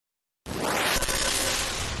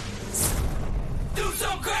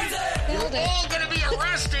Nailed it. all going to be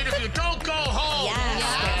arrested if you don't go home.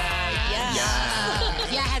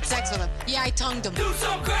 Yeah, I had sex with him. Yeah, I tongued him. Do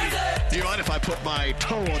so crazy. Do you mind if I put my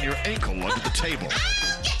toe on your ankle under the table?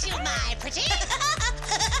 I'll get you, my pretty.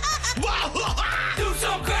 Do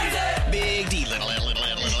so crazy. Big D, little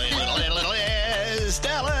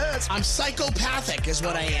Dallas. I'm psychopathic is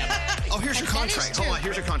what I am. Oh, here's your contract. Hold on,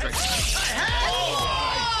 here's your contract.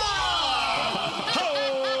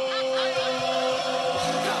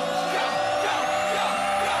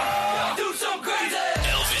 Do so crazy.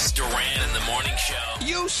 Elvis Duran in the morning show.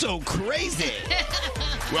 You so crazy.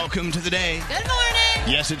 Welcome to the day. Good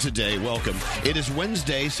morning. Yes, it's a day. Welcome. It is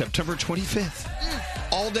Wednesday, September 25th.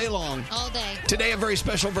 All day long. All day. Today, a very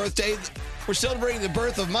special birthday. We're celebrating the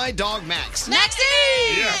birth of my dog, Max.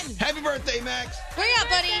 Maxine! Happy birthday, Max. Where you at,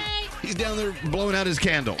 buddy? He's down there blowing out his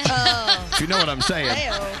candle. Oh. If you know what I'm saying.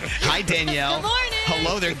 Hi, Danielle. Good morning.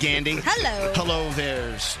 Hello there, Gandy. Hello. Hello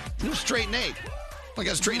there, Straight Nate. I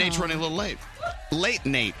got Straight Nate's running a little late. Late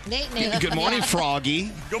Nate. Nate. Good morning,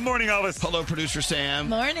 Froggy. Good morning, Elvis. Hello, producer Sam.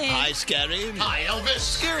 Morning. Hi, Scary. Hi, Elvis.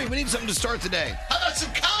 Scary, we need something to start the day. How about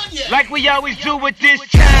some Kanye? Like we always do with this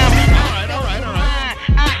time. All right.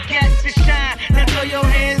 I get to shine. Now throw your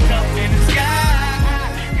hands up in the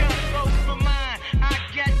sky. Girl, vote for mine. I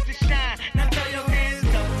get to shine. Now throw your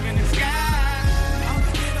hands up in the sky.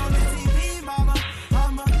 I'ma get on the TV, mama.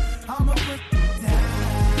 I'ma put it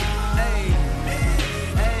down. Hey.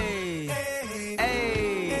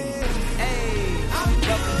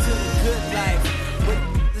 Welcome to the good life. With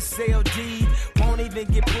the CLD, won't even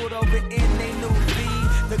get pulled over in they new V.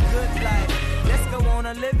 The good life. Let's go on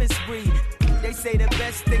a living spree. They say the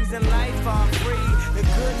best things in life are free. The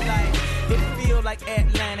good life. It feel like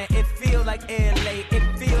Atlanta. It feel like LA. It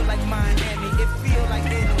feel like Miami. It feel like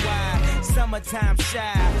NY. Summertime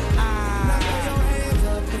shy.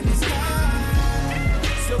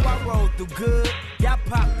 So I roll through good. Y'all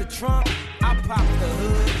pop the trunk. I pop the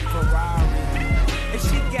hood. Ferrari. And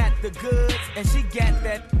she got the goods. And she got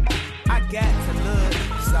that. I got to look.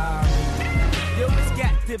 Sorry. Yo, it's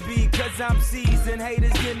got to be, cause I'm seasoned.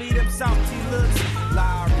 Haters give me them salty looks.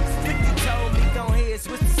 Lowry's 50 told me don't hate,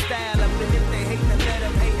 switch the style up. And if they hate, then let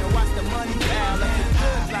them hate and watch the money pile up. The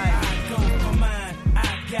good life, I go for mine, I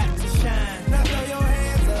got to shine. Now throw your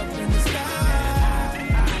hands up in the sky.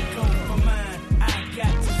 I go for mine, I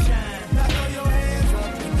got to shine. Now throw your hands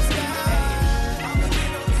up in the sky. I'ma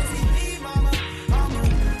get on the TV, mama. I'ma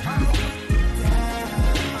put it down.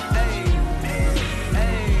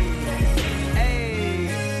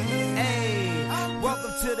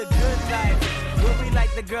 Welcome to the good life. Where we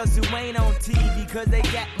like the girls who ain't on TV, cause they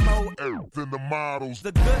got more than the models.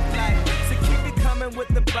 The good life. So keep it coming with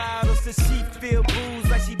the bottles. So she feel booze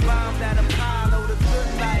like she bombed at Apollo. The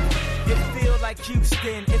good life. It feel like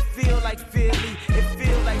Houston. It feel like Philly. It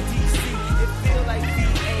feel like DC. It feel like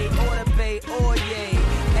VA or the Bay or yay.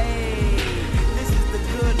 Hey, this is the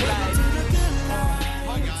good life. Oh,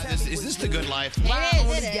 my God. Is this the good life? It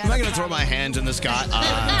is. I'm not going to throw my hands in the sky.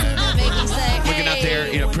 Make me say, Looking out there,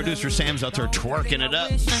 hey. producer Sam's out there twerking it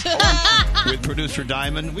up with producer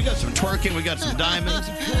Diamond. We got some twerking, we got some diamonds.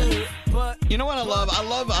 You know what I love? I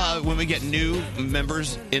love when we get new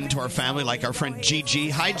members into our family, like our friend Gigi.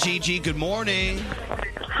 Hi, Gigi. Good morning.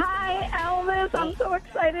 Hi, Elvis. I'm so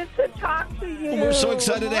excited to talk to you. We're so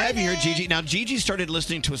excited to have you here, Gigi. Now, Gigi started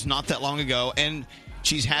listening to us not that long ago, and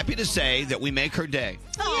she's happy to say that we make her day.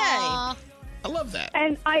 Aw. I love that.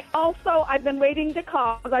 And I've been waiting to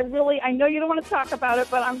call because I know you don't want to talk about it,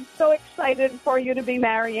 but I'm so excited for you to be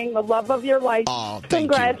marrying the love of your life. Oh, thank you.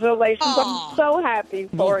 Congratulations. Aw. I'm so happy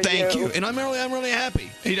for Well, thank you. And I'm really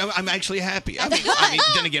happy. I'm actually happy. I mean,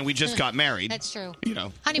 then again, we just got married. That's true.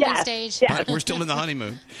 Honeymoon Yes, stage. yes. We're still in the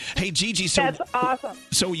honeymoon. Hey, Gigi, so That's awesome.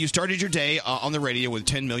 So you started your day on the radio with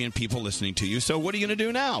 10 million people listening to you. So what are you going to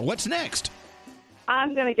do now? What's next?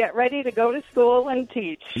 I'm going to get ready to go to school and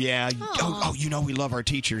teach. Yeah. We love our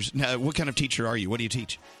teachers. Now, what kind of teacher are you? What do you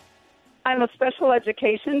teach? I'm a special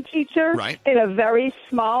education teacher Right. in a very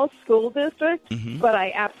small school district, but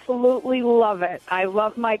I absolutely love it. I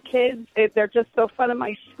love my kids. They're just so fun, and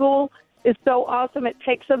my school is so awesome. It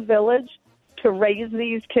takes a village to raise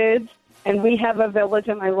these kids, and we have a village,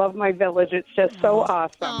 and I love my village. It's just so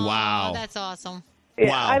awesome. Aw, Wow. That's awesome. Yeah,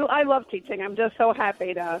 Wow. I love teaching. I'm just so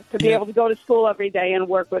happy to be able to go to school every day and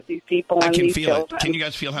work with these people I and can these feel it. children. Can you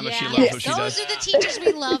guys feel how much she Yeah. loves what she Those does? are the teachers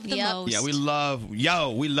we love the most. Yeah,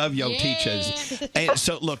 we love Yeah. teachers. And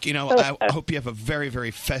so, look, I hope you have a very,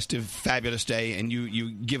 very festive, fabulous day, and you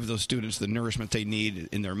give those students the nourishment they need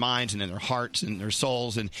in their minds and in their hearts and their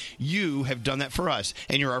souls, and you have done that for us.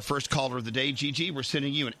 And you're our first caller of the day, Gigi. We're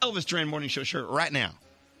sending you an Elvis Duran Morning Show shirt right now.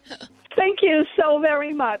 Thank you so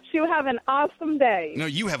very much. You have an awesome day. No,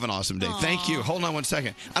 you have an awesome day. Thank you. Hold on one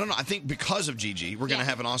second. I don't know. I think because of Gigi, we're going to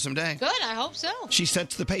have an awesome day. Good, I hope so. She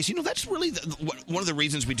sets the pace. You know, that's really one of the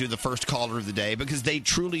reasons we do the first caller of the day, because they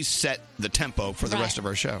truly set the tempo for the rest of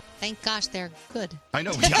our show. Thank gosh they're good. I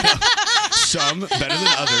know. Yeah. Some better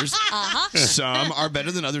than others. Uh-huh. Some are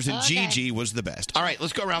better than others, and Okay. Gigi was the best. All right,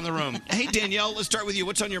 let's go around the room. Hey, Danielle, let's start with you.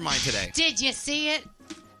 What's on your mind today? Did you see it?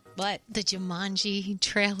 What? The Jumanji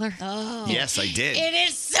trailer. Oh. Yes, I did. It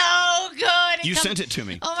is so good. You sent it to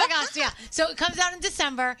me. Oh my gosh, yeah. So it comes out in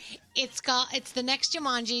December. It's the next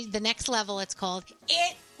Jumanji, the next level it's called.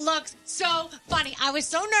 It looks so funny. I was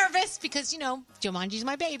so nervous because, Jumanji's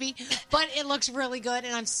my baby, but it looks really good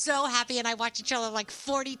and I'm so happy, and I watched the trailer like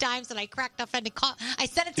 40 times and I cracked up and I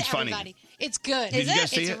sent it to It's funny. everybody. It's good. Did you guys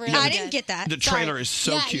see It's it? really Yeah. I good. didn't get that. The trailer is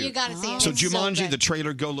so yeah, cute. you gotta see it. So It's Jumanji, good. the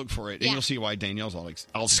trailer, go look for it, and Yeah. you'll see why Danielle's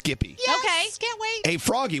all skippy. Yes, Okay. can't wait. Hey,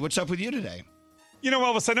 Froggy, what's up with you today? You know,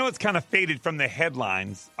 Elvis, I know it's kind of faded from the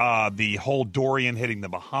headlines, the whole Dorian hitting the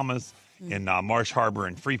Bahamas in Marsh Harbor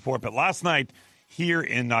and Freeport. But last night here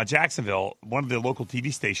in Jacksonville, one of the local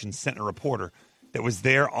TV stations sent a reporter that was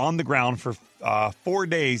there on the ground for 4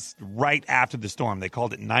 days right after the storm. They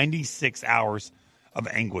called it 96 hours of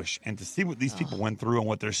anguish. And to see what these people went through and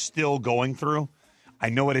what they're still going through, I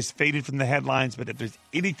know it has faded from the headlines, but if there's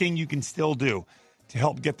anything you can still do to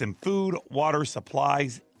help get them food, water,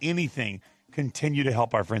 supplies, anything, continue to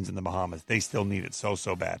help our friends in the Bahamas. They still need it so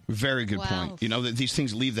bad. Very good point. You know, that these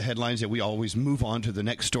things leave the headlines, that we always move on to the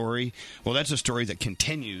next story. Well, that's a story that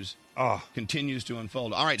continues to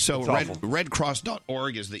unfold. All right, so It's awful.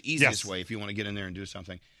 redcross.org is the easiest Yes. way if you want to get in there and do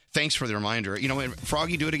something. Thanks for the reminder. You know what,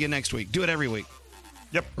 Froggy, do it again next week. Do it every week.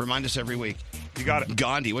 Yep. Remind us every week. You got it.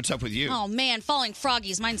 Gandhi, what's up with you? Oh, man, falling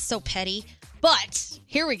froggies. Mine's so petty. But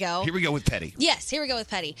here we go. Here we go with petty. Yes, here we go with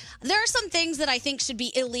petty. There are some things that I think should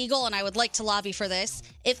be illegal, and I would like to lobby for this.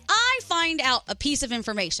 If I find out a piece of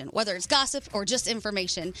information, whether it's gossip or just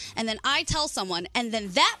information, and then I tell someone, and then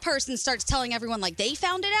that person starts telling everyone like they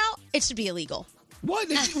found it out, it should be illegal. What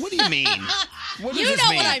do you mean? What does You this know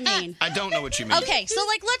mean? what I mean. I don't know what you mean. Okay, so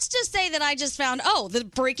let's just say that I just found the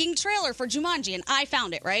breaking trailer for Jumanji, and I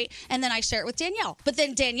found it, right? And then I share it with Danielle. But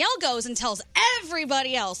then Danielle goes and tells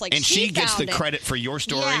everybody else, like And she gets the found it. credit for your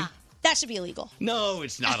story? Yeah, that should be illegal. No,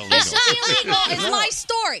 it's not illegal. It should be illegal. It's my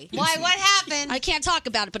story. Why? What happened? I can't talk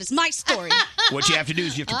about it, but it's my story. What you have to do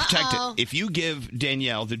is you have to protect it. If you give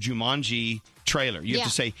Danielle the Jumanji trailer, you have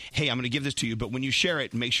to say, hey, I'm going to give this to you, but when you share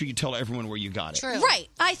it, make sure you tell everyone where you got it. True. Right.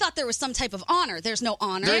 I thought there was some type of honor. There's no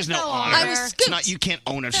honor. There's no honor. I was It's scooped. not, you can't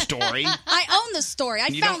own a story. I own the story. I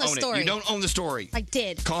You found don't the own story. it. You don't own the story. I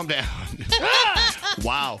did. Calm down.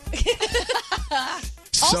 Wow.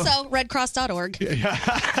 Also, redcross.org.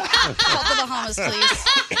 Help the Bahamas, please.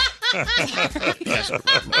 Yes.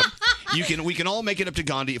 We can all make it up to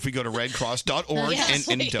Gandhi if we go to redcross.org Yes,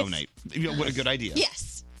 and please. donate. You know, what a good idea.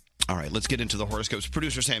 Yes. All right, let's get into the horoscopes.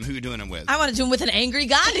 Producer Sam, who are you doing it with? I want to do them with an angry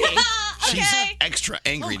Gandhi. She's extra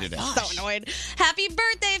angry today. So annoyed. Happy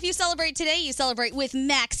birthday if you celebrate today. You celebrate with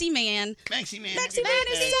Maxie Man. Maxie Man. Maxie Man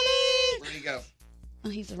is 7. Where'd he go? Oh,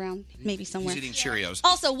 he's around. Maybe somewhere. He's eating Cheerios.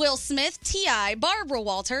 Also, Will Smith, T.I., Barbara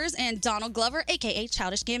Walters, and Donald Glover, a.k.a.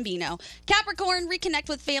 Childish Gambino. Capricorn, reconnect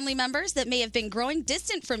with family members that may have been growing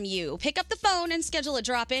distant from you. Pick up the phone and schedule a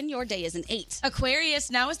drop-in. Your day is an 8. Aquarius,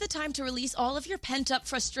 now is the time to release all of your pent-up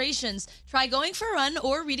frustrations. Try going for a run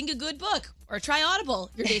or reading a good book. Or try Audible.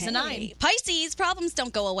 Your day's a 9. Pisces, problems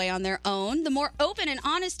don't go away on their own. The more open and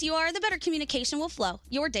honest you are, the better communication will flow.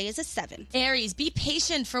 Your day is a 7. Aries, be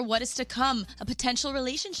patient for what is to come. A potential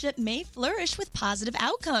relationship may flourish with positive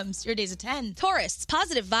outcomes. Your day's a 10. Taurus,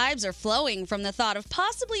 positive vibes are flowing from the thought of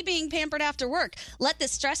possibly being pampered after work. Let the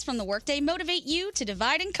stress from the workday motivate you to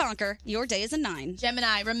divide and conquer. Your day is a 9.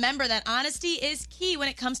 Gemini, remember that honesty is key when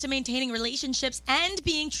it comes to maintaining relationships and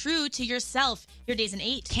being true to yourself. Your day's an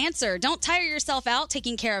 8. Cancer, don't tire yourself out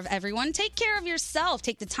taking care of everyone. Take care of yourself.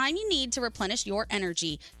 Take the time you need to replenish your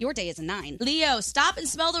energy. Your day is a 9. Leo, stop and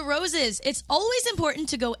smell the roses. It's always important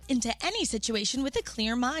to go into any situation with a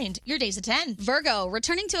clear mind. Your day's a 10. Virgo,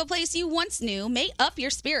 returning to a place you once knew may up your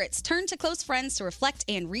spirits. Turn to close friends to reflect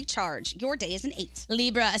and recharge. Your day is an 8.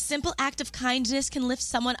 Libra, a simple act of kindness can lift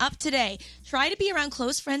someone up today. Try to be around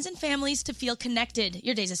close friends and families to feel connected.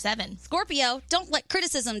 Your day's a 7. Scorpio, don't let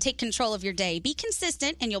criticism take control of your day. Be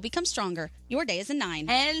consistent and you'll become stronger. Your day is a 9.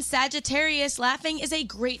 And Sagittarius, laughing is a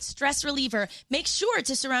great stress reliever. Make sure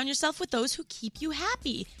to surround yourself with those who keep you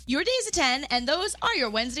happy. Your day is a 10, and those are your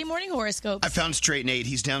Wednesday morning horoscopes. I found Straight Nate.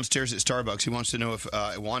 He's downstairs at Starbucks. He wants to know if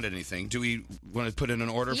I wanted anything. Do we want to put in an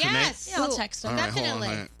order for Nate? Yeah, I'll text him. All right, hold on a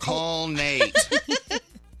minute. Call Nate.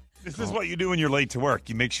 is what you do when you're late to work.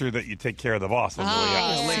 You make sure that you take care of the boss on the way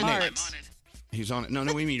out. Late Nate. He's on it. No,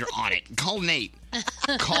 we mean you're on it. Call Nate.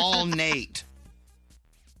 Call Nate.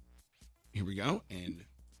 Here we go. And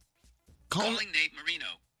calling Nate Marino.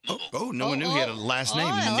 Oh, no one knew he had a last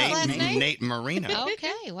name. Nate Marino.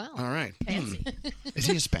 Okay, well. All right. Is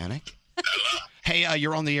he Hispanic? Hey,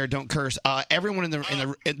 you're on the air. Don't curse. Everyone in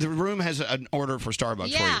the room has an order for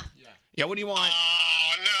Starbucks for you. Yeah, what do you want?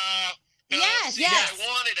 No. Yes. See, if I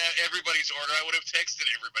wanted everybody's order, I would have texted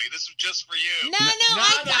everybody. This was just for you. No,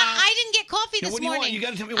 I didn't get coffee this what do you morning. want? You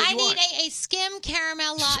got to tell me what you want. I need a skim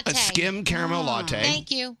caramel latte. A skim caramel latte.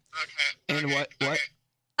 Thank you. And what?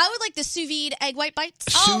 I would like the sous vide egg white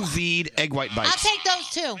bites. Sous vide egg white bites. I'll take those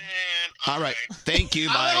too. All right. Thank you.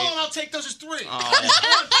 Bye. Hold on, I'll take those as 3.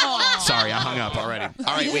 Sorry, I hung up already.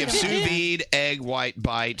 All right, we have sous vide egg white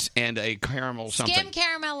bites and a caramel something. Skim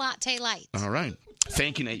caramel latte light. All right.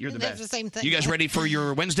 Thank you, Nate. You're the That's best. the same thing. You guys ready for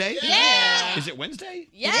your Wednesday? Yeah. Is it Wednesday?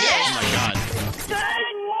 Yeah. Oh, my God.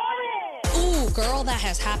 Ooh, girl, that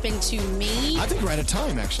has happened to me. I think we're out of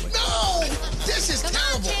time, actually. No! This is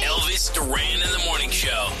terrible. Elvis Duran in the Morning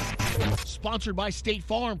Show. Sponsored by State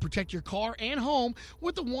Farm. Protect your car and home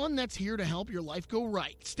with the one that's here to help your life go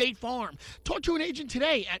right. State Farm. Talk to an agent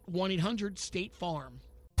today at 1-800-STATE-FARM.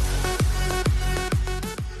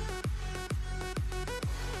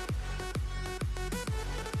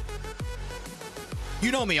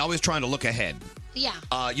 You know me, always trying to look ahead. Yeah.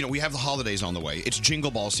 We have the holidays on the way. It's Jingle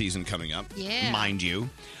Ball season coming up. Yeah. Mind you.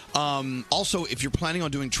 Also, if you're planning on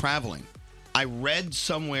doing traveling, I read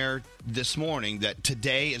somewhere this morning that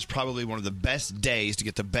today is probably one of the best days to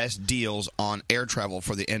get the best deals on air travel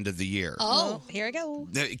for the end of the year. Oh, here we go.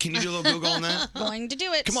 Can you do a little Google on that? Going to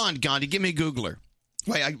do it. Come on, Gandhi, give me a Googler.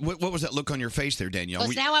 Wait, what was that look on your face there, Danielle?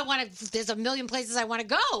 Because now I want to. There's a million places I want to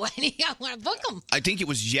go. I want to book them. I think it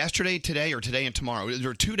was yesterday, today, or today and tomorrow. There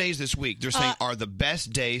are 2 days this week. They're saying are the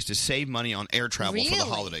best days to save money on air travel for the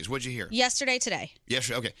holidays. What'd you hear? Yesterday, today.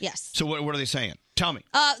 Yesterday, okay. Yes. So what are they saying? Tell me.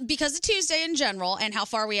 Because of Tuesday in general and how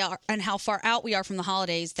far we are and how far out we are from the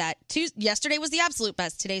holidays, that yesterday was the absolute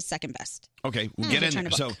best. Today's second best. Okay, we'll get in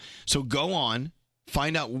there. So go on,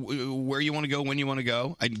 find out where you want to go, when you want to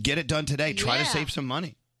go, and get it done today. Try to save some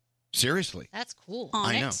money. Seriously. That's cool.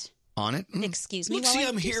 I know. On it? Excuse me. Look, see,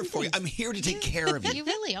 I'm here for you. I'm here to take care of you. You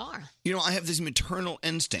really are. You know, I have these maternal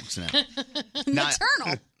instincts now.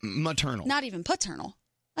 Maternal. Not even paternal.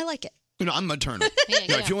 I like it. You know, I'm maternal.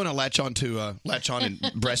 If you want to latch on and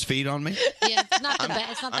breastfeed on me. Yeah, it's not the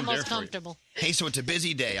best. It's not the most comfortable. Hey, so it's a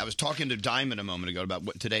busy day. I was talking to Diamond a moment ago about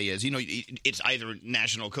what today is. You know, it's either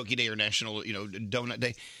National Cookie Day or National, Donut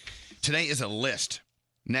Day. Today is a list.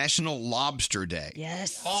 National Lobster Day.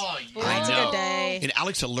 Yes. Oh, that's a good day. And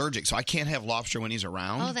Alex's allergic, so I can't have lobster when he's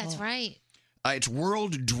around. Oh, that's right. It's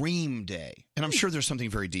World Dream Day. And I'm sure there's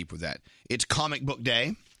something very deep with that. It's Comic Book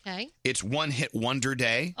Day. Okay. It's One Hit Wonder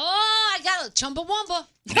Day. Oh, I got a Chumbawamba.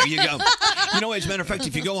 There you go. You know, as a matter of fact,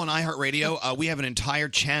 if you go on iHeartRadio, we have an entire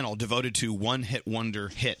channel devoted to One Hit Wonder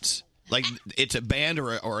hits. Like, it's a band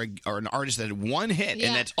or an artist that had one hit,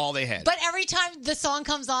 and that's all they had. But every time the song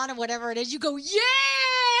comes on or whatever it is, you go, yeah,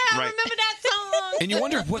 I remember that song. And you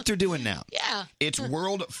wonder what they're doing now. Yeah. It's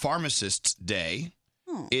World Pharmacists Day.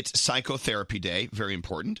 It's Psychotherapy Day, very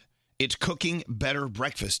important. It's Cooking Better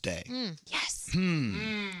Breakfast Day. Yes.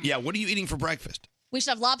 Yeah, what are you eating for breakfast? We should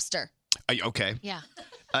have lobster. Okay. Yeah.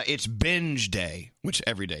 It's Binge Day, which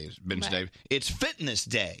every day is Binge Day. It's Fitness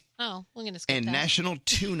Day. Oh, we're going to skip and that. National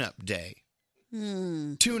Tune-Up Day.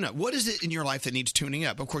 Tune-up. What is it in your life that needs tuning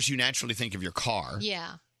up? Of course, you naturally think of your car.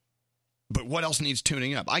 Yeah. But what else needs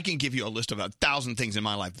tuning up? I can give you a list of 1,000 things in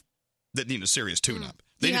my life that need a serious tune-up.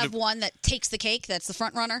 You have one that takes the cake. That's the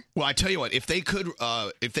front runner. Well, I tell you what. If they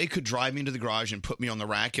could drive me into the garage and put me on the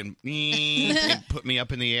rack and put me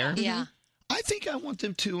up in the air, I think I want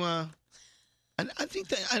them to. I think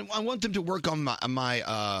that I want them to work on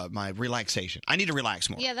my relaxation. I need to relax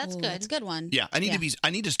more. Yeah, that's good. That's a good one. Yeah, I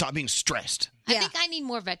need to stop being stressed. I think I need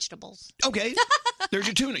more vegetables. Okay, there's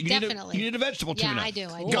your tuna. You Definitely. need a vegetable tuna. Yeah, I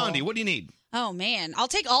do. Gandhi, what do you need? Oh, man. I'll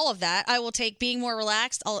take all of that. I will take being more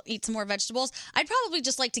relaxed. I'll eat some more vegetables. I'd probably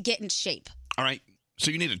just like to get in shape. All right.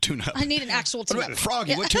 So you need a tune-up. I need an actual tune-up.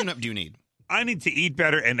 Froggy, what tune-up do you need? I need to eat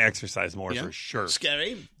better and exercise more for sure.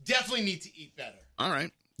 Scary. Definitely need to eat better. All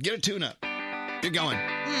right. Get a tune-up. You're going.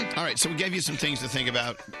 All right. So we gave you some things to think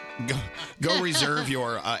about. Go reserve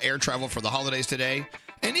your air travel for the holidays today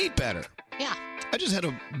and eat better. Yeah. I just had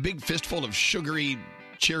a big fistful of sugary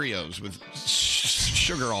Cheerios with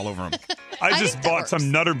sugar all over them. I just bought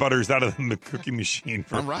some Nutter Butters out of the cookie machine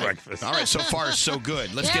for breakfast. All right, so far so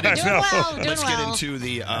good. Let's Yeah, get into doing well, doing let's get well. into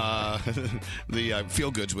the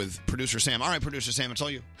feel goods with producer Sam. All right, producer Sam, it's all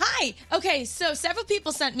you. Hi. Okay, so several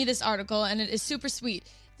people sent me this article, and it is super sweet.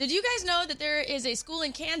 Did you guys know that there is a school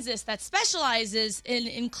in Kansas that specializes in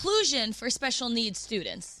inclusion for special needs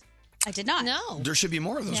students? I did not. No. There should be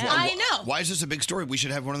more of those. Yeah. Why, I know. Why is this a big story? We should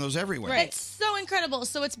have one of those everywhere. It's so incredible.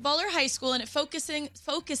 So it's Buller High School, and it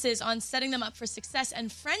focuses on setting them up for success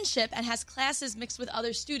and friendship, and has classes mixed with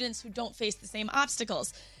other students who don't face the same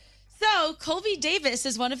obstacles. So Colby Davis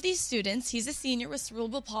is one of these students. He's a senior with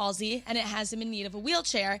cerebral palsy, and it has him in need of a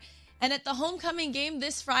wheelchair. And at the homecoming game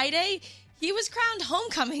this Friday, he was crowned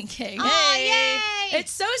homecoming king. Oh, yay!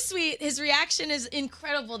 It's so sweet. His reaction is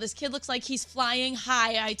incredible. This kid looks like he's flying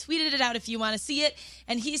high. I tweeted it out if you want to see it.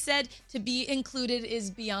 And he said to be included is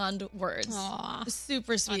beyond words. Aw.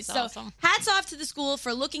 Super sweet. That's So awesome. hats off to the school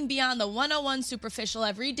for looking beyond the 101 superficial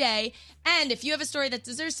every day. And if you have a story that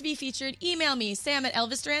deserves to be featured, email me,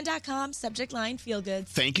 sam@elvisduran.com, subject line, feel good.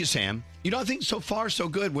 Thank you, Sam. You know, I think so far so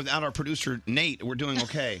good. Without our producer Nate, we're doing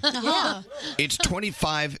okay. Yeah. It's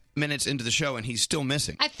 25 minutes into the show, and he's still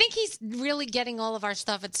missing. I think he's really getting all of our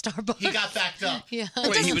stuff at Starbucks. He got backed up. Yeah.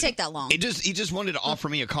 Wait, he was- take that long. He just wanted to offer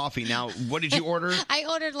me a coffee. Now, what did you order? I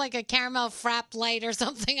ordered like a caramel frap light or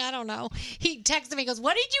something. I don't know. He texted me, he goes,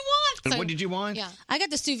 "What did you want?" And what did you want? Yeah. I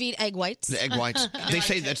got the sous vide egg whites. The egg whites. They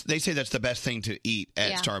say that's the best thing to eat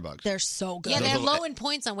at Yeah. Starbucks. They're so good. Yeah, they're Those little- low in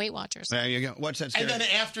points on Weight Watchers. There you go. What's that? And Sarah? then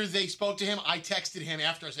after they spoke to him, I texted him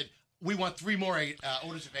after. I said, "We want 3 more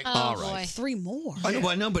orders of egg." Oh, All right. 3 more.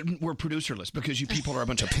 I know, but we're producerless because you people are a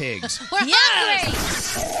bunch of pigs. We're hungry.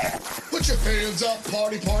 Put your hands up,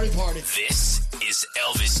 party, party, party. This is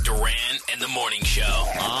Elvis Duran and the Morning Show.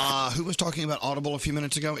 Who was talking about Audible a few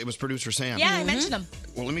minutes ago? It was producer Sam. Yeah, I mentioned him.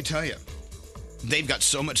 Well, let me tell you. They've got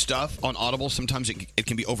so much stuff on Audible, sometimes it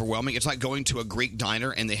can be overwhelming. It's like going to a Greek diner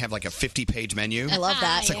and they have like a 50-page menu. I love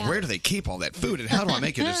that. It's like, where do they keep all that food and how do I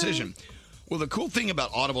make a decision? Well, the cool thing about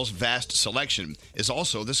Audible's vast selection is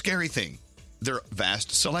also the scary thing. Their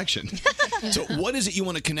vast selection. So what is it you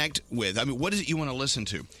want to connect with? I mean, what is it you want to listen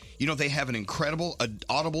to? You know, they have an incredible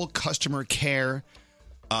Audible customer care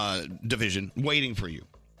division waiting for you.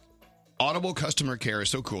 Audible customer care is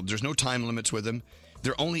so cool. There's no time limits with them.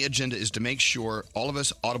 Their only agenda is to make sure all of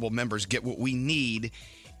us Audible members get what we need,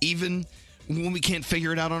 even when we can't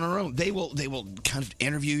figure it out on our own. They will kind of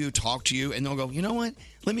interview you, talk to you, and they'll go, you know what?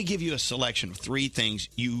 Let me give you a selection of 3 things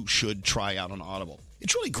you should try out on Audible.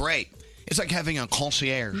 It's really great. It's like having a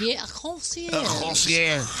concierge. Yeah, concierge. A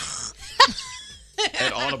concierge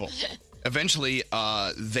at Audible. Eventually,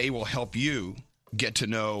 they will help you get to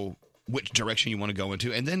know which direction you want to go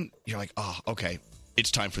into, and then you're like, oh, okay. It's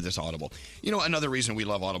time for this Audible. You know, another reason we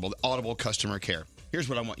love Audible, Audible customer care. Here's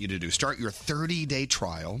what I want you to do. Start your 30-day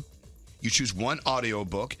trial. You choose 1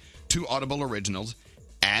 audiobook, 2 Audible originals,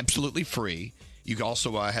 absolutely free. You can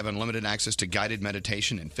also have unlimited access to guided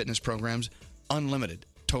meditation and fitness programs. Unlimited.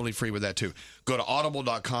 Totally free with that, too. Go to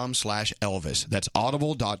audible.com/Elvis. That's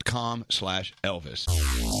audible.com/Elvis.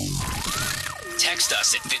 Text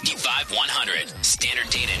us at 55100. Standard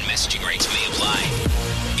data and messaging rates may apply.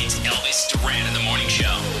 It's Elvis Duran in the Morning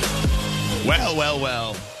Show.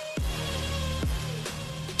 Well.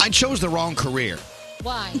 I chose the wrong career.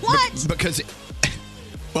 Why? What? Because,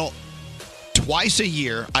 well, twice a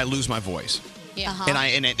year I lose my voice. Yeah.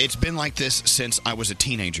 And it's been like this since I was a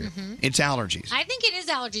teenager. It's allergies. I think it is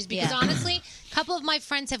allergies because Yeah. honestly, a couple of my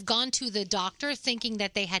friends have gone to the doctor thinking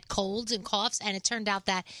that they had colds and coughs, and it turned out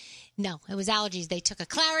that no, it was allergies. They took a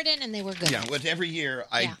Claritin and they were good. Yeah, with every year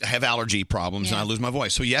I have allergy problems and I lose my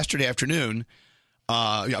voice. So yesterday afternoon,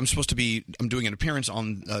 I'm doing an appearance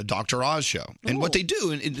on Dr. Oz show. And what they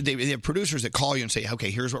do, and they have producers that call you and say, okay,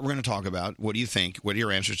 here's what we're going to talk about. What do you think? What are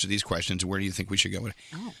your answers to these questions? And where do you think we should go with it?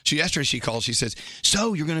 Oh. So yesterday she calls, she says,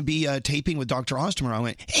 so you're going to be taping with Dr. Oz tomorrow. I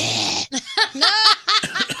went,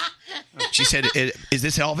 She said, is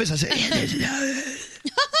this Elvis? I said, yeah, it is.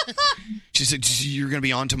 She said, you're going to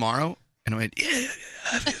be on tomorrow? And I went, yeah,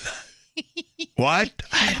 I'll be fine. What?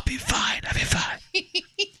 I'll be fine.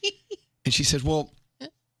 And she said, well,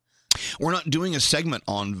 we're not doing a segment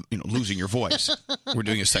on losing your voice. We're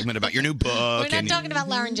doing a segment about your new book. We're not talking about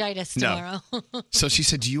laryngitis tomorrow. So she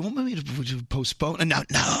said, do you want me to postpone? And no,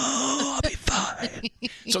 I'll be fine.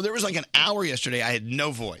 So there was like an hour yesterday. I had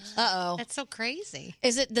no voice. Uh-oh. That's so crazy.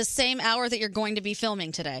 Is it the same hour that you're going to be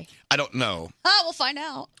filming today? I don't know. Oh, we'll find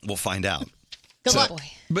out. We'll find out. Good luck.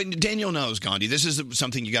 But Danielle knows, Gandhi. This is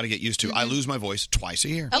something you got to get used to. I lose my voice twice a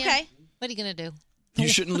year. Okay. What are you going to do? You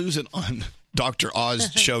shouldn't lose it on Dr.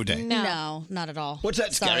 Oz show day. No, not at all. What's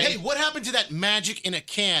that, Scary? Hey, what happened to that magic in a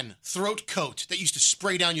can throat coat that used to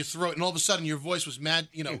spray down your throat, and all of a sudden your voice was mad?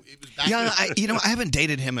 It was back. Yeah, I haven't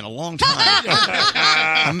dated him in a long time.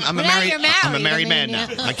 I'm a married. I'm a married man now.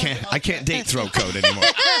 I can't date throat coat anymore.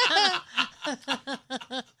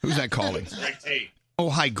 Who's that calling? Greg T. Oh,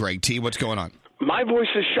 hi, Greg T. What's going on? My voice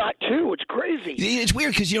is shot too. It's crazy. It's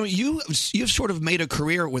weird because you've sort of made a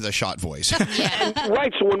career with a shot voice.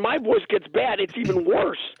 Right. So when my voice gets bad, it's even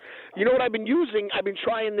worse. You know what I've been using? I've been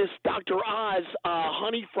trying this Dr. Oz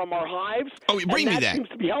honey from our hives. Oh, bring me that. Seems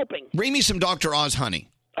to be helping. Bring me some Dr. Oz honey.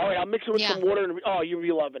 All right, I'll mix it with some water. You'll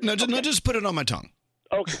be loving it. No, just put it on my tongue.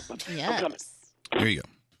 Okay. Yes. There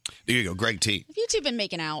you go, Greg T. Have you two been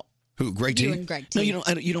making out? Who, Greg T? You and Greg T. No,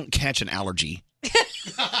 you don't catch an allergy.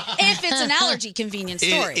 If it's an allergy, convenient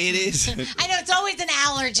story. It is. I know, it's always an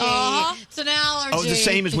allergy. It's an allergy. Oh, the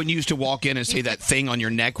same as when you used to walk in and say that thing on your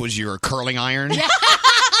neck was your curling iron?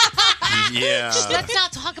 Yeah. Let's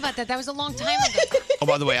not talk about that. That was a long time ago. Oh,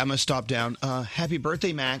 by the way, I'm going to stop down. Happy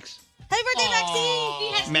birthday, Max. Happy birthday, Maxie.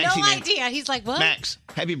 He has Maxie, no man. idea. He's like, what? Max,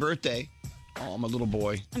 happy birthday. Oh, I'm a little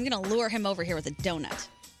boy. I'm going to lure him over here with a donut.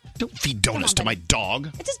 Don't feed donuts to my dog.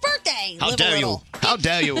 It's his birthday. How Live a dare you? little. How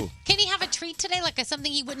dare you? Can he have a treat today, like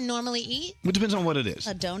something he wouldn't normally eat? It depends on what it is.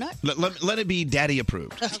 A donut? Let it be daddy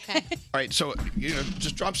approved. Okay. All right, so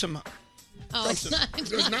just drop some. Oh, it's not.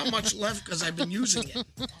 There's not much left because I've been using it.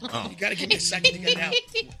 Oh. You got to give me a second to get it out.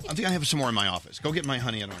 I think I have some more in my office. Go get my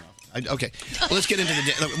honey out of my office. Okay, well, let's get into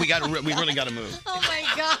the. We really got to move. Oh my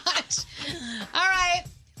gosh. All right.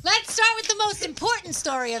 Let's start with the most important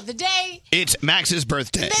story of the day. It's Max's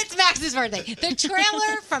birthday. It's Max's birthday. The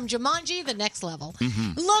trailer from Jumanji, The Next Level,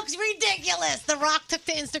 looks ridiculous. The Rock took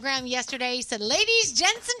to Instagram yesterday. He said, ladies,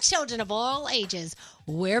 gents, and children of all ages,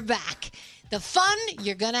 we're back. The fun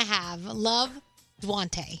you're going to have. Love,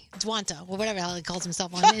 Dwanta, or whatever the hell he calls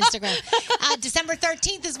himself on Instagram. December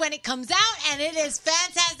 13th is when it comes out, and it is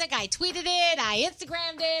fantastic. I tweeted it. I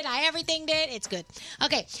Instagrammed it. I everythinged it. It's good.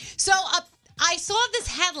 Okay, so I saw this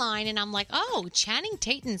headline, and I'm like, oh, Channing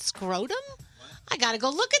Tatum's scrotum? I got to go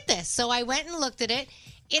look at this. So I went and looked at it.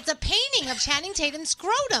 It's a painting of Channing Tatum's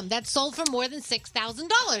scrotum that sold for more than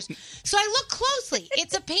 $6,000. So I looked closely.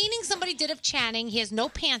 It's a painting somebody did of Channing. He has no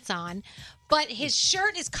pants on, but his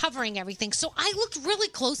shirt is covering everything. So I looked really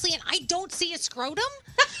closely, and I don't see a scrotum.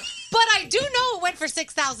 But I do know it went for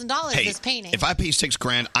 $6,000, Hey, this painting. if I pay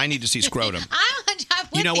 $6,000, I need to see scrotum. I'm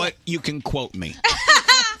You know with what? You can quote me.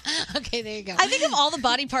 Okay, there you go. I think of all the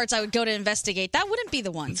body parts I would go to investigate, that wouldn't be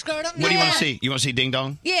the one. Scrotum? What do you want to see? You want to see ding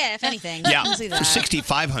dong? Yeah, if anything. Yeah, I'll see for that.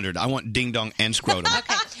 $6,500, I want ding dong and scrotum.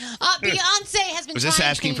 Beyonce has been Was this trying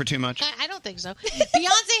asking to- for too much? I don't think so.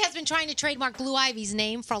 Beyonce has been trying to trademark Blue Ivy's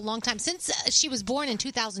name for a long time, since she was born in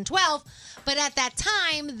 2012. But at that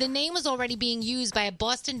time, the name was already being used by a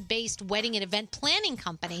Boston-based wedding and event planning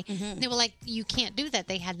company. They were like, you can't do that.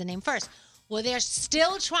 They had the name first. Well, they're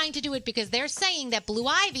still trying to do it because they're saying that Blue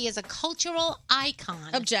Ivy is a cultural icon.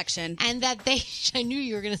 Objection. And that they, I knew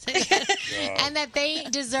you were going to say that, and that they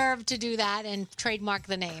deserve to do that and trademark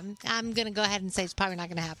the name. I'm going to go ahead and say it's probably not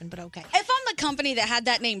going to happen, but okay. If I'm the company that had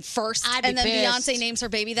that name first, I'd be and then pissed. Beyonce names her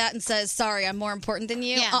baby that and says, sorry, I'm more important than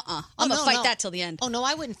you, Yeah. I'm Oh, going to no, fight no. that till the end. Oh, no,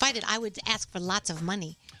 I wouldn't fight it. I would ask for lots of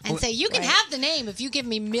money and Oh, say, you can right. have the name if you give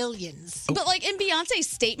me millions. But like in Beyonce's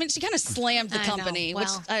statement, she kind of slammed the I know. company, Well,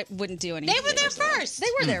 which I wouldn't do anything. They were there first. They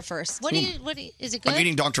were there first. What do you, is it good? I'm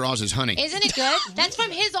eating Dr. Oz's honey. Isn't it good? That's from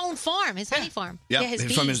his own farm, his honey farm. Yeah,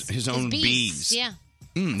 it's from his own bees. Yeah.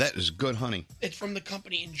 That is good honey. It's from the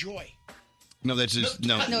company Enjoy. No, that's just,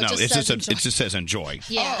 no. No, it just It's says just enjoy. it just says enjoy.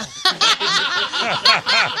 Yeah.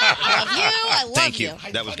 I love Thank you.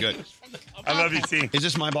 That was good. I love you, T. Is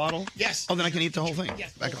this my bottle? Yes. Oh, then I can eat the whole thing.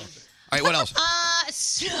 Back on. All right, what else?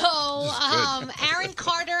 Aaron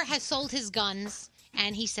Carter has sold his guns,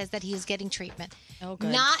 and he says that he is getting treatment. Oh,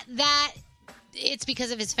 good. Not that it's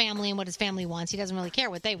because of his family and what his family wants. He doesn't really care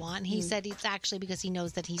what they want. He said it's actually because he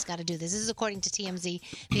knows that he's got to do this. This is according to TMZ.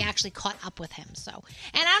 They actually caught up with him. So, and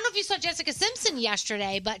I don't know if you saw Jessica Simpson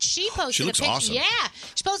yesterday, but she posted She looks a picture. awesome. Yeah,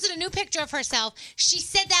 she posted a new picture of herself. She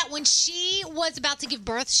said that when she was about to give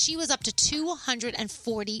birth, she was up to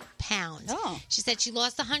 240 pounds. Oh. She said she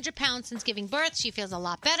lost 100 pounds since giving birth. She feels a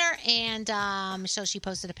lot better, and so she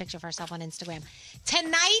posted a picture of herself on Instagram.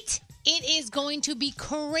 Tonight, it is going to be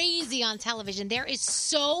crazy on television. There is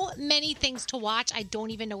so many things to watch. I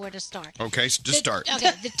don't even know where to start. Okay, just start.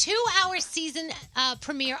 Okay, the 2-hour season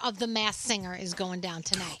premiere of The Masked Singer is going down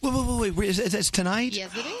tonight. Wait. Is this tonight?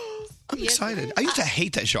 Yes, it is. I'm excited. I used to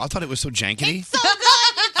hate that show. I thought it was so jankety. So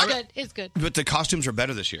good. good. It's good. But the costumes are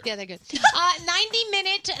better this year. Yeah, they're good.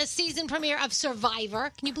 90-minute season premiere of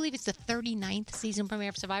Survivor. Can you believe it's the 39th season premiere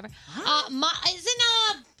of Survivor? Isn't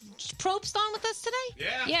Probst on with us today?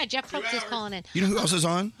 Yeah, Jeff Probst is calling in. You know who else is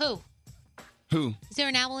on? Who? Who? Is there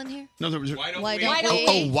an owl in here? No, there was. Why don't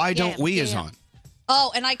Oh, Why Don't We is on.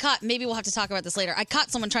 Oh, and I caught, maybe we'll have to talk about this later. I caught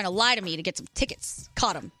someone trying to lie to me to get some tickets.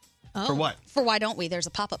 Caught him. For what? For Why Don't We? There's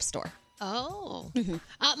a pop-up store. Oh.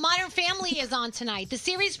 Modern Family is on tonight. The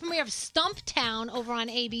series premiere of Stumptown over on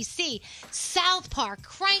ABC. South Park,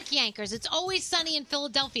 Crank Yankers, It's Always Sunny in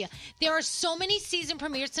Philadelphia. There are so many season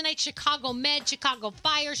premieres tonight. Chicago Med, Chicago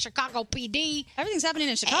Fire, Chicago PD. Everything's happening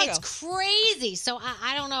in Chicago. It's crazy. So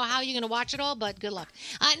I don't know how you're going to watch it all, but good luck.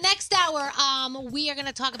 Next hour, we are going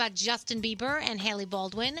to talk about Justin Bieber and Haley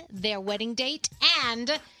Baldwin, their wedding date,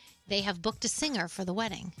 and they have booked a singer for the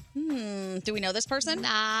wedding. Do we know this person?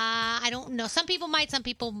 I don't know. Some people might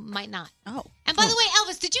not. Oh. And by the way,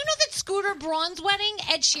 Elvis, did you know that Scooter Braun's wedding,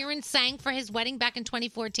 Ed Sheeran sang for his wedding back in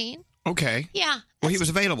 2014? Okay. Yeah. Well, he was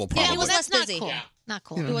available, probably. Yeah, well, that's less not busy. cool. Yeah. Not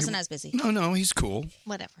cool. You know, He wasn't as busy. No, he's cool.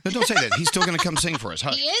 Whatever. No, don't say that. He's still going to come sing for us.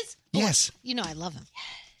 Hush. He is? Yes. You know I love him.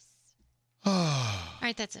 Oh. All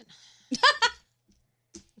right, that's it.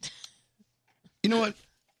 You know what?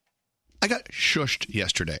 I got shushed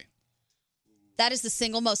yesterday. That is the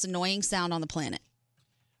single most annoying sound on the planet.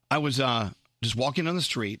 I was just walking on the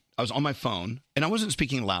street. I was on my phone, and I wasn't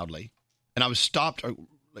speaking loudly. And I was stopped,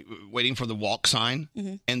 waiting for the walk sign.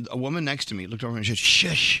 Mm-hmm. And a woman next to me looked over and said,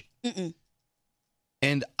 "Shush." Mm-mm.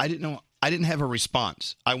 And I didn't know. I didn't have a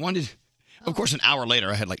response. I wanted. Of course, an hour later,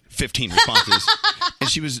 I had like 15 responses, and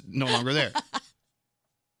she was no longer there.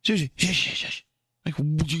 Shush, shush, shush, shush. Like,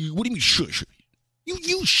 what do you mean shush?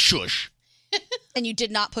 You shush. And you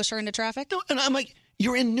did not push her into traffic? No, and I'm like,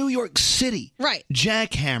 you're in New York City. Right.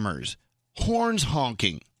 Jackhammers, horns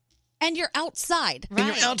honking. And you're outside. And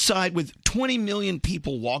you're outside with 20 million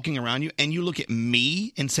people walking around you, and you look at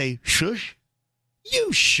me and say, shush?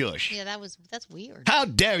 You shush. Yeah, that's weird. How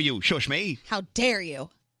dare you shush me? How dare you?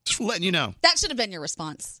 Just letting you know. That should have been your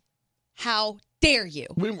response. How dare you?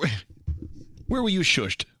 Where were you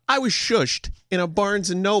shushed? I was shushed in a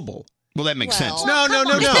Barnes & Noble. Well, that makes sense. No.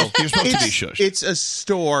 You're supposed to be shushed. It's a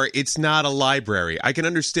store. It's not a library. I can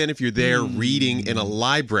understand if you're there reading in a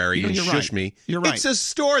library and you're shush right. me. You're right. It's a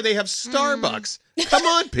store. They have Starbucks. Come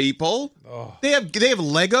on, people. They have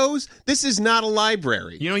Legos. This is not a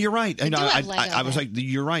library. You know, you're right. And I was there. like,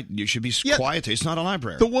 you're right. You should be quiet. It's not a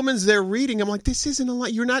library. The woman's there reading. I'm like, this isn't a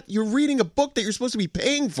library. You're reading a book that you're supposed to be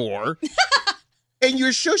paying for, and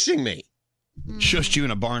you're shushing me. Shushed you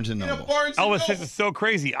in a Barnes & Noble. Elvis, this is so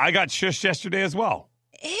crazy. I got shushed yesterday as well.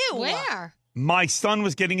 Ew. Where? My son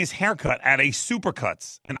was getting his haircut at a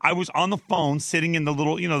Supercuts, and I was on the phone sitting in the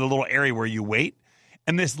little area where you wait,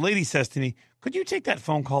 and this lady says to me, "Could you take that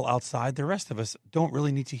phone call outside? The rest of us don't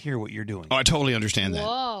really need to hear what you're doing." Oh, I totally understand that.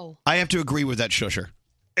 Whoa. I have to agree with that shusher.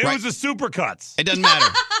 It was a Supercuts. It doesn't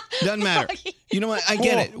matter. Doesn't matter. You know what? I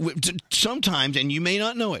get it. Sometimes, and you may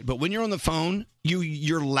not know it, but when you're on the phone,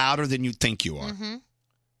 you're louder than you think you are. Mm-hmm.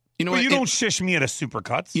 You know well, what? you don't shush me at a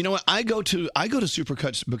Supercuts. You know what? I go to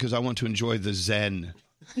Supercuts because I want to enjoy the zen.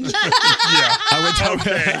 Zen.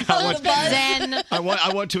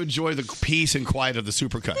 I want to enjoy the peace and quiet of the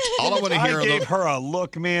Supercuts. All I want to hear. I gave her a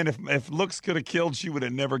look, man. If looks could have killed, she would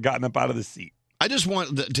have never gotten up out of the seat. I just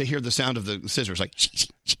want to hear the sound of the scissors, like.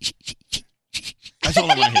 That's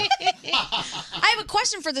all I want to hear. I have a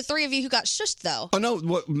question for the three of you who got shushed, though. Oh no!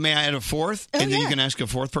 What, may I add a fourth? Oh, and then yeah. you can ask a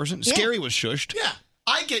fourth person. Yeah. Scary was shushed. Yeah.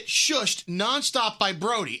 I get shushed nonstop by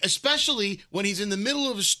Brody, especially when he's in the middle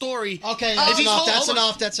of a story. Okay, If he's that's hold on.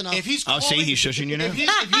 enough. That's enough. If he's Oh, see, he's shushing you now. If he's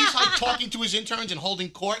like talking to his interns and holding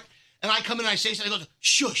court, and I come in and I say something, he goes,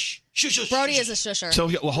 shush, shush, shush. Brody shush. is a shusher. So,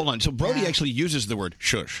 well, hold on. So Brody actually uses the word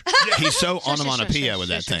shush. He's so onomatopoeia with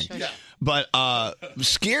that thing. Yeah. But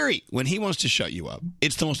Scary, when he wants to shut you up,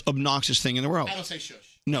 it's the most obnoxious thing in the world. I don't say shush.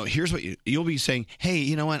 No, here's what you'll be saying. Hey,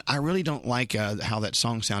 you know what? I really don't like how that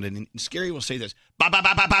song sounded. And Scary will say this. Bop, bop,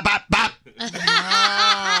 bop, bop, bop, bop, bop.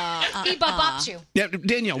 He bopped you. Yeah,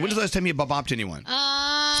 Danielle, when's the last time you bopped anyone?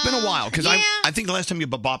 It's been a while, because I think the last time you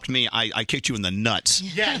bopped me, I kicked you in the nuts.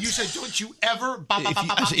 Yeah, you said, don't you ever bop, bop, bop,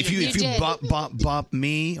 bop, bop. If you bop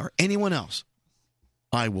me or anyone else,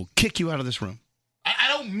 I will kick you out of this room. I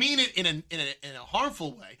don't mean it in a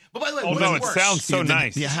harmful way. But by the way, Oh, what no, is it worse? sounds so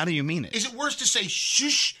nice. Yeah, how do you mean it? Is it worse to say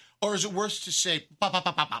shush or is it worse to say bop, bop,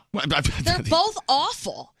 bop, bop, bop? They're both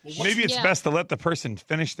awful. Maybe it's best to let the person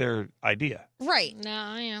finish their idea. Right.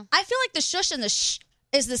 No, yeah. I feel like the shush and the shh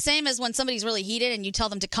is the same as when somebody's really heated and you tell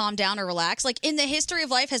them to calm down or relax. Like, in the history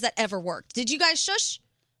of life, has that ever worked? Did you guys shush?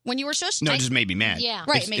 when you were shushed? No, it just made me mad. Yeah.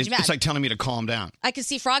 Right, it made you mad. It's like telling me to calm down. I could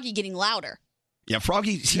see Froggy getting louder. Yeah,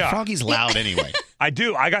 Froggy's loud anyway. I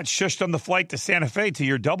do. I got shushed on the flight to Santa Fe to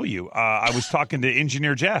your W. I was talking to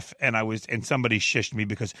Engineer Jeff, and somebody shushed me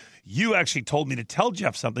because you actually told me to tell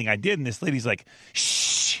Jeff something I did, and this lady's like,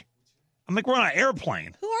 shh. I'm like, we're on an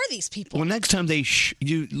airplane. Who are these people? Well, next time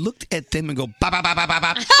you looked at them and go, ba ba ba ba ba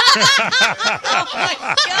ba. Oh my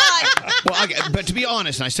God. Well, but to be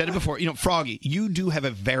honest, and I said it before, Froggy, you do have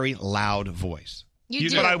a very loud voice. You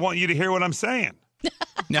do. But I want you to hear what I'm saying.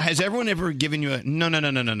 Now, has everyone ever given you a no?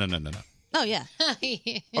 Oh, yeah. Oh,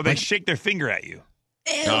 they shake their finger at you.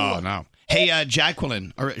 Oh, no. Hey,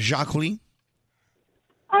 Jacqueline. Oh, Jacqueline's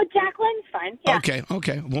fine. Yeah. Okay.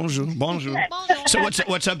 Bonjour. So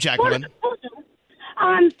what's up, Jacqueline?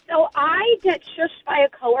 So I get shushed by a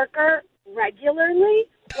coworker regularly,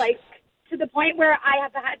 like to the point where I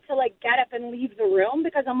have had to get up and leave the room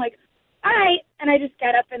because I'm like, all right, and I just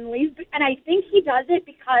get up and leave. And I think he does it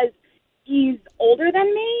because he's older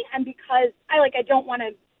than me, and because I don't want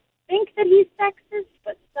to think that he's sexist,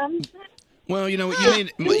 but sometimes. Well,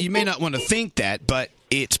 you may not want to think that, but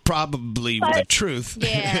it's probably the truth.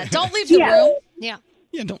 Yeah, don't leave the room. Yeah.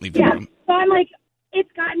 Yeah, don't leave the room. So I'm like,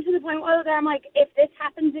 it's gotten to the point where I'm like, if this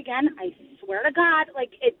happens again, I swear to God,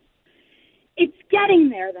 it's getting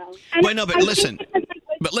there though. And Wait, no, but listen.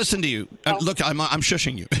 But listen to you. Look, I'm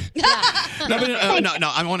shushing you.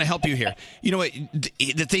 No, I want to help you here. You know what?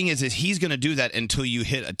 The thing is he's going to do that until you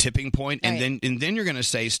hit a tipping point, and then you're going to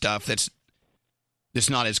say stuff that's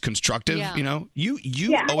not as constructive. Yeah. You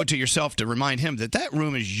owe it to yourself to remind him that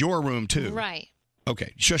room is your room too. Right.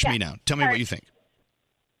 Okay, shush me now. Tell me what you think.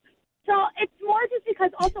 So it's more just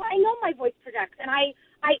because also I know my voice projects, and I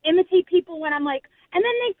imitate people when I'm like, and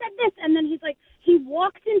then they said this, and then he's like, he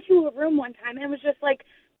walked into a room one time and was just like,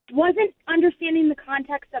 wasn't understanding the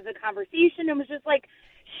context of the conversation, and was just like,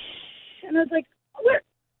 shh, and I was like, we're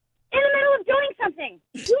in the middle of doing something.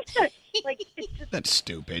 It's just That's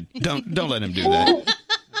stupid. Don't let him do that.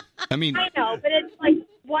 I mean, I know, but it's like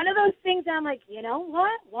one of those things that I'm like, you know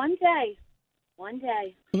what? One day.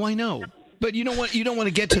 Well, I know, but you don't want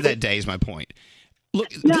to get to that day. Is my point.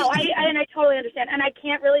 Look, no, I totally understand, and I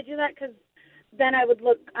can't really do that because then I would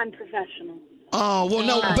look unprofessional. Oh well,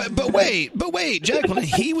 no, but wait, Jacqueline,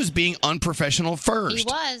 he was being unprofessional first. He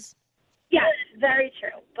was. Yes, very true.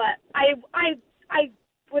 But I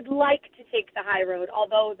would like to take the high road,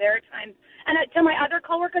 although there are times. And to my other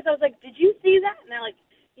coworkers, I was like, "Did you see that?" And they're like,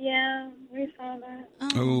 "Yeah, we saw that."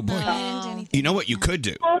 Oh boy! You know what you could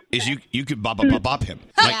do is you could bop him.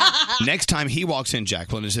 Like, next time he walks in,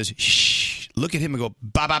 Jacqueline, and says, "Shh," look at him and go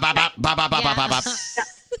bop bop bop bop bop bop bop bop.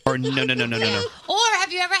 Or no. Or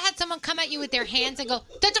have you ever had someone come at you with their hands and go,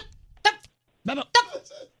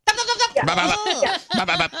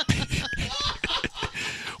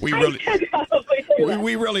 we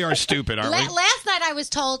really are stupid, aren't we? Last night I was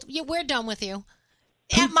told, we're done with you.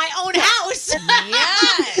 At my own house.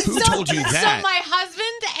 Yes. Who told you that? So my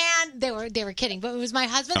husband and they were kidding, but it was my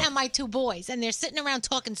husband and my two boys, and they're sitting around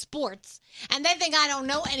talking sports, and they think I don't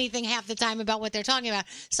know anything half the time about what they're talking about.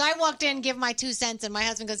 So I walked in, give my 2 cents, and my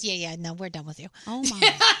husband goes, "Yeah, no, we're done with you. Oh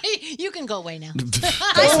my, you can go away now."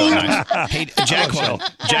 That's so nice. Hey, Jacqueline,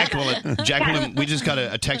 we just got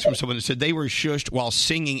a text from someone that said they were shushed while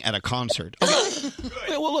singing at a concert. Okay.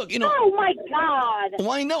 Well, look, Oh my God.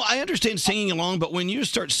 Well, I know. I understand singing along, but when you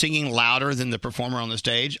start singing louder than the performer on the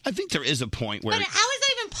stage, I think there is a point where. But how is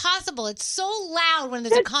that even possible? It's so loud when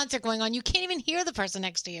there's a concert going on. You can't even hear the person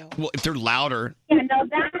next to you. Well, if they're louder,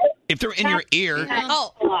 if they're in your ear.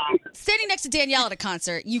 Standing next to Danielle at a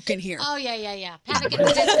concert, you can hear. Oh, yeah. Panic at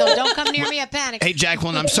the Disco. Don't come near me at Panic. Hey,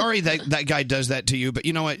 Jacqueline, I'm sorry that guy does that to you, but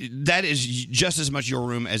you know what? That is just as much your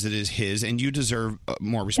room as it is his, and you deserve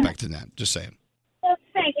more respect than that. Just saying. Well,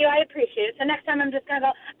 thank you. I appreciate it. So next time I'm just going to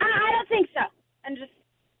go, I don't think so, and just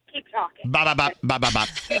keep talking. Bop, bop, bop, bop, bop.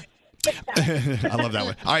 I love that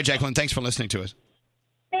one. All right, Jacqueline, thanks for listening to us.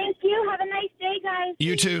 Thank you. Have a nice day, guys.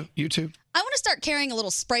 You too. I want to start carrying a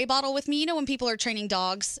little spray bottle with me. You know when people are training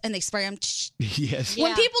dogs and they spray them? Yes.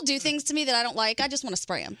 When people do things to me that I don't like, I just want to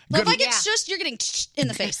spray them. But if I get shushed, you're getting in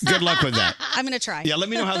the face. Good luck with that. I'm going to try. Yeah, let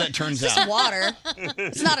me know how that turns It's out. just water.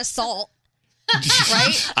 It's not assault.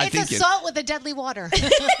 Right? It's assault with a deadly water.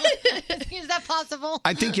 Is that possible?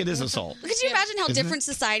 I think it is assault. Could you imagine how Isn't different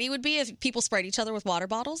society would be if people sprayed each other with water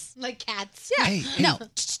bottles? Like cats. Yeah. Hey, no.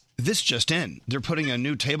 This just in. They're putting a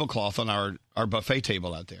new tablecloth on our buffet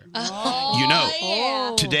table out there. Oh, you know,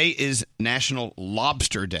 yeah. Today is National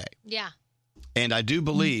Lobster Day. Yeah. And I do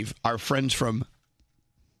believe our friends from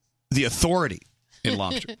The Authority in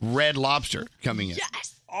Lobster, Red Lobster, coming in.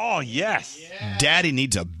 Yes. Oh, yes. Daddy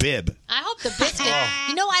needs a bib. I hope the biscuit.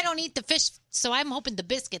 You know, I don't eat the fish, so I'm hoping the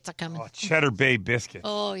biscuits are coming. Cheddar Bay biscuit.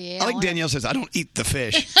 Oh, yeah. I like Danielle says, I don't eat the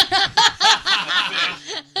fish.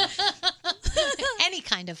 Any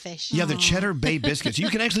kind of fish. Yeah, the Cheddar Bay biscuits. You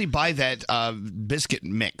can actually buy that biscuit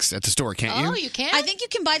mix at the store, can't you? Oh, you can? I think you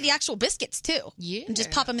can buy the actual biscuits too. Yeah. And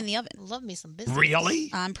just pop them in the oven. Love me some biscuits. Really?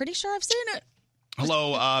 I'm pretty sure I've seen it.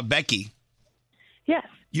 Hello, Becky. Yes.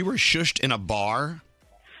 You were shushed in a bar?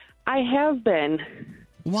 I have been.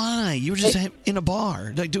 Why? You were just in a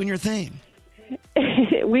bar, like doing your thing.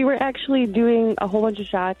 We were actually doing a whole bunch of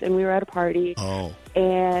shots, and we were at a party. Oh.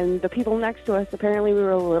 And the people next to us, apparently we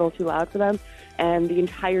were a little too loud for them, and the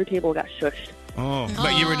entire table got shushed. Oh,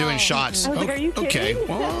 but you were doing shots. I was like, are you Okay, kidding?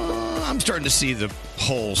 well, I'm starting to see the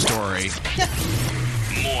whole story.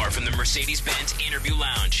 More from the Mercedes-Benz Interview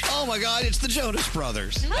Lounge. Oh my God, it's the Jonas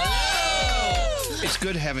Brothers. It's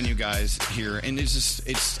good having you guys here, and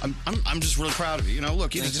I'm just really proud of you. You know,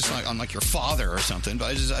 look, it's just like I'm like your father or something,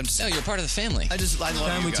 but No, you're part of the family. I love you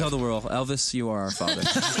Family guys. tell the world, Elvis, you are our father.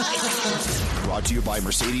 Brought to you by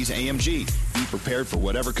Mercedes-AMG. Be prepared for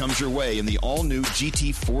whatever comes your way in the all-new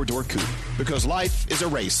GT 4-door coupe. Because life is a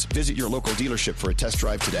race. Visit your local dealership for a test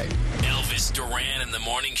drive today. Elvis Duran in the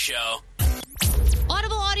Morning Show.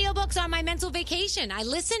 Audible audiobooks are my mental vacation. I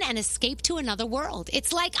listen and escape to another world.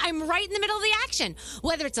 It's like I'm right in the middle of the action,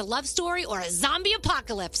 whether it's a love story or a zombie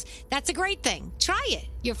apocalypse. That's a great thing. Try it.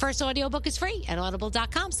 Your first audiobook is free at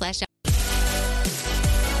audible.com/.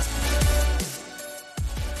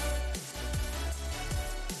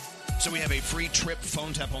 So we have a free trip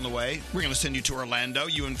phone tap on the way. We're going to send you to Orlando,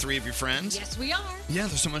 you and 3 of your friends. Yes, we are. Yeah,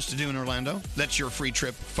 there's so much to do in Orlando. That's your free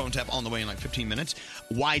trip phone tap on the way in like 15 minutes.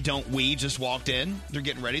 Why Don't We just walked in. They're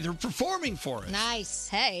getting ready. They're performing for us. Nice.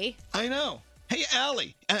 Hey. I know. Hey,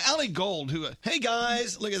 Allie. Allie Gold, who, hey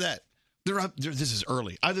guys, look at that. They're up. This is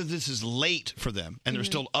early. Either this is late for them and they're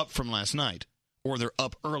still up from last night, or they're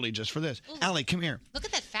up early just for this. Allie, come here. Look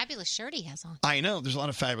at that fabulous shirt he has on. I know. There's a lot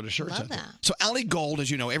of fabulous shirts Love out there. that. So Allie Gold, as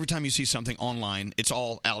you know, every time you see something online, it's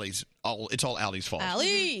all Allie's. It's all Allie's fault.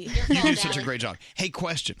 Allie. You do such a great job. Hey,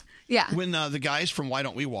 question. Yeah. When the guys from Why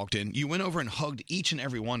Don't We walked in, you went over and hugged each and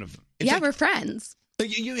every one of them. Yeah, we're friends.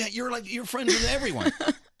 You're like you're friends with everyone.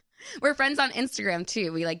 We're friends on Instagram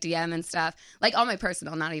too. We like DM and stuff. Like all my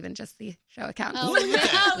personal, not even just the show account. Oh,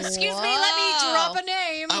 no. Excuse me. Let me drop a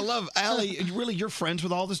name. I love Allie. Really, you're friends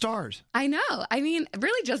with all the stars. I know. I mean,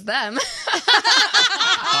 really just them. No.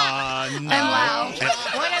 Wow.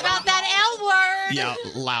 What about that L word? Yeah,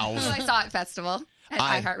 Lauv. I saw it at festival. At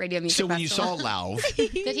iHeartRadio Music So when you Festival. saw Lauv,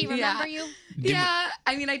 Did he remember you? Yeah.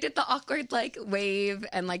 I mean, I did the awkward like wave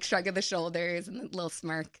and like shrug of the shoulders and the little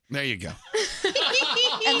smirk. there you go.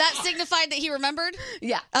 And that signified that he remembered?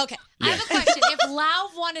 Yeah. Okay. I have a question. If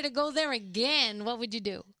Lauv wanted to go there again, what would you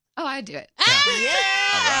do? Oh, I'd do it. Yeah.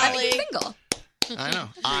 I'd be single. I know.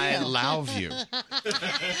 I love you. All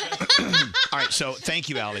right, so thank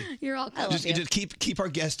you, Allie. You're welcome. Just keep our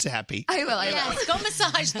guests happy. I will. Yes, go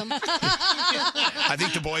massage them. I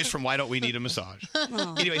think the boys from Why Don't We need a massage.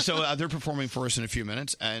 Anyway, so they're performing for us in a few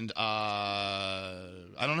minutes, and I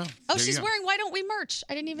don't know. Oh, There you she's go. wearing Why Don't We merch.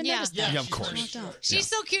 I didn't even notice that. Yeah, of course. She's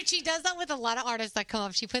so cute. She does that with a lot of artists that come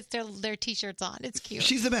up. She puts their T-shirts on. It's cute.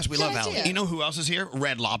 She's the best. We love Allie. You know who else is here?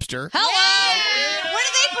 Red Lobster. Hello. What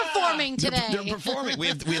are they performing today? They're performing. We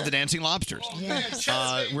have the Dancing Lobsters. Yes.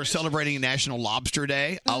 We're celebrating National Lobster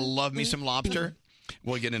Day. I love me some lobster.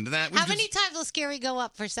 We'll get into that. How many times will Scary go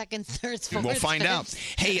up for seconds, thirds, fourths? We'll find out.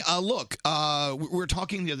 Hey, look, we were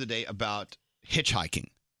talking the other day about hitchhiking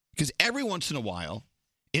because every once in a while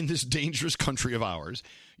in this dangerous country of ours,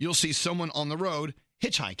 you'll see someone on the road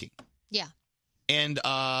hitchhiking. Yeah. And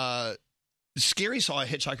Scary saw a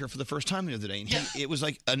hitchhiker for the first time the other day, and it was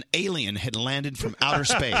like an alien had landed from outer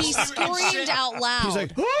space. He screamed out loud. He's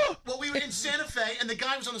like, Well, we were in Santa Fe, and the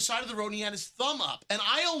guy was on the side of the road, and he had his thumb up. And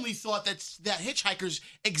I only thought that hitchhikers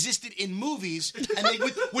existed in movies, and they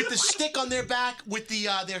with the stick on their back, with the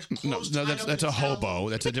their clothes no, that's a hobo.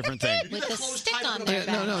 That's a different thing. With the stick on their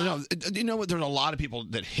back. No. You know what? There's a lot of people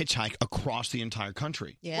that hitchhike across the entire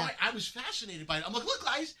country. Yeah. Right, I was fascinated by it. I'm like, look,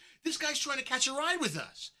 guys, this guy's trying to catch a ride with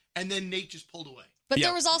us. And then Nate just pulled away. But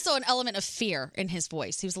there was also an element of fear in his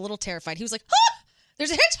voice. He was a little terrified. He was like, "Ah,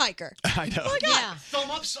 there's a hitchhiker." I know. Oh my God.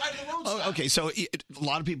 Thumb up, side of the road. Oh, okay, so a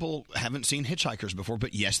lot of people haven't seen hitchhikers before,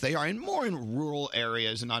 but yes, they are more in rural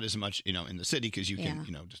areas and not as much, in the city because you can,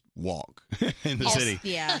 just walk in the city.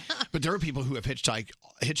 Yeah. But there are people who have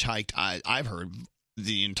hitchhiked. I've heard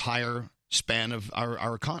the entire span of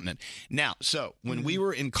our continent. Now, so when we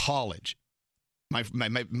were in college,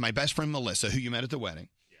 my best friend Melissa, who you met at the wedding,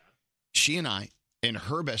 she and I and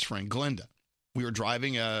her best friend Glenda, we were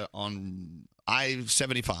driving on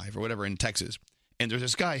I-75 or whatever in Texas, and there's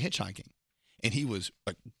this guy hitchhiking, and he was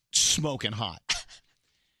like smoking hot.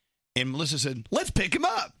 And Melissa said, "Let's pick him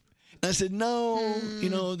up." And I said,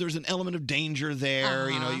 "No, there's an element of danger there.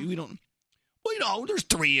 We don't. Well, there's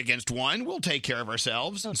 3 against 1. We'll take care of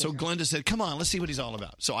ourselves." So Glenda said, "Come on, let's see what he's all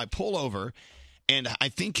about." So I pull over, and I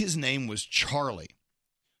think his name was Charlie.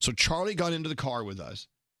 So Charlie got into the car with us,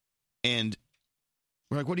 and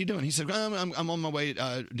we're like, "What are you doing?" He said, I'm on my way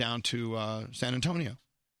down to San Antonio.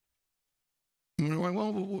 And we're like,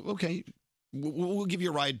 "Well, okay, we'll give you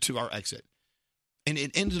a ride to our exit." And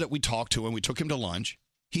it ended up, we talked to him. We took him to lunch.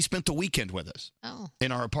 He spent the weekend with us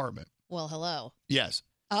in our apartment. Well, hello. Yes.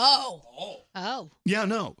 Oh. Yeah,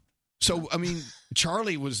 no. So, I mean,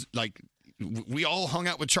 Charlie was like, we all hung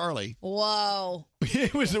out with Charlie. Whoa.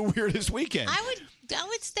 It was the weirdest weekend. I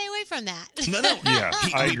would stay away from that. No. Yeah,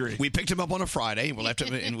 I agree. We picked him up on a Friday. We left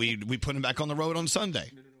him, and we put him back on the road on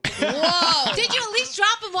Sunday. Whoa. Did you at least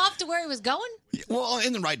drop him off to where he was going? Well,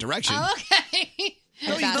 in the right direction. Oh, okay.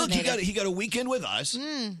 No, look, he got a weekend with us.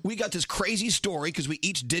 We got this crazy story because we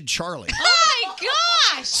each did Charlie. Oh, my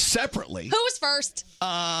gosh. Separately. Who was first?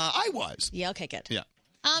 I was. Yeah, okay, good. Yeah.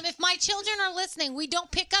 If my children are listening, we don't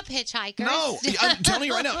pick up hitchhikers. No, I'm telling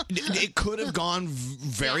you right now, it could have gone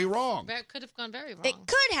very wrong. It could have gone very wrong. It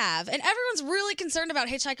could have. And everyone's really concerned about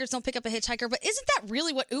hitchhikers don't pick up a hitchhiker. But isn't that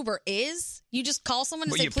really what Uber is? You just call someone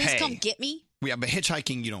and Well, say, you please pay. come get me? Yeah, but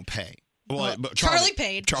hitchhiking, you don't pay. Well, but Charlie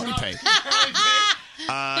paid. Charlie paid.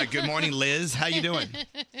 Good morning, Liz. How you doing?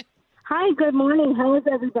 Hi, good morning. How is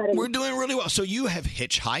everybody? We're doing really well. So you have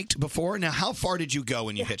hitchhiked before. Now, how far did you go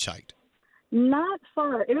when you hitchhiked? Not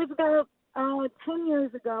far. It was about 10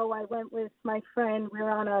 years ago. I went with my friend. We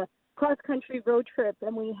were on a cross-country road trip,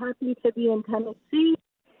 and we happened to be in Tennessee.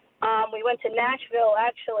 We went to Nashville,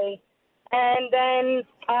 actually. And then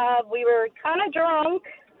we were kind of drunk,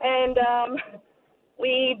 and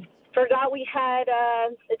we forgot we had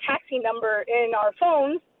the taxi number in our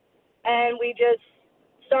phones, and we just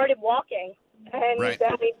started walking. And Right.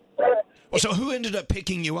 then we Well, so who ended up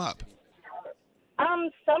picking you up?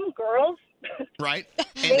 some girls Right?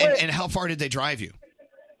 And how far did they drive you?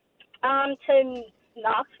 to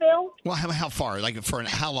Knoxville. Well, how far? Like,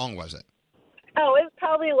 how long was it? Oh, it was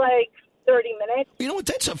probably like 30 minutes. You know what?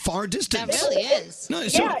 That's a far distance. That really is. No,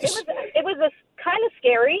 so, Yeah, it was kind of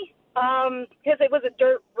scary because it was a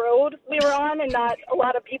dirt road we were on, and not a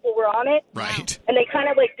lot of people were on it. Right. And they kind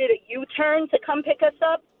of like did a U-turn to come pick us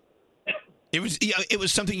up. It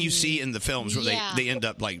was something you see in the films where Yeah. they end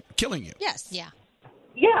up like killing you. Yes. Yeah.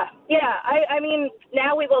 Yeah. I mean,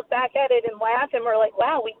 now we look back at it and laugh, and we're like,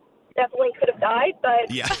 wow, we definitely could have died, but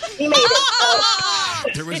Yeah. we made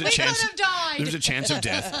it. There was a chance. There was a chance of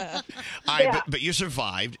death. All right, Yeah. but you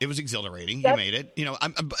survived. It was exhilarating. You Yep. made it. You know,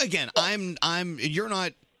 I'm. You're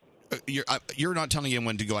not. You're not telling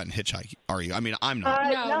anyone to go out and hitchhike, are you? I mean, I'm not.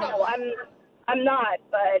 No, I'm not,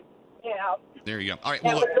 but you know. There you go. All right.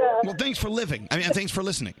 That Well, was, well, thanks for living. I mean, thanks for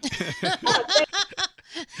listening.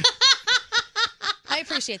 I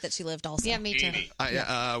appreciate that she lived also. Yeah, me too.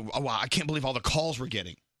 Wow, I can't believe all the calls we're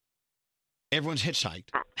getting. Everyone's hitchhiked.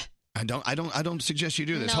 I don't suggest you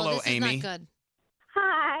do this. No, Hello, this is Amy. not good.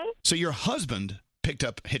 Hi. So your husband picked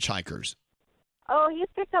up hitchhikers. Oh, he's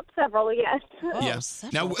picked up several, yes. Yeah.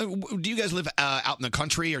 Now, do you guys live out in the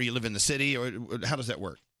country, or you live in the city, or how does that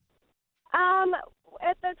work?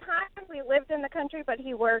 At the time, we lived in the country, but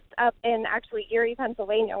he worked up in actually Erie,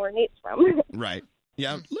 Pennsylvania, where Nate's from. Right.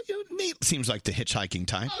 Yeah. Look, Nate seems like the hitchhiking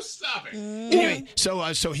type. Oh, stop it. Anyway,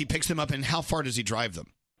 so he picks them up, and how far does he drive them?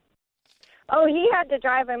 Oh, he had to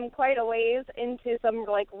drive him quite a ways into some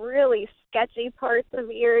like really sketchy parts of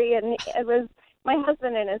Erie, and it was my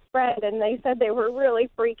husband and his friend, and they said they were really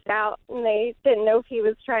freaked out, and they didn't know if he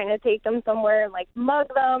was trying to take them somewhere and like mug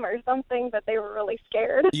them or something, but they were really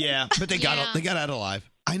scared. Yeah, but they got out alive.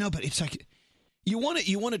 I know, but it's like you want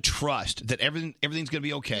to trust that everything's going to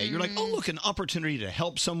be okay. You're like, oh, look, an opportunity to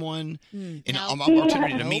help someone, an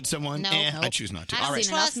opportunity to meet someone. I choose not to. I All right.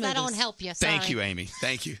 trust that don't help you. Sorry. Thank you, Amy.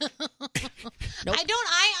 Thank you.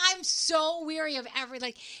 I'm so weary of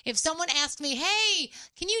if someone asked me, hey,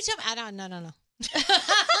 can you tell me? No.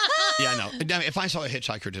 Yeah, no. If I saw a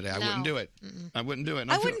hitchhiker today, I wouldn't do it. I wouldn't do it.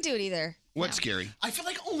 And I wouldn't do it either. What's scary? I feel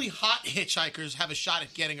like only hot hitchhikers have a shot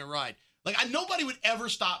at getting a ride. Like, nobody would ever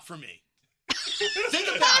stop for me. Think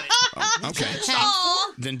about it. Okay.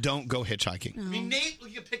 Stop. Then don't go hitchhiking. I mean, Nate will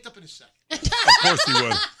get picked up in a second. Of course he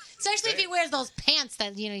would. Especially if he wears those pants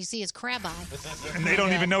that you see his crab eye. And they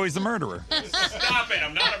don't even know he's the murderer. Stop it.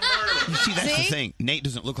 I'm not a murderer. You see, that's the thing. Nate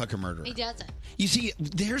doesn't look like a murderer. He doesn't. You see,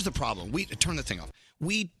 there's the problem. We turn the thing off.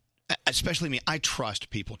 Especially me, I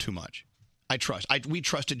trust people too much. I trust. We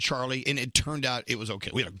trusted Charlie, and it turned out it was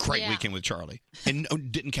okay. We had a great weekend with Charlie, and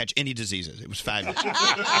didn't catch any diseases. It was fabulous.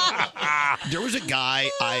 There was a guy,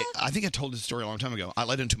 I think I told this story a long time ago. I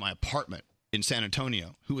let into my apartment in San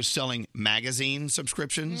Antonio who was selling magazine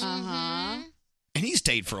subscriptions. Uh-huh. And he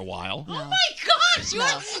stayed for a while. Oh, my gosh. You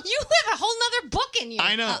have a whole nother book in you.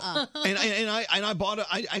 I know. And I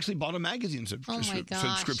actually bought a magazine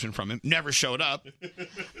subscription from him. Never showed up.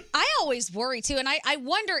 I always worry too, and I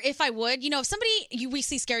wonder if I would. You know, if somebody, we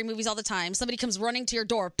see scary movies all the time. Somebody comes running to your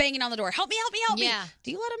door, banging on the door, help me, help me, help me.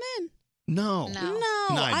 Do you let them in? No.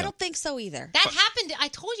 No, I don't think so either. That happened, I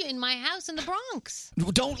told you, in my house in the Bronx.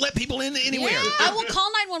 Don't let people in anywhere. Yeah. I will call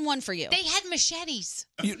 911 for you. They had machetes.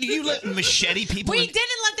 You let machete people in? We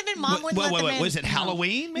didn't let them in. Mom wouldn't let them in. Was it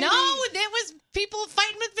Halloween, maybe? No, there was people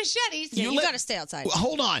fighting with machetes. Yeah, you got to stay outside.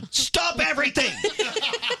 Hold on. Stop everything.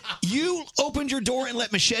 You opened your door and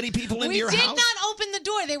let machete people into your house? We did not open the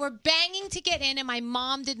door. They were banging to get in, and my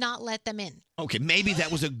mom did not let them in. Okay, maybe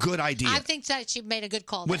that was a good idea. I think that she made a good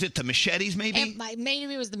call. Was it the machetes, maybe?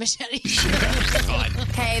 Maybe it was the machetes.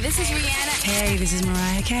 Hey, this is Rihanna. Hey, this is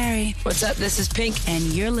Mariah Carey. What's up? This is Pink, and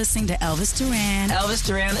you're listening to Elvis Duran. Elvis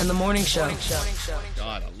Duran and the Morning Show.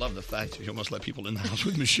 God, I love the fact that you almost let people in the house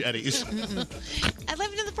with machetes. I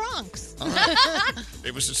lived in the Bronx.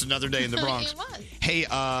 It was just another day in the Bronx. It was. Hey,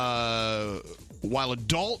 while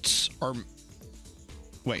adults are...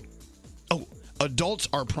 Wait. Oh, adults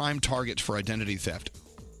are prime targets for identity theft.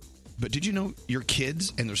 But did you know your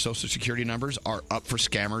kids and their social security numbers are up for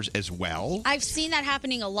scammers as well? I've seen that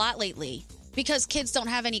happening a lot lately because kids don't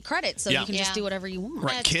have any credit, so you can just do whatever you want.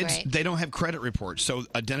 Right, kids, they don't have credit reports, so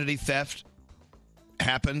identity theft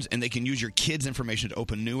happens, and they can use your kids' information to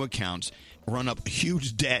open new accounts, run up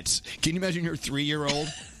huge debts. Can you imagine your 3-year-old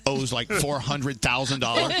owes like $400,000?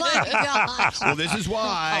 Oh my gosh. Well, this is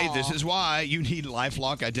why you need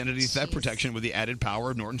LifeLock identity theft protection with the added power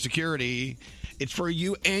of Norton Security. It's for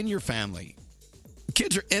you and your family.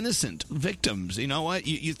 Kids are innocent victims. You know what?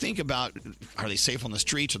 You think about, are they safe on the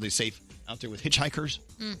streets? Are they safe out there with hitchhikers?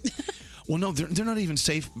 Well, no, they're not even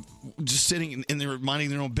safe just sitting in there minding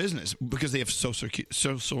their own business because they have social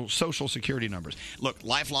security numbers. Look,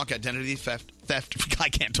 LifeLock identity theft. I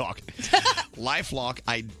can't talk. LifeLock.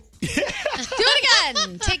 Do it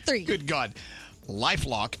again. Take 3. Good God.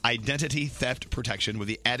 LifeLock identity theft protection with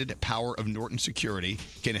the added power of Norton Security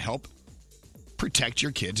can help protect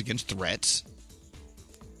your kids against threats.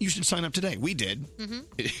 You should sign up today. We did.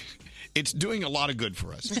 It's doing a lot of good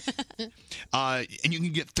for us. And you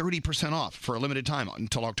can get 30% off for a limited time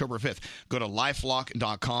until October 5th. Go to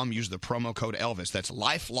LifeLock.com. Use the promo code Elvis. That's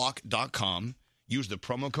LifeLock.com. Use the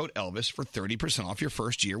promo code Elvis for 30% off your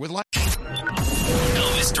first year with Life.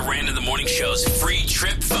 Elvis Duran in the Morning Show's free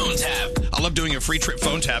trip phone tap. I love doing a free trip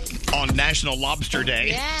phone tap on National Lobster Day.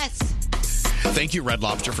 Yes. Thank you, Red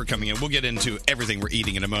Lobster, for coming in. We'll get into everything we're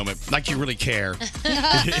eating in a moment. Like you really care.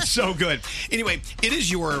 It's so good. Anyway, it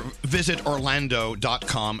is your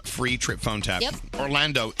visitorlando.com free trip phone tap. Yep.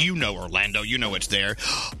 Orlando, you know it's there.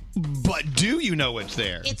 But do you know it's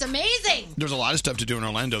there? It's amazing. There's a lot of stuff to do in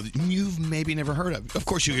Orlando that you've maybe never heard of. Of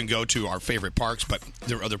course, you can go to our favorite parks, but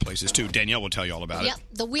there are other places too. Danielle will tell you all about it.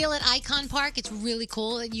 The wheel at Icon Park, it's really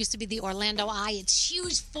cool. It used to be the Orlando Eye. It's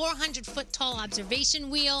huge, 400-foot tall observation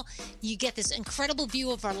wheel. You get this incredible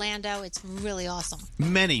view of Orlando. It's really awesome.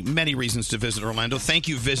 Many, many reasons to visit Orlando. Thank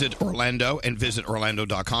you, Visit Orlando and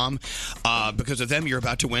visitorlando.com. Because of them, you're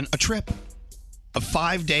about to win a trip. A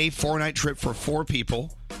 5-day, 4-night trip for 4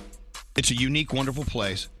 people. It's a unique, wonderful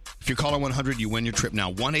place. If you call it 100, you win your trip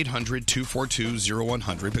now.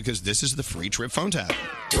 1-800-242-0100 because this is the free trip phone tap.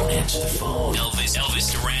 Don't answer the phone.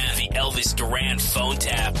 Elvis Duran, the Elvis Duran phone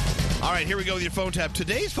tap. All right, here we go with your phone tap.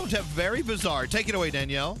 Today's phone tap, very bizarre. Take it away,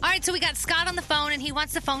 Danielle. All right, so we got Scott on the phone, and he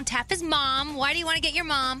wants to phone tap his mom. Why do you want to get your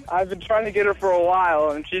mom? I've been trying to get her for a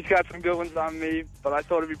while, and she's got some good ones on me, but I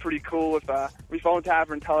thought it'd be pretty cool if we phone tap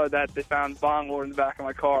her and tell her that they found bong lord in the back of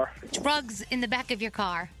my car. Drugs in the back of your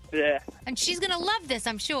car. Yeah. And she's going to love this,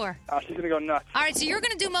 I'm sure. She's going to go nuts. All right, so you're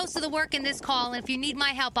going to do most of the work in this call, and if you need my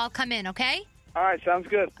help, I'll come in, okay? All right, sounds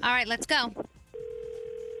good. All right, let's go.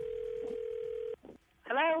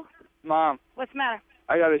 Hello? Mom, What's the matter?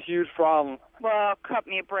 I got a huge problem. Well, cut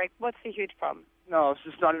me a break. What's the huge problem? No, it's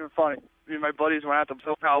just not even funny. Me and my buddies went out to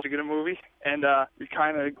SoCal to get a movie, and we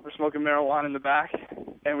kind of were smoking marijuana in the back,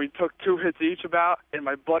 and we took 2 hits each and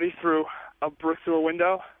my buddy threw a brick through a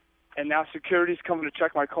window, and now security's coming to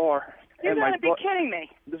check my car. You're and going to be kidding me.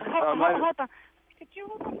 Hold my- on. Could you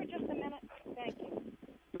hold on for just a minute? Thank you.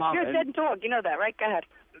 Mom, You're a and dead dog. You know that, right? Go ahead.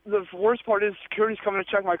 the worst part is security's coming to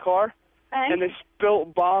check my car, And? and they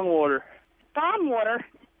spilt bong water. Bomb water?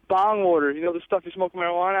 Bong water. You know the stuff you smoke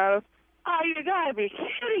marijuana out of? Oh, you gotta be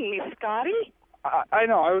kidding me, Scotty. I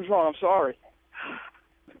know, I was wrong. I'm sorry.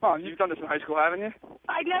 Mom, you've done this in high school, haven't you?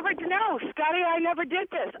 I never no, Scotty. I never did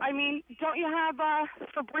this. I mean, don't you have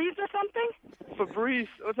Febreze or something? Febreze?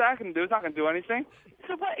 What's that going to do? It's not going to do anything.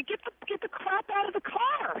 So what? Get the crap out of the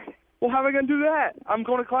car. Well, how am I going to do that? I'm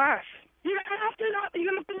going to class. You're gonna have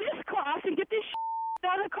to miss class and get this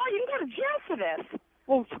out of the car. You can go to jail for this.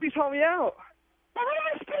 Well, please help me out. Well, what am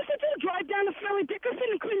I supposed to do? Drive down to Fairleigh Dickinson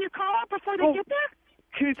and clean your car up before they get there?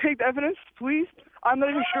 Can you take the evidence, please? I'm not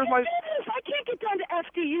even sure if my... I can't get down to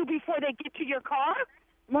FDU before they get to your car.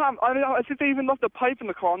 Mom, I don't know. I think they even left a pipe in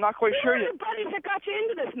the car. I'm not quite sure Who are yet. your buddies that got you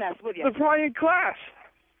into this mess with you? They're probably in class.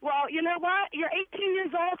 Well, you know what? You're 18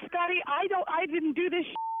 years old, Scotty. I didn't do this.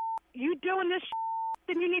 You doing this,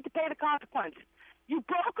 then you need to pay the consequence. You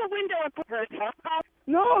broke a window and put her.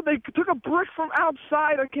 No, they took a brick from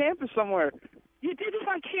outside on campus somewhere. You did this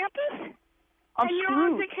on campus? I'm and you're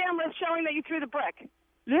on screwed. the camera showing that you threw the brick.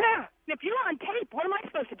 Yeah. If you're on tape, what am I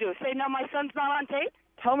supposed to do? Say, no, my son's not on tape?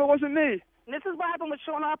 Tell them it wasn't me. And this is what happened with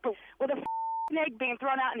Sean Harper, with a egg being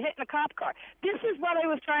thrown out and hitting a cop car. This is what I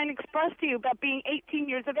was trying to express to you about being 18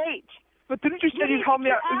 years of age. But didn't you say you'd help me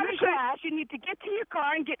out? Out of class, you need to get to your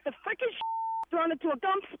car and get the freaking thrown into a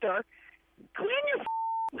dumpster, clean your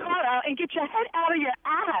car out, and get your head out of your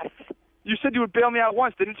ass. You said you would bail me out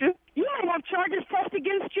once, didn't you? You might have charges pressed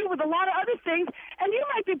against you with a lot of other things, and you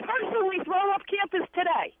might be personally thrown off campus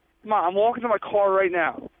today. Mom, I'm walking to my car right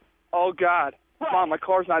now. Oh, God. What? Mom, my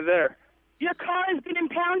car's not there. Your car has been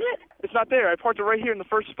impounded? It's not there. I parked it right here in the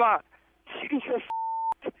first spot.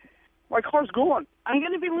 My car's gone. I'm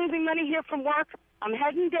going to be losing money here from work. I'm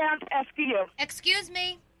heading down to FDU. Excuse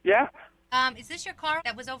me. Yeah? Is this your car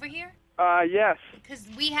that was over here? Yes. Because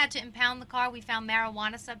we had to impound the car. We found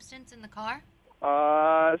marijuana substance in the car.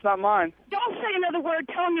 It's not mine. Don't say another word.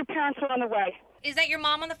 Tell them your parents are on the way. Is that your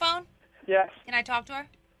mom on the phone? Yes. Can I talk to her?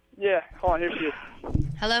 Yeah. Hold on, here she is.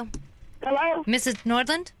 Hello? Hello? Mrs.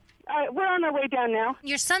 Nordland? We're on our way down now.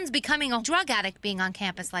 Your son's becoming a drug addict being on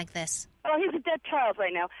campus like this. Oh, he's a dead child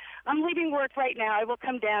right now. I'm leaving work right now. I will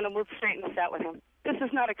come down and we'll straighten this out with him. This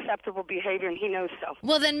is not acceptable behavior, and he knows so.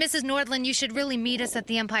 Well, then, Mrs. Nordland, you should really meet us at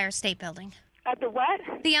the Empire State Building. At the what?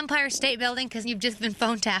 The Empire State Building, because you've just been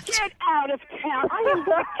phone tapped. Get out of town. I am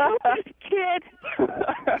going to kill this kid.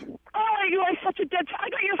 Oh, you are such a dead child. I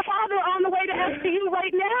got your father on the way to FDU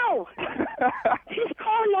right now. He's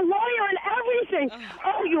calling a lawyer and everything.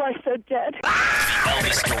 Oh, you are so dead.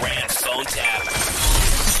 Elvis Duran phone tap.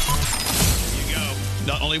 There you go.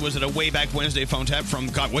 Not only was it a way back Wednesday phone tap from,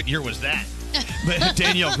 God, what year was that? But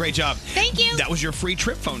Danielle, great job. Thank you. That was your free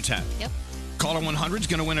trip phone tap. Yep. Caller 100 is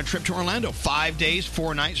going to win a trip to Orlando. 5 days,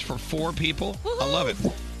 4 nights for 4 people. Woo-hoo. I love it.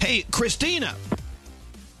 Hey, Christina.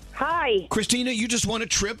 Hi. Christina, you just won a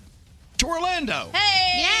trip to Orlando.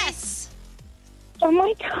 Hey. Yes. Oh,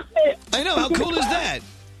 my God. I know. How cool is that?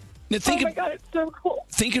 Now think Oh, my God, it's so cool.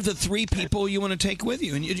 Think of the 3 people you want to take with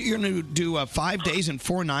you. And you're going to do 5 days and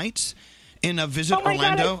 4 nights in a visit Oh, my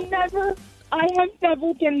Orlando. God, I have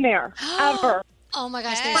never been there, ever. Oh, my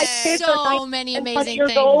gosh. My There's kids are so 9 many and 20 amazing years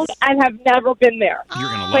things. old and have never been there. You're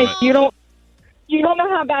going to love Like, it. you don't know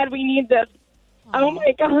how bad we need this. Oh,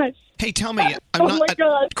 my gosh. Hey, tell me, my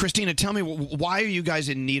God. Christina, tell me, why are you guys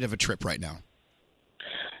in need of a trip right now?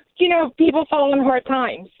 You know, people fall in hard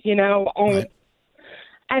times, you know,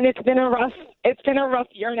 and it's been a rough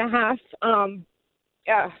year and a half.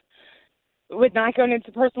 With not going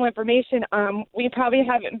into personal information, we probably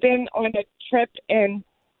haven't been on a trip in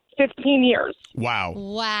 15 years. Wow.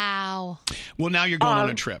 Wow. Well, now you're going on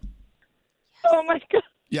a trip. Oh my God.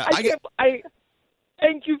 Yeah, I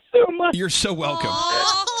thank you so much. You're so welcome.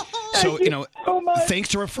 So, thanks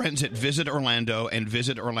to our friends at Visit Orlando and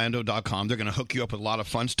visitorlando.com. They're going to hook you up with a lot of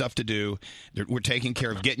fun stuff to do. We're taking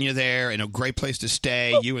care of getting you there and a great place to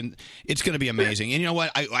stay. It's going to be amazing. And you know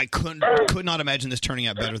what? I could not imagine this turning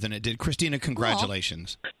out better than it did. Christina,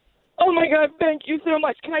 congratulations. Oh my God, thank you so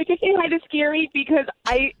much. Can I just say hi to Scary, because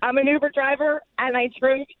I'm an Uber driver and I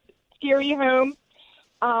drove Scary home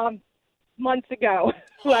months ago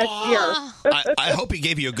last year. I hope he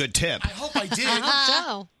gave you a good tip. I hope I did. I hope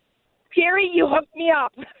so. Scary, you hooked me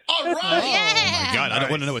up. All right. Oh, my God. I don't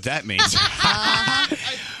want to know what that means.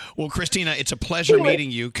 Well, Christina, it's a pleasure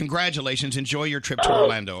meeting you. Congratulations. Enjoy your trip to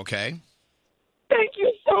Orlando, okay? Thank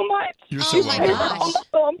you so much. You're so welcome. You guys are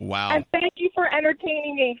awesome. Wow. And thank you for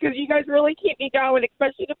entertaining me, because you guys really keep me going,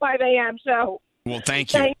 especially the 5 a.m. show. Well,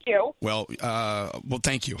 thank you. Thank you. Well,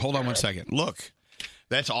 thank you. Hold on one second. Look,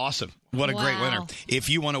 that's awesome. What a great winner. If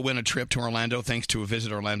you want to win a trip to Orlando, thanks to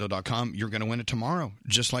visitorlando.com, you're going to win it tomorrow,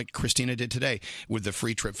 just like Christina did today with the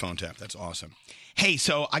free trip phone tap. That's awesome. Hey,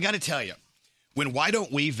 so I got to tell you, when Why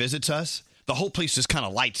Don't We visits us, the whole place just kind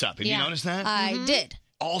of lights up. Have you noticed that? I did.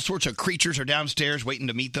 All sorts of creatures are downstairs waiting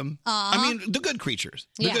to meet them. I mean, the good creatures,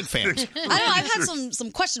 the good fans. I don't know. I've had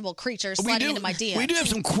some questionable creatures sliding into my DMs. We do have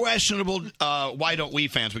some questionable Why Don't We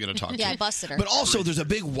fans we're going to talk to. Yeah, I busted her. But also, there's a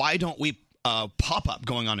big Why Don't We pop-up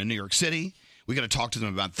going on in New York City. We're going to talk to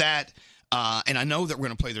them about that. And I know that we're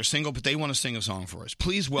going to play their single, but they want to sing a song for us.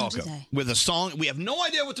 Please welcome, with a song. We have no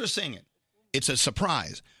idea what they're singing. It's a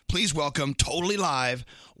surprise. Please welcome, totally live,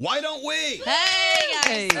 Why Don't We? Hey,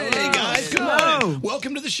 guys. Hey, guys. Good morning.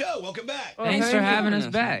 Welcome to the show. Welcome back. Thanks for having us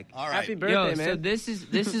back. All right. Happy birthday, man. So this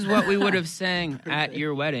is what we would have sang at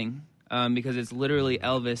your wedding because it's literally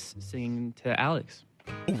Elvis singing to Alex.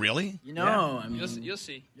 Oh, really? You know, I mean, you'll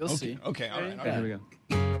see. You'll see. Okay, all right. Okay, here we go.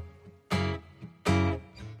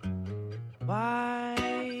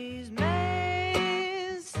 Wise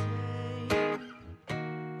men say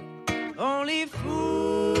only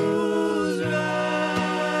fools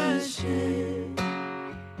rush in,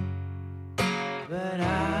 but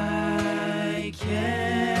I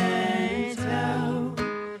can't help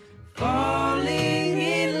falling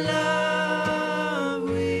in love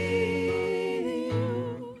with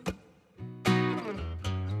you.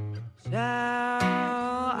 Shall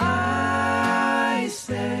I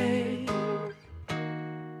say,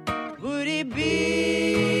 would it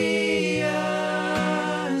be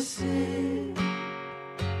a sin?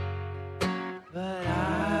 But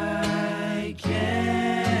I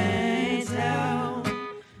can't help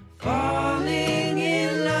falling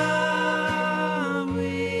in love with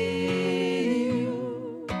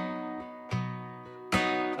you.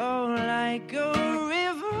 Oh, like a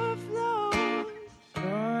river flows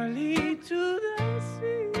surely to the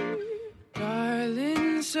sea,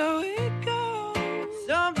 darling, so it goes.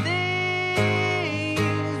 Some things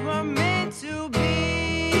were meant to be.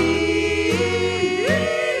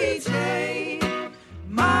 Take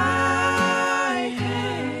my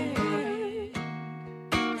hand,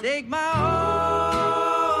 take my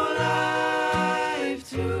whole life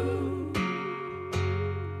too,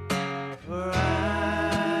 for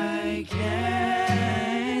I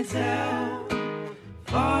can't help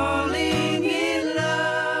falling in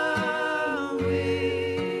love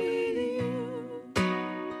with you.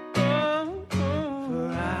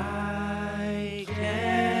 For I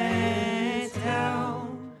can't help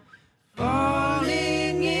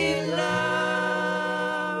falling in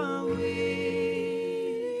love with you.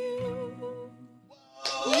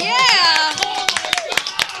 Yeah.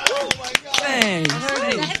 Thanks.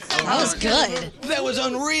 That was good. That was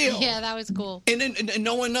unreal. Yeah, that was cool. And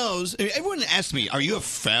no one knows. Everyone asked me, "Are you a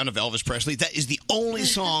fan of Elvis Presley?" That is the only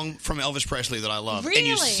song from Elvis Presley that I love. And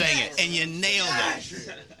you Really? sang it, and you nailed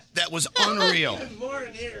it. That was unreal.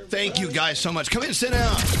 Thank you guys so much. Come in, sit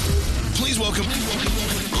down. Please welcome.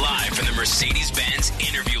 Live from the Mercedes-Benz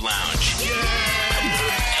Interview Lounge.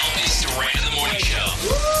 Elvis Duran in the Morning Show.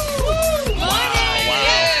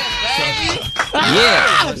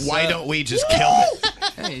 Yeah. Why don't we just kill it?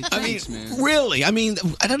 Hey, I mean, thanks, man. really? I mean,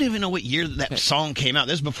 I don't even know what year that song came out.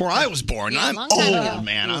 This is before I was born. Yeah, I'm long time ago. old,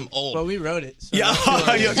 man. I'm old. Well, we wrote it. So Yeah,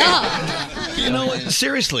 you know,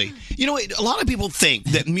 seriously. You know, a lot of people think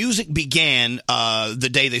that music began the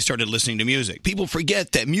day they started listening to music. People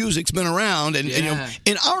forget that music's been around, and you know,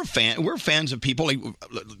 in our we're fans of people like,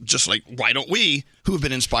 just like Why Don't We, who have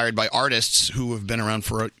been inspired by artists who have been around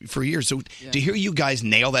for years. So to hear you guys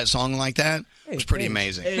nail that song like that was pretty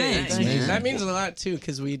amazing. Thanks, man. That means a lot too,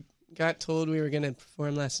 because we got told we were going to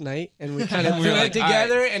perform last night, and we kind of threw it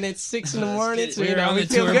together, and it's 6 in the morning, so We were on the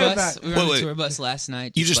feel tour good bus. about it. We were on the tour bus last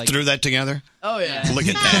night. You just threw that together? Oh, yeah. Look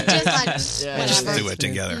at that. Just Just threw it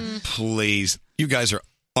together. Please. You guys are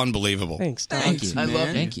unbelievable. Thanks, Tom. Thank you. I love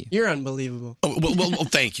you. Thank you. You're unbelievable. Oh, well,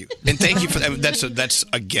 thank you. And thank you for that. That's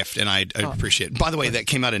a gift, and I appreciate it. By the way, that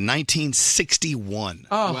came out in 1961.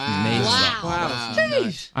 Oh, Amazing. wow.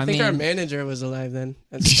 Jeez. I think our manager was alive then.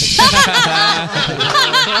 All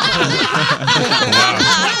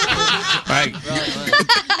right.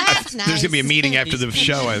 There's going to be a meeting after the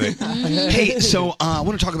show, I think. Hey, so I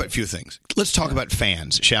want to talk about a few things. Let's talk about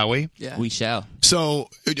fans, shall we? Yeah. We shall. So,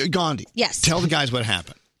 Gandhi. Yes. Tell the guys what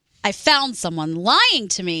happened. I found someone lying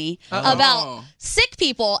to me about sick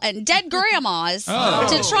people and dead grandmas to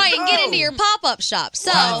try and get into your pop-up shop.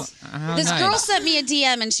 So this girl sent me a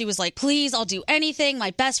DM and she was like, please, I'll do anything.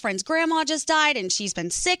 My best friend's grandma just died and she's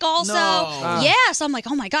been sick also. Yeah, so I'm like,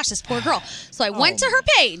 oh my gosh, this poor girl. So I went to her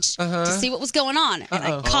page to see what was going on, and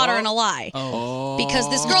I caught her in a lie. Because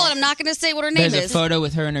this girl, and I'm not going to say what her name There's is. a photo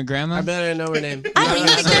with her and her grandma? I better know her name. I don't even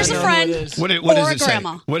think there's a friend What or does a it say?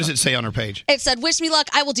 grandma. What does it say on her page? It said, wish me luck.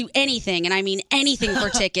 I will do anything, and I mean anything for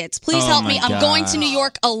tickets. Please Oh help my me. I'm going to gosh. New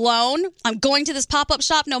York alone. I'm going to this pop-up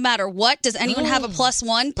shop no matter what. Does anyone have a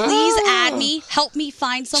 +1? Please add me. Help me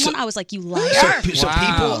find someone. I was like, you liar. So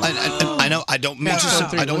people, I know I don't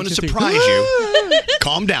want to surprise you.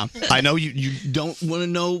 Calm down. I know you don't want to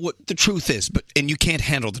know what the truth is, and you can't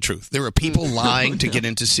handle the truth. There are people lying to get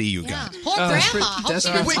in to see you guys. Poor grandma.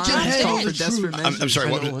 I'm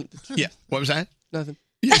sorry. What was that? Nothing.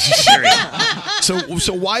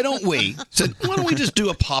 So why don't we just do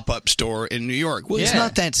a pop-up store in New York? Well, it's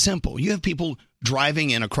not that simple. You have people driving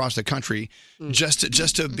in across the country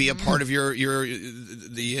just to be a part of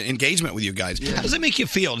the engagement with you guys. How does that make you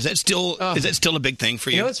feel? Is that still a big thing for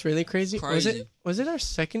you? You know what's really crazy? Was it our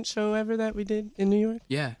second show ever that we did in New York?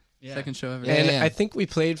 Yeah. Second show ever. And I think we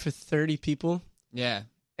played for 30 people. Yeah.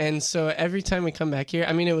 And so every time we come back here,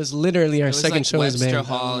 I mean, it was literally our second show as a band.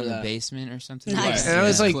 Webster Hall in the basement or something. Nice. And that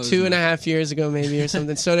was like 2.5 years ago, maybe, or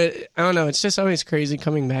something. So I don't know. It's just always crazy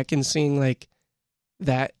coming back and seeing like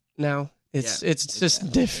that now. It's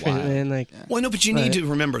just different, man. Like, well, no, but you need to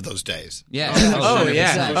remember those days. Yeah.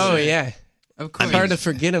 Oh yeah. Of course. It's hard to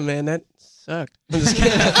forget them, man. That sucked. I'm just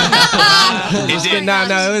kidding.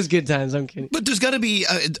 No, it was good times. I'm kidding. But there's got to be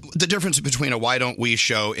the difference between a Why Don't We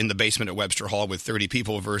show in the basement at Webster Hall with 30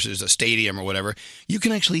 people versus a stadium or whatever. You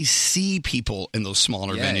can actually see people in those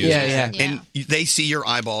smaller venues. Yeah. And they see your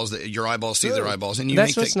eyeballs. Your eyeballs see their eyeballs. And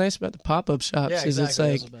that's what's nice about the pop-up shops. Yeah, is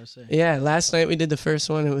exactly. It's like, last night we did the first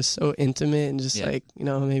one. It was so intimate and just like,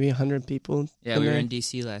 maybe 100 people. Yeah, we were in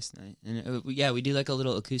D.C. last night. And we do like a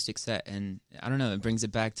little acoustic set. And I don't know, it brings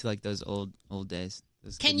it back to like those old days.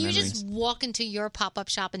 Can you just walk into your pop-up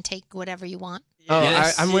shop and take whatever you want? Oh,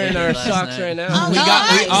 yes. I'm wearing our socks right now. Oh, we all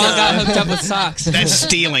got hooked up with socks. That's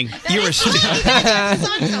stealing. You're a stealer.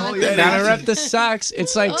 Gotta rep the socks.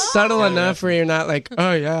 It's like subtle enough where you're not like,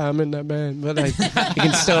 oh yeah, I'm in that band, but like you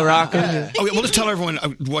can still rock them. Okay, well, let's tell everyone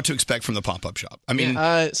what to expect from the pop-up shop. I mean,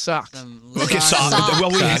 socks. Okay, socks. Well,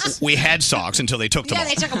 we had socks until they took them off. Yeah,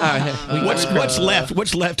 they took them off. What's left?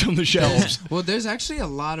 What's left on the shelves? Well, there's actually a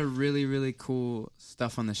lot of really, really cool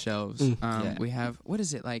stuff on the shelves. We have, what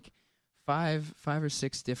is it, like five or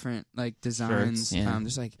six different like designs. Shirts, yeah.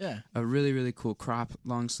 There's like a really, really cool crop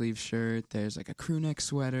long sleeve shirt. There's like a crew neck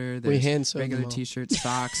sweater. We There's hand sewed regular them all. t-shirts,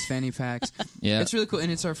 socks, fanny packs. Yeah. It's really cool.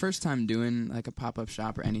 And it's our first time doing like a pop-up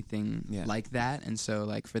shop or anything like that. And so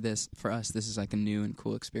like for us, this is like a new and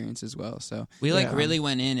cool experience as well. So We really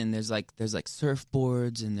went in and there's like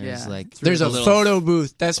surfboards and there's like There's a photo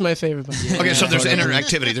booth. That's my favorite part. Okay, so there's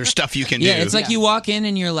interactivity. There's stuff you can do. Yeah, it's like you walk in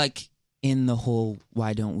and you're like in the whole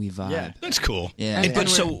Why Don't We vibe. Yeah, that's cool. Yeah. But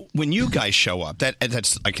so when you guys show up,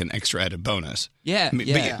 that's like an extra added bonus. Yeah,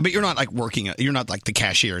 But you're not like working. You're not like the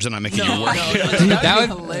cashiers. They're not making you work. That would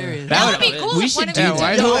be hilarious. That would be cool. We should do that.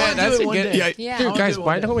 Why don't that's a good. Yeah. Dude, guys,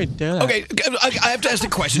 why don't we do that? Okay, I have to ask the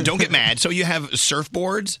question. Don't get mad. So you have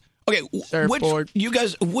surfboards. Okay,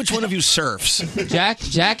 which one of you surfs?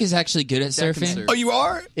 Jack is actually good at surfing. Oh, you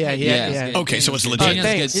are? Yeah. Okay, so it's legit.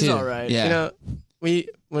 Thanks. He's all right. Yeah.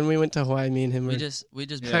 When we went to Hawaii, me and him We were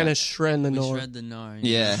just kind of shredding the we Nor. shred the Nor.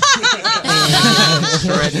 Yeah.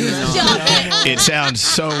 It sounds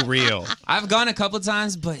so real. I've gone a couple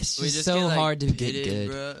times, but it's We just just so get, like, hard to get pitted,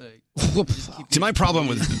 good. bro. See, my problem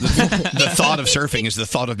with the thought of surfing is the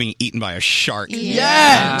thought of being eaten by a shark.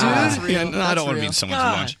 Yeah, dude. Yeah, no, I don't want to be someone's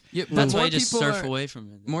lunch. Yeah, That's why more you just people surf are- away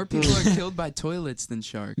from it. More people are killed by toilets than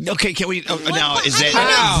sharks. Okay, can we now? Is that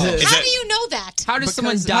How is do that? you know that? How does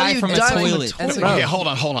someone Because- die how do you from a die from a toilet? toilet? Okay, hold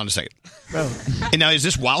on a second. Bro, And now, is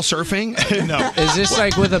this while surfing? No. is this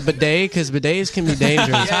like with a bidet? Because bidets can be dangerous.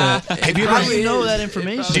 Yeah. But Have you How ever? do you know that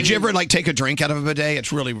information? Did you ever like take a drink out of a bidet?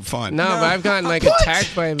 It's really fun. no, but I've gotten like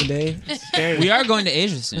attacked by a bidet. It's scary. We are going to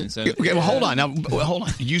Asia soon, so Okay, well, hold on now. Hold on.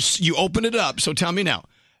 You open it up. So tell me now.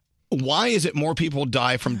 Why is it more people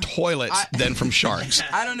die from toilets than from sharks?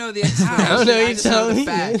 I don't know the explanation. I don't know, you I just know tell the me.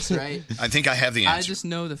 facts, right? I think I have the I answer. just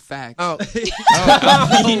know the facts. Oh,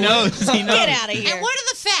 he knows. He knows. Get out of here. And what are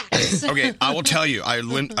the facts? Okay, I will tell you. I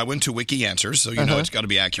went to Wiki Answers, so you know it's got to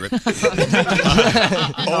be accurate.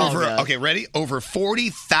 Okay, ready? Over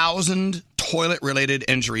 40,000 toilet-related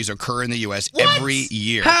injuries occur in the U.S. every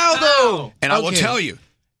year. how though? And I will tell you,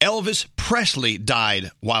 Elvis Presley died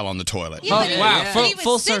while on the toilet. Yeah, but wow, he full, was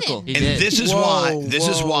full sitting. circle. And this is why. This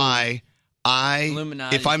is whoa. why.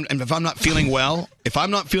 Illuminati. If I'm not feeling well,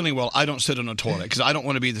 I don't sit on a toilet because I don't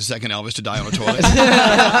want to be the second Elvis to die on a toilet.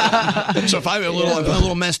 So if I'm a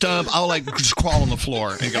little messed up, I'll like just crawl on the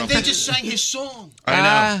floor and go. And they just sang his song. I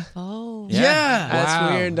know. Oh. Yeah. That's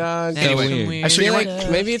Wow. weird, dog. Anyway, weird. so I you're feel right. like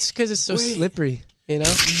maybe it's because it's so slippery. You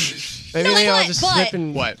know? Maybe No, they all but- just but- slip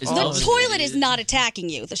and What? The toilet is not attacking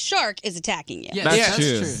you. The shark is attacking you. Yeah, that's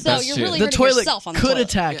true. So you're really The hurting toilet yourself on the could toilet.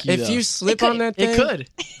 attack you, If though. you slip on that it thing- could.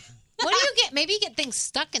 What do you get? Maybe you get things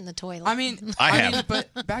stuck in the toilet. I mean, I have. but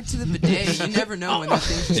back to the bidet. You never know when that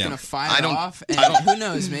thing's just Yeah. gonna fire I don't- off, and I don't- who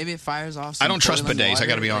knows? Maybe it fires off. I don't trust bidets. I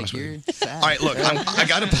got to be honest with you. All right, look, I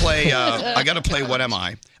got to play. I got to play. What am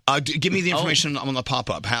I? Give me the information on the pop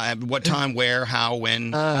up. What time? Where? How?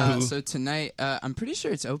 When? Who? So tonight, I'm pretty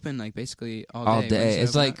sure it's open like basically all All day. day. Wednesday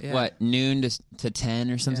It's over- like, yeah. what, noon to 10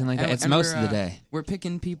 or something like that? And- It's and most we're, of the day. We're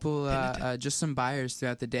picking people, just some buyers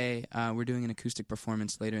throughout the day. We're doing an acoustic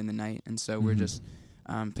performance later in the night, and so we're Mhm. just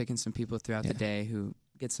picking some people throughout the day who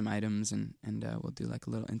get some items, and we'll do like a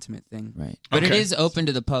little intimate thing. Right. But it is open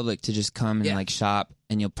to the public to just come and Yeah. like shop,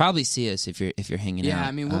 and you'll probably see us if you're hanging out. Yeah,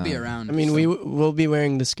 I mean, we'll be around. I mean, we'll be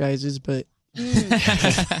wearing disguises, but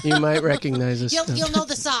you might recognize us. You'll know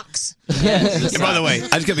the socks. And by the way,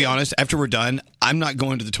 I just gotta be honest. After we're done, I'm not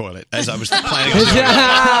going to the toilet as I was planning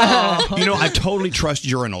on doing. You know, I totally trust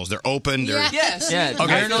urinals. They're open. They're Yes. Yeah,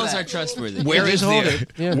 Okay. urinals are trustworthy. Where is Just hold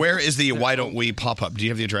the Where is the Why Don't We pop up? Do you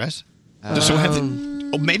have the address? So have the,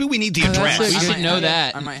 maybe we need the address. We should know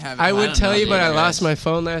that. I might have it. I would don't tell know you, the but I address. lost my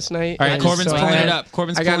phone last night. All right, and Corbin's so pulling I it had- up.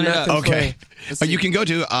 Corbin's I got pulling it up. nothing for Okay. you. You can go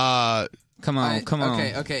to. Come on, come on.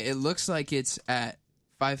 Okay. It looks like it's at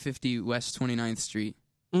 550 West 29th Street.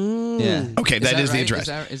 Yeah. Okay, that is the right?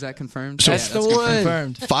 address. Is that confirmed? So Yeah, That's the good. one.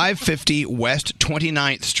 Confirmed. 550 West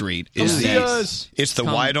 29th Street is Come see us. It's the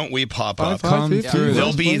Come. Why Don't We pop up? Come through.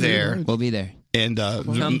 They'll be there. We'll be there. And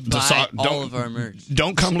Come buy all of our merch.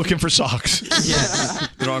 Don't come looking for socks. Yeah.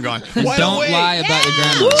 They're all gone. And Why don't we? lie about your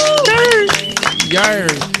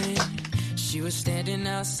grandma. She was standing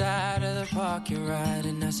outside of the parking lot,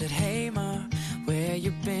 and I said, "Hey, ma, where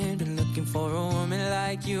you been? Been looking for a woman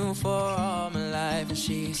like you for all my life." And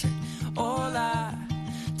she said, "Hola,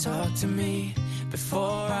 talk to me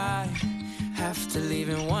before I have to leave.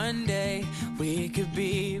 And one day we could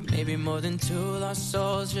be maybe more than two lost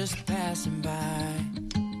souls just passing by."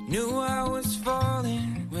 Knew I was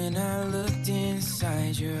falling when I looked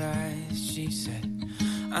inside your eyes. She said,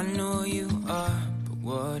 "I know you are, but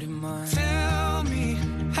what am I?" Tell me,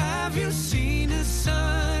 have you seen a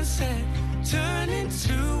sunset turn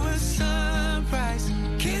into a sunrise?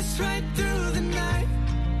 Kiss right through the night.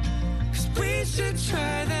 'Cause we should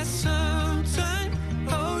try that sometime.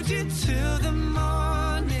 Hold you till the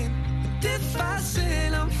morning. But if I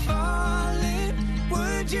said I'm falling,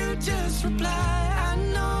 would you just reply? I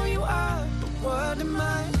know you are, but what am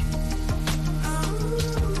I?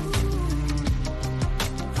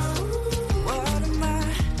 What am I?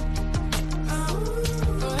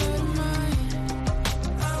 What am I?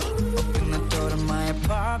 Open the door to my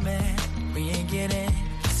apartment. We ain't getting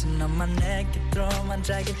kissing on my neck. You throw my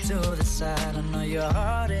jacket to the side. I know your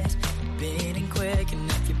heart is beating quick, and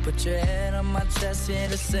if you put your head on my chest, you're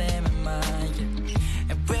the same in mine. Yeah.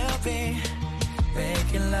 And we'll be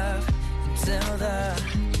making love until the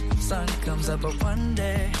sun comes up. But one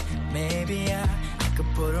day, maybe I could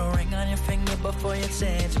put a ring on your finger before you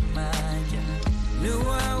change your mind. Yeah. Knew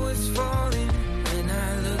I was falling when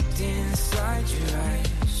I looked inside your eyes.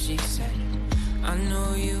 She said, "I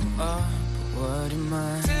know you are, but what am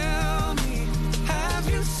I?" Tell me, have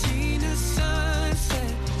you seen a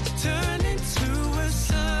sunset turn into a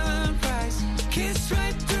sunrise? Kiss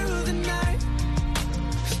right through the night.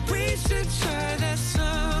 We should try that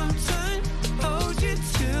sometime. Hold you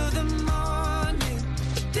till the morning.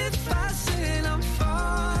 If I said I'm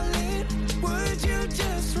falling, would you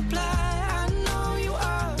just reply? I know you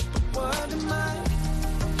are, but what am I?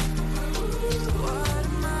 What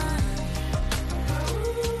am I?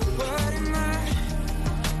 What am I?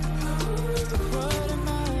 What am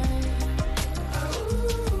I?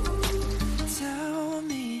 Tell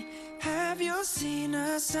me, have you seen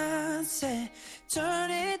a sunset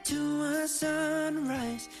turn into a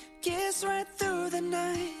sunrise? Kiss right through the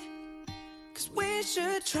night. 'Cause we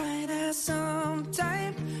should try that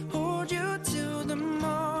sometime. Hold you till the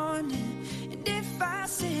morning. And if I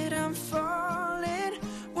said I'm falling,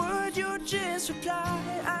 would you just reply?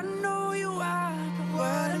 I know you are, but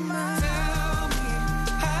what am I? Tell me,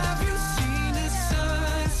 have you seen a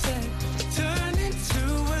sunset turn into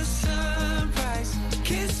a sunrise?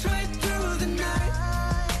 Kiss right through the night.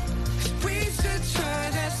 'Cause we should try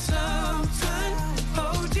that sometime.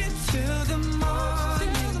 Hold you till the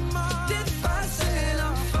morning. If I said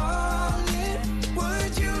I'm falling,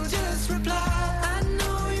 would you just reply? I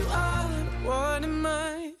know you are, but what am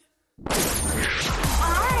I?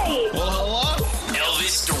 Hi. Well, hello.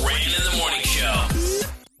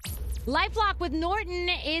 LifeLock with Norton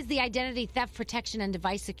is the identity theft protection and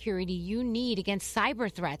device security you need against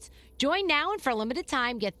cyber threats. Join now and for a limited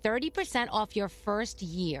time, get 30% off your first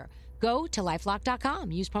year. Go to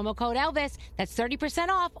LifeLock.com. Use promo code Elvis. That's 30%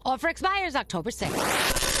 off. Offer expires October 6th.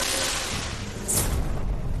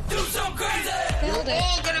 Do so crazy! You're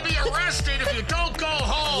all going to be arrested if you don't go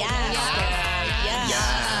home.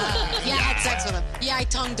 Yeah, I had sex with him. Yeah, I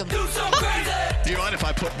tongued him. Do so crazy! Do you mind if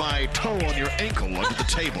I put my toe on your ankle under the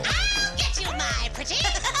table? Get you, my pretty.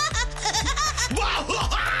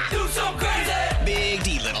 Do so crazy! Big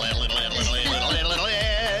D, little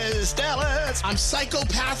Stellas. I'm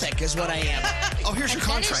psychopathic, is what I am. Oh, here's your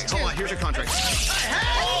contract. Hold on, here's your contract.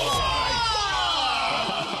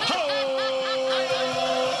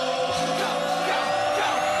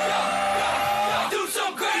 Do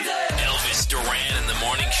so crazy! Elvis Duran in the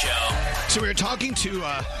morning show. So we were talking to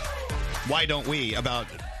Why Don't We about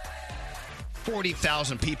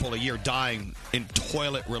 40,000 people a year dying in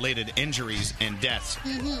toilet-related injuries and deaths.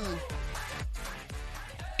 Mm-hmm.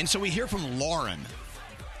 And so we hear from Lauren.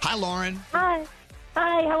 Hi, Lauren. Hi.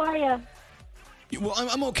 Hi, how are you? Well,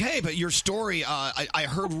 I'm okay, but your story, I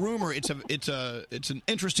heard rumor. It's an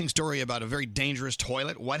interesting story about a very dangerous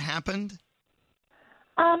toilet. What happened?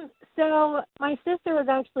 So my sister was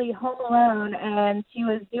actually home alone, and she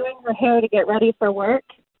was doing her hair to get ready for work.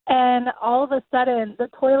 And all of a sudden, the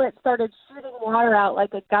toilet started shooting water out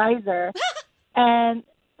like a geyser. And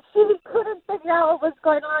she couldn't figure out what was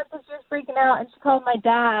going on, so she was freaking out. And she called my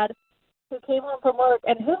dad, who came home from work,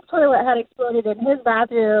 and his toilet had exploded in his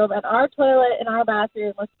bathroom, and our toilet in our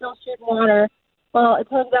bathroom was still shooting water. Well, it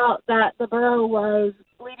turns out that the borough was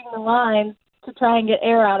bleeding the lines to try and get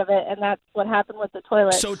air out of it, and that's what happened with the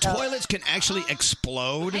toilet. So toilets can actually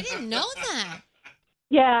explode? I didn't know that.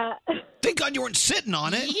 Yeah. Thank God you weren't sitting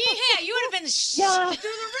on it. Yeah, you would have been yeah.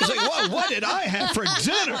 It's like, what did I have for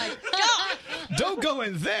dinner? Oh, my God. Don't go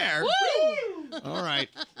in there. Woo! All right.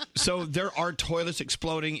 So there are toilets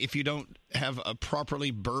exploding if you don't have a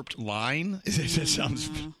properly burped line? That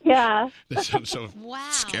sounds so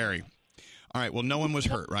scary. All right. Well, no one was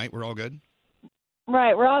hurt, right? We're all good?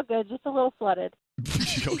 Right, we're all good. Just a little flooded.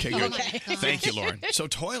 Okay, good. Okay. Thank you, Lauren. So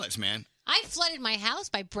toilets, man. I flooded my house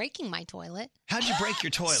by breaking my toilet. How'd you break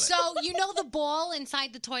your toilet? So, you know the ball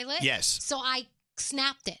inside the toilet? Yes. So I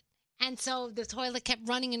snapped it. And so the toilet kept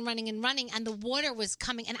running and running and running, and the water was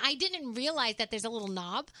coming. And I didn't realize that there's a little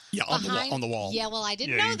knob. Yeah, on the wall. Yeah, well, I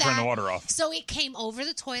didn't Yeah, know you that. turn the water off. So it came over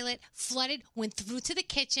the toilet, flooded, went through to the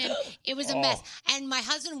kitchen. It was a Oh. mess. And my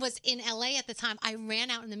husband was in L.A. at the time. I ran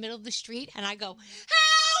out in the middle of the street, and I go,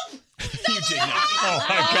 help! You did not. Oh,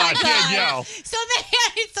 my God, Danielle.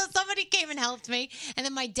 So somebody came and helped me, and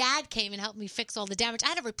then my dad came and helped me fix all the damage. I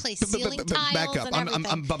had to replace ceiling tiles Back up. and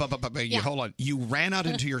everything. Yeah. Hold on. You ran out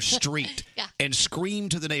into your street and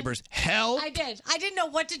screamed to the neighbors, help. I did. I didn't know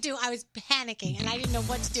what to do. I was panicking, and I didn't know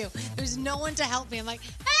what to do. There was no one to help me. I'm like,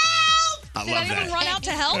 help! I Did love anyone that. run out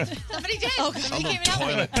to help? Somebody did. A Somebody little came and helped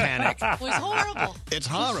me. toilet panic. It was horrible. It's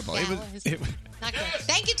horrible. Yeah, it was not good.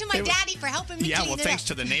 Thank you to my daddy for helping me yeah, clean well, it thanks up.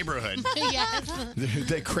 to the neighborhood. Yes.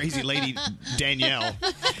 The crazy lady Danielle.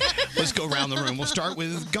 Let's go around the room. We'll start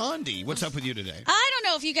with Gandhi. What's up with you today? I don't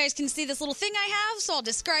know if you guys can see this little thing I have, so I'll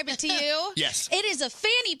describe it to you. Yes. It is a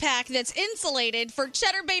fanny pack that's insulated for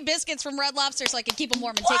Cheddar Bay biscuits from Red Lobster so I can keep them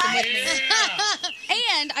warm and take them with me.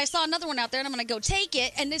 And I saw another one out there, and I'm going to go take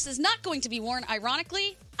it, and this is not going to be worn,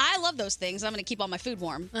 ironically. I love those things. I'm going to keep all my food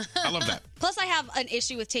warm. I love that. Plus, I have an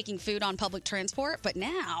issue with taking food on public transport, but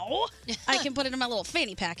now I can put it in my little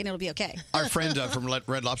fanny pack, and it'll be okay. Our friend from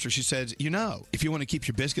Red Lobster, she says, if you want to keep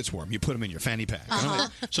your biscuits warm, you put them in your fanny pack.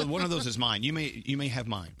 So one of those is mine. You may have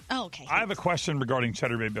mine. Oh, okay. I have a question regarding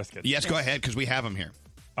Cheddar Bay biscuits. Yes, go ahead, because we have them here.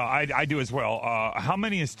 I do as well. How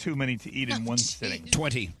many is too many to eat in one sitting?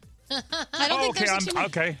 20. I don't think okay, there's too many.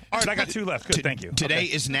 okay. All right, I got 2 left. Good, thank you. Today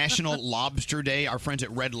is National Lobster Day. Our friends at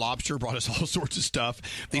Red Lobster brought us all sorts of stuff.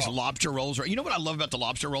 These lobster rolls are. You know what I love about the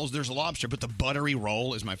lobster rolls? There's a lobster, but the buttery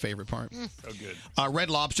roll is my favorite part. So good. Red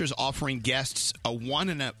Lobster's offering guests a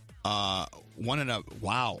a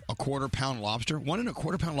quarter pound lobster. 1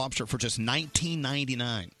 1/4 pound lobster for just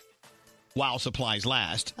 $19.99 while supplies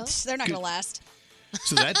last. They're not going to last.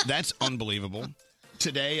 So that's unbelievable.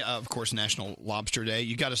 Today, of course, National Lobster Day.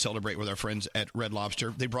 You got to celebrate with our friends at Red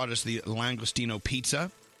Lobster. They brought us the Langostino pizza,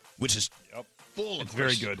 which is full of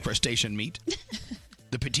very good crustacean meat.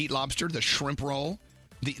 The petite lobster, the shrimp roll.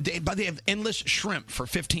 But they have endless shrimp for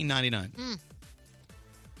 $15.99.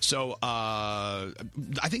 So I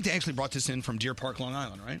think they actually brought this in from Deer Park, Long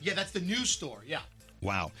Island, right? Yeah, that's the news store. Yeah.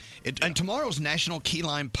 Wow. And tomorrow's National Key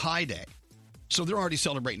Lime Pie Day. So they're already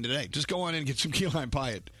celebrating today. Just go on in and get some key lime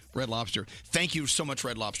pie at Red Lobster. Thank you so much,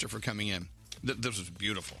 Red Lobster, for coming in. This was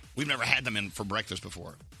beautiful. We've never had them in for breakfast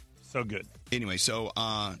before. So good. Anyway, so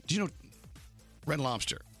do you know Red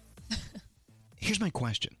Lobster? Here's my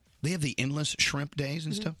question. They have the endless shrimp days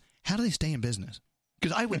and stuff. How do they stay in business?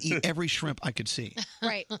 Because I would eat every shrimp I could see.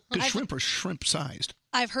 Right. Because shrimp are shrimp-sized.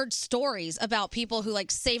 I've heard stories about people who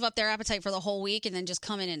like save up their appetite for the whole week and then just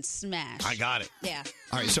come in and smash. I got it. Yeah.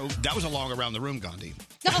 All right, so that was a long around the room, Gandhi.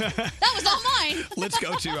 That was all mine. Let's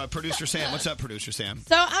go to Producer Sam. What's up, Producer Sam?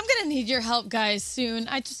 So I'm going to need your help, guys, soon.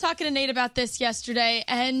 I was talking to Nate about this yesterday,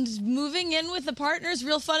 and moving in with a partner is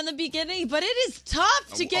real fun in the beginning, but it is tough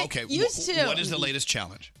to get used to. What is the latest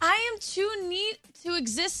challenge? I am too neat to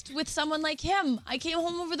exist with someone like him. I came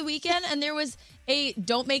home over the weekend, and there was a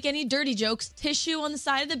don't make any dirty jokes tissue on the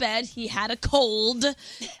side of the bed. He had a cold,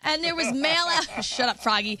 and there was mail out. Shut up,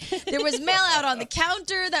 Froggy. There was mail out on the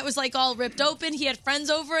counter that was like all ripped open. He had friends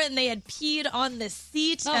over, and they had peed on the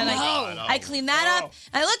seat. And I cleaned that up.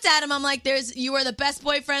 I looked at him. I'm like, you are the best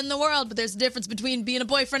boyfriend in the world, but there's a difference between being a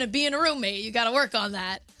boyfriend and being a roommate. You got to work on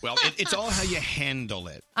that. Well, it's all how you handle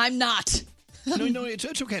it. I'm not. No,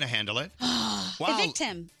 it's okay to handle it. Wow. Evict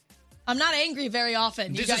him. I'm not angry very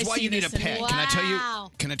often. This you guys is why see you need a this in pet. me.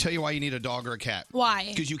 Can I tell you why you need a dog or a cat? Why?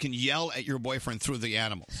 Because you can yell at your boyfriend through the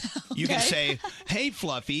animal. You can say, "Hey,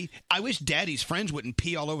 Fluffy, I wish Daddy's friends wouldn't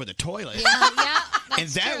pee all over the toilet." And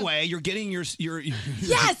that way, you're getting your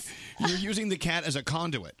yes. You're using the cat as a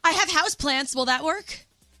conduit. I have house plants. Will that work?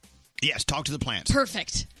 Yes, talk to the plants.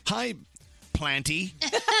 Perfect. Hi, Planty.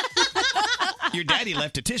 Your daddy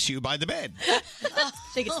left a tissue by the bed.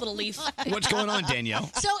 Think it's a little leaf. What's going on, Danielle?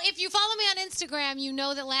 So if you follow me on Instagram, you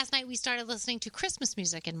know that last night we started listening to Christmas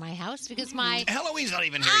music in my house because my... Halloween's not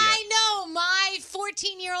even here I know. My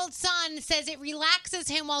 14-year-old son says it relaxes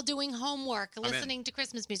him while doing homework, listening to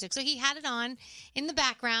Christmas music. So he had it on in the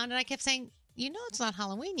background, and I kept saying, you know it's not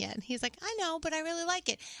Halloween yet. And he's like, I know, but I really like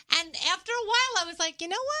it. And after a while, I was like, you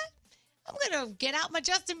know what? I'm going to get out my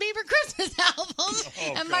Justin Bieber Christmas album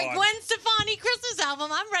and my Gwen Stefani Christmas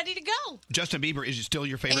album. I'm ready to go. Justin Bieber is still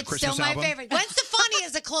your favorite It's Christmas still my album? favorite. Gwen Stefani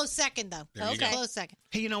is a close second, though. There you go. Close second.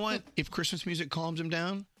 Hey, you know what? If Christmas music calms him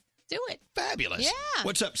down, do it. Fabulous. Yeah.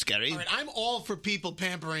 What's up, Scary? All right, I'm all for people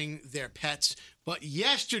pampering their pets, but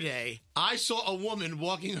yesterday I saw a woman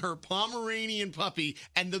walking her Pomeranian puppy,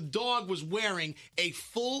 and the dog was wearing a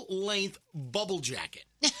full-length bubble jacket.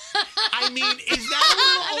 I mean, is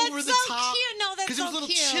that a little over the top? Cute. No, that's because it was a little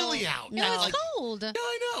cute. chilly out. No, it's cold. No, I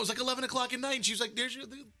know. It was like 11 o'clock at night, and she was like, "There's your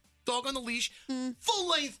the dog on the leash,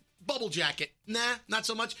 full-length bubble jacket." Nah, not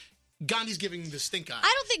so much. Gandhi's giving the stink eye.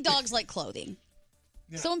 I don't think dogs like clothing.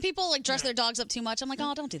 So when people like dress their dogs up too much, I'm like,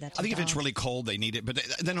 oh, don't do that to I think the if it's dog. really cold, they need it, but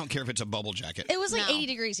they don't care if it's a bubble jacket. It was like 80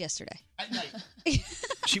 degrees yesterday.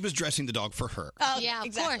 She was dressing the dog for her. Oh, yeah,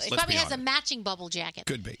 of course. She Let's probably be has a honest. matching bubble jacket.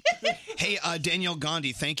 Could be. Hey, Danielle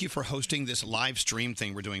Gandhi, thank you for hosting this live stream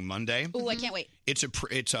thing we're doing Monday. Ooh, I can't wait. It's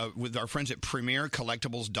with our friends at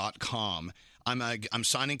premiercollectibles.com. I'm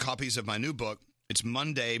signing copies of my new book. It's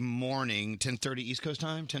Monday morning, 10:30 East Coast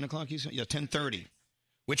time, 10 o'clock East Coast? Yeah, 10:30.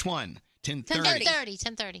 Which one? 10:30.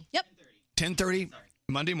 10:30. Yep. 10:30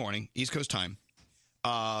 Monday morning, East Coast time.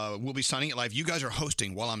 We'll be signing it live. You guys are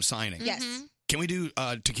hosting while I'm signing. Yes. Can we do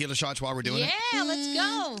tequila shots while we're doing it? Yeah, let's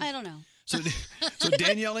go. I don't know. So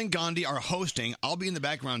Danielle and Gandhi are hosting. I'll be in the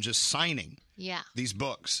background just signing Yeah. these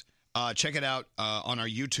books. Check it out on our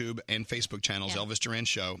YouTube and Facebook channels, Elvis Duran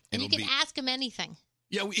Show. And you can ask him anything.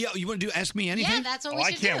 Yeah, you want to do Ask Me Anything? Yeah, that's what we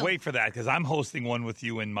I should can't do. wait for that because I'm hosting one with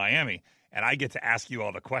you in Miami, and I get to ask you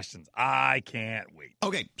all the questions. I can't wait.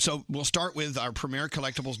 Okay, so we'll start with our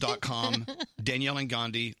premiercollectibles.com Danielle and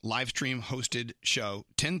Gandhi live stream hosted show,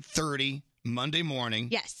 10:30 Monday morning.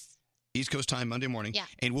 Yes. East Coast time, Monday morning. Yeah.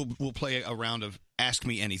 And we'll play a round of Ask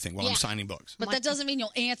Me Anything while I'm signing books. But that doesn't mean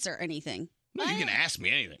you'll answer anything. No, you can ask me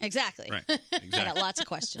anything. Exactly. Right, I exactly. got lots of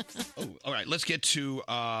questions. Oh, all right, let's get to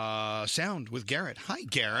sound with Garrett. Hi,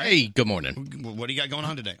 Garrett. Hey, good morning. What do you got going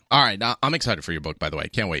on today? All right, I'm excited for your book, by the way.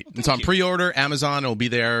 Can't wait. It's on pre-order, Amazon. It'll be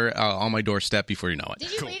there on my doorstep before you know it.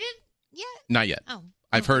 Did you read it yet? Not yet. Oh.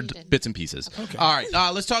 I've heard bits and pieces. Okay. All right,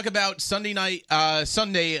 let's talk about Sunday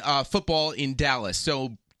football in Dallas.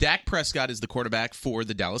 So Dak Prescott is the quarterback for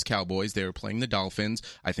the Dallas Cowboys. They were playing the Dolphins.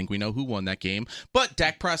 I think we know who won that game. But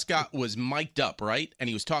Dak Prescott was mic'd up, right? And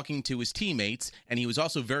he was talking to his teammates, and he was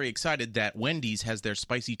also very excited that Wendy's has their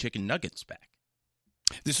spicy chicken nuggets back.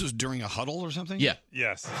 This was during a huddle or something? Yeah.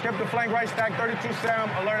 Yes. Skip the flank right stack, 32 Sam,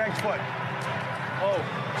 alert X foot. Oh,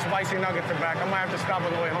 spicy nuggets are back. I might have to stop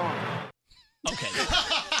on the way home. Okay.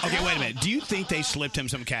 Okay, wait a minute. Do you think they slipped him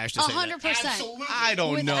some cash to say that? 100%. Absolutely. I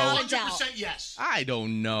don't know. Without a doubt. 100% yes. I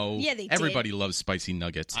don't know. Yeah, they did. Everybody loves spicy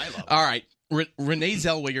nuggets. I love All right. Renee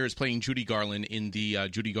Zellweger is playing Judy Garland in the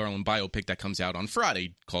Judy Garland biopic that comes out on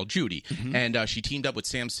Friday called Judy. And she teamed up with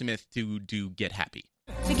Sam Smith to do Get Happy.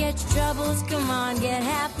 Forget your troubles, come on, get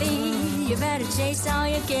happy. You better chase all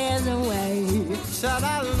your cares away. Shout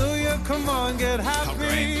hallelujah, come on, get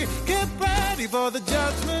happy. Get ready for the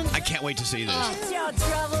judgment. I can't wait to see this. Chase your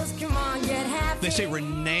troubles, come on, get happy. They say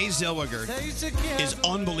Renee Zellweger is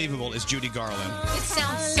unbelievable as Judy Garland. It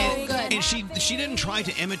sounds so good. And she didn't try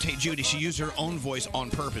to imitate Judy. She used her own voice on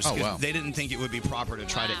purpose. Oh, wow. They didn't think it would be proper to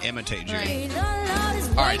try to imitate Judy.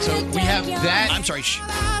 All right, so we have that. I'm sorry.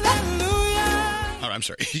 Oh, I'm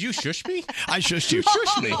sorry. Did you shush me? I shushed you.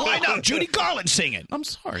 Shush me. I know. Judy Garland singing. I'm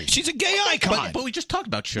sorry. She's a gay icon. But we just talked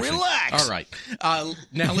about shushing. Relax. All right.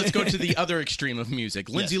 Now let's go to the other extreme of music.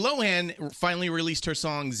 Lindsay Lohan finally released her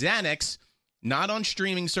song Xanax, not on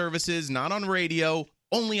streaming services, not on radio,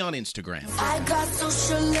 only on Instagram. I got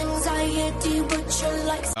social anxiety, but you're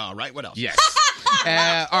like... All right, what else? Yes.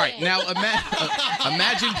 All right, now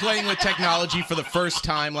imagine playing with technology for the first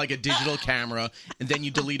time, like a digital camera, and then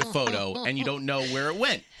you delete a photo and you don't know where it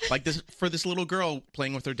went. Like this for this little girl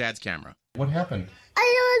playing with her dad's camera. What happened?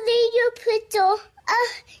 I don't need your picture.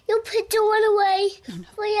 Your picture went away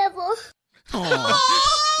forever.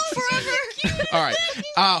 All right.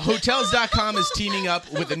 Hotels.com is teaming up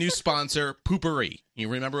with a new sponsor, Poopery. You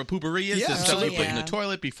remember what Poopery is? Yeah, the stuff you put in absolutely. the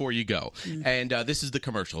toilet before you go. And this is the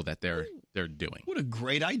commercial that they're doing. What a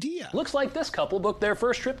great idea. Looks like this couple booked their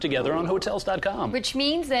first trip together on Hotels.com. Which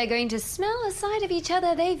means they're going to smell a side of each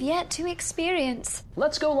other they've yet to experience.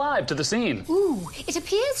 Let's go live to the scene. Ooh, it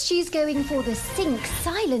appears she's going for the sink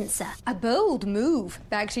silencer. A bold move.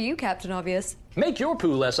 Back to you, Captain Obvious. Make your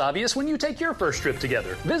poo less obvious when you take your first trip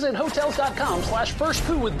together. Visit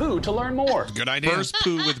Hotels.com/firstpoowithboo to learn more. Good idea. First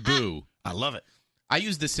poo with boo. I love it. I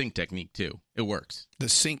use the sink technique too. It works. The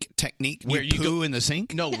sink technique? Where you poo go in the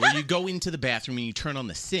sink? No, where you go into the bathroom and you turn on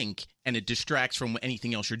the sink and it distracts from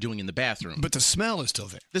anything else you're doing in the bathroom. But the smell is still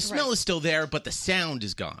there. The smell is still there, but the sound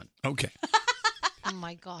is gone. Okay. Oh,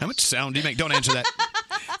 my gosh. How much sound do you make? Don't answer that.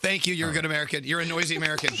 Thank you. You're a good American. You're a noisy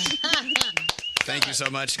American. Thank you so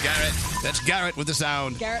much, Garrett. That's Garrett with the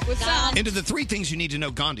sound. Garrett with sound. Into the 3 things you need to know,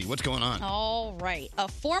 Gandhi. What's going on? All right. A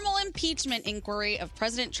formal impeachment inquiry of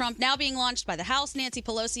President Trump now being launched by the House. Nancy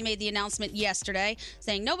Pelosi made the announcement yesterday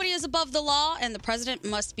saying nobody is above the law and the president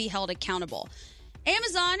must be held accountable.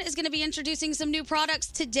 Amazon is going to be introducing some new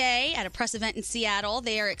products today at a press event in Seattle.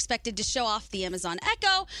 They are expected to show off the Amazon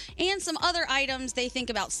Echo and some other items. They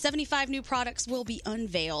think about 75 new products will be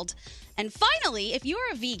unveiled. And finally, if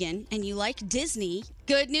you're a vegan and you like Disney,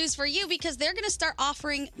 good news for you because they're going to start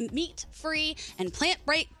offering meat-free and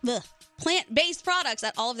plant-based products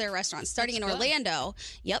at all of their restaurants, starting in Orlando.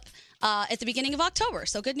 Yep. At the beginning of October.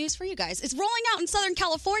 So good news for you guys. It's rolling out in Southern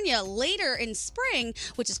California later in spring,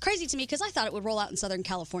 which is crazy to me because I thought it would roll out in Southern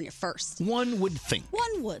California first. One would think.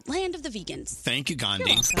 One would. Land of the vegans. Thank you,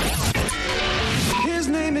 Gandhi. His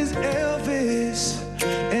name is Elvis,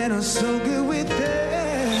 and I'm so good with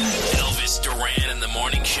that. Elvis Duran in the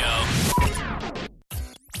Morning Show.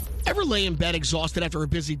 Ever lay in bed exhausted after a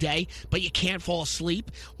busy day, but you can't fall asleep?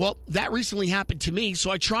 Well, that recently happened to me,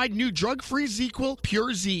 so I tried new drug-free ZzzQuil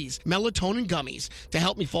Pure Z's melatonin gummies to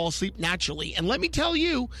help me fall asleep naturally. And let me tell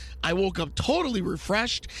you, I woke up totally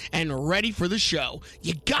refreshed and ready for the show.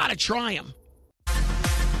 You gotta try them.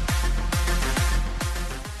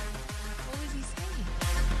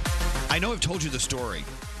 I know I've told you the story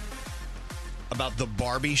about the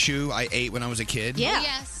Barbie shoe I ate when I was a kid. Yeah.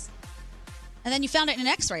 Yes. And then you found it in an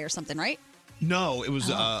x-ray or something, right? No, it was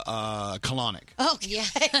colonic. Oh, yeah.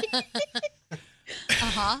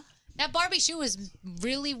 Uh-huh. That Barbie shoe was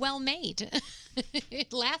really well made.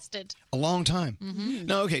 It lasted. A long time. Mhm.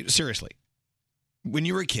 No, okay, seriously. When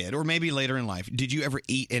you were a kid, or maybe later in life, did you ever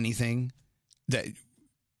eat anything that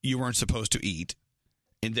you weren't supposed to eat,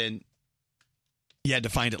 and then you had to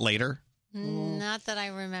find it later? Not that I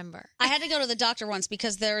remember. I had to go to the doctor once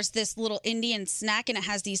because there's this little Indian snack and it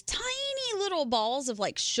has these tiny little balls of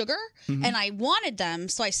like sugar Mhm. and I wanted them,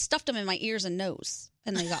 so I stuffed them in my ears and nose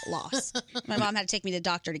and they got lost. My mom had to take me to the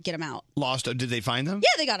doctor to get them out. Lost? Did they find them?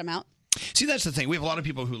 Yeah, they got them out. See, that's the thing. We have a lot of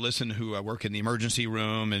people who listen who work in the emergency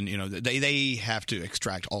room, and they have to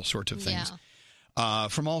extract all sorts of things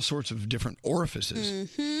from all sorts of different orifices.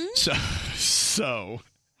 Mm-hmm. So,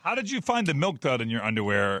 how did you find the milk dud in your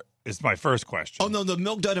underwear? Is my first question. Oh no, the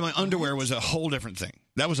milk dud in my underwear was a whole different thing.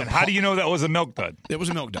 That was how do you know that was a milk dud? It was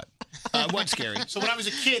a milk dud. What's scary? So when I was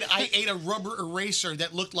a kid, I ate a rubber eraser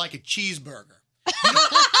that looked like a cheeseburger. You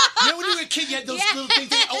know when you were a kid, you had those little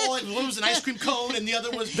things. One was an ice cream cone, and the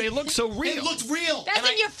other was. They looked so real. It looked real. That's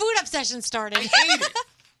when your food obsession started. I ate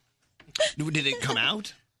it. Did it come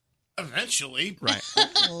out? Eventually. Right.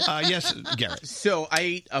 Yes, Garrett. So I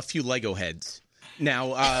ate a few Lego heads.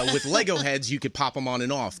 Now, with Lego heads, you could pop them on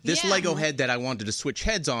and off. This Lego head that I wanted to switch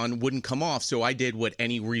heads on wouldn't come off, so I did what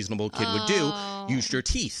any reasonable kid would do, use your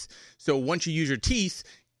teeth. So once you use your teeth,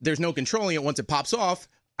 there's no controlling it. Once it pops off,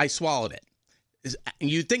 I swallowed it.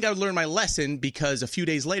 You'd think I would learn my lesson because a few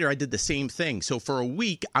days later, I did the same thing. So for a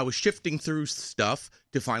week, I was shifting through stuff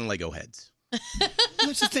to find Lego heads.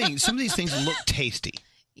 That's the thing. Some of these things look tasty.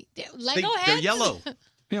 Lego heads? They're yellow.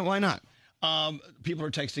 Yeah, why not? People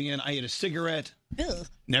are texting in, I ate a cigarette. Ugh.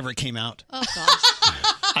 Never came out. Oh,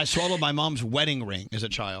 gosh. I swallowed my mom's wedding ring as a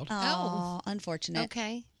child. Oh, unfortunate.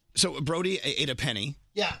 Okay. So Brody ate a penny.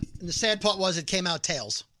 Yeah, and the sad part was it came out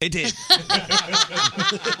tails. It did.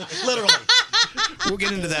 Literally. We'll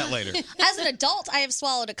get into that later. As an adult, I have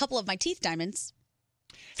swallowed a couple of my teeth diamonds.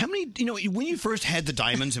 How many, when you first had the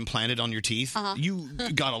diamonds implanted on your teeth, you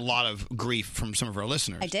got a lot of grief from some of our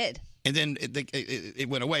listeners. I did. And then it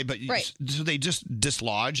went away, but Right. So they just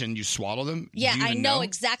dislodge and you swallow them? Yeah, Do you I even know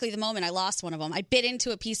exactly the moment I lost one of them. I bit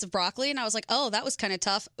into a piece of broccoli, and I was like, oh, that was kind of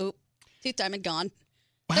tough. Oop, tooth diamond gone.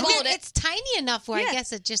 Swallowed it. It's tiny enough where I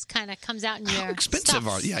guess it just kind of comes out in your Expensive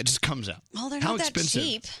are Yeah, it just comes out. Well, they're How not that expensive?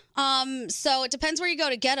 cheap. So it depends where you go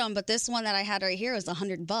to get them, but this one that I had right here was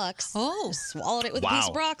 $100. Oh. Swallowed it with a piece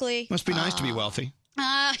of broccoli. Must be nice to be wealthy.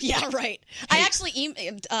 Yeah, right. I actually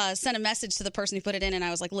sent a message to the person who put it in, and I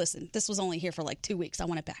was like, listen, this was only here for like 2 weeks. I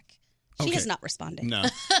want it back. She Okay. has not responded. No.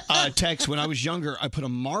 Tex, when I was younger, I put a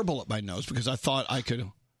marble up my nose because I thought I could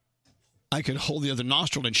hold the other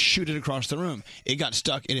nostril and shoot it across the room. It got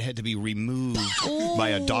stuck and it had to be removed by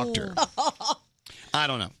a doctor. I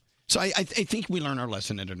don't know. So I think we learn our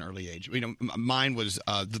lesson at an early age. Mine was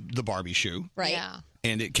the Barbie shoe. Right. Yeah.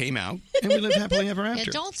 And it came out, and we lived happily ever after. Yeah,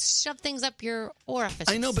 don't shove things up your orifices.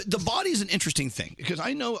 I know, but the body's an interesting thing because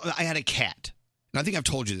I know I had a cat. And I think I've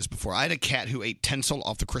told you this before. I had a cat who ate tinsel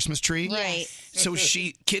off the Christmas tree. Right. So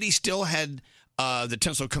Kitty still had the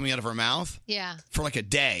tinsel coming out of her mouth Yeah. for like a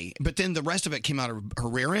day, but then the rest of it came out of her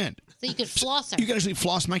rear end. So you could floss her. You can actually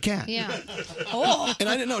floss my cat. Yeah. And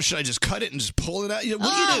I didn't know, should I just cut it and just pull it out? What do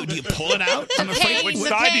you do? Do you pull it out? I'm afraid. Which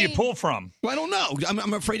side do you pull from? Well, I don't know.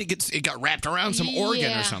 I'm afraid it got wrapped around some organ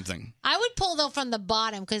Yeah. or something. I would pull, though, from the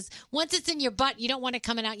bottom because once it's in your butt, you don't want it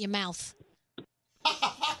coming out your mouth.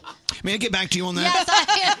 May I get back to you on that?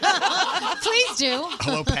 Yes, I Please do.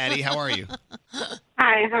 Hello, Patty. How are you?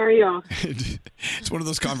 Hi, how are you? It's one of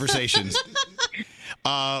those conversations.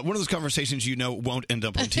 One of those conversations won't end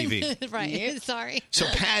up on TV. Right. Sorry. So,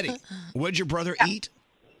 Patty, what'd your brother eat?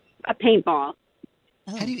 A paintball.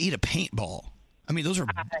 How do you eat a paintball? I mean, those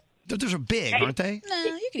are big, aren't they? No,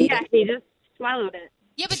 you can eat Yeah, it. he just swallowed it.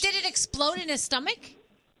 Yeah, but did it explode in his stomach?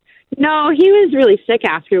 No, he was really sick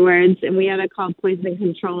afterwards, and we had to call poison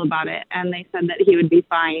control about it, and they said that he would be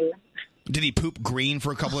fine. Did he poop green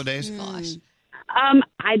for a couple of days? Gosh.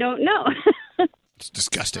 I don't know. It's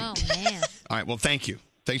disgusting. Oh, man. All right. Well, thank you.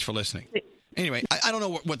 Thanks for listening. Anyway, I don't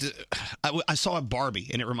know what I saw a Barbie,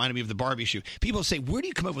 and it reminded me of the Barbie shoe. People say, where do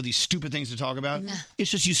you come up with these stupid things to talk about?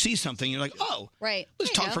 It's just you see something, and you're like, oh, Right.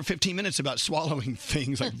 let's There you talk go. for 15 minutes about swallowing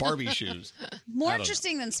things like Barbie shoes. More I don't know.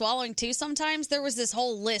 interesting than swallowing, too, sometimes. There was this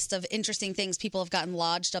whole list of interesting things people have gotten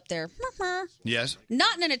lodged up there. Yes.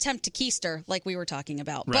 Not in an attempt to keister, like we were talking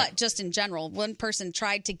about, Right. but just in general. One person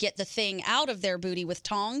tried to get the thing out of their booty with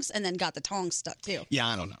tongs and then got the tongs stuck, too. Yeah,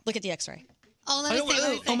 I don't know. Look at the x-ray. Oh, let me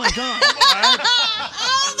see. Oh, my God.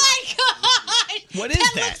 Oh, my God. What is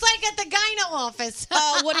that? Looks like at the gyno office.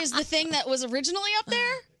 What is the thing that was originally up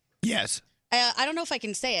there? Yes. I don't know if I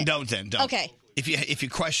can say it. Don't. Okay. If you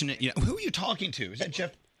question it, who are you talking to? Is that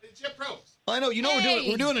Jeff? It's Jeff Probst. I know.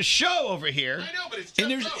 We're doing a show over here. I know, but it's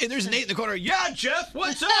and there's Nate in the corner. Yeah, Jeff,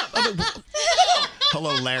 what's up? I'm like,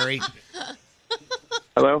 hello, Larry.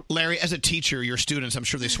 Hello, Larry. As a teacher, your students, I'm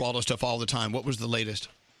sure they swallow stuff all the time. What was the latest?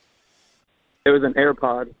 it was an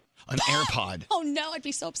AirPod. An AirPod. Oh, no, I'd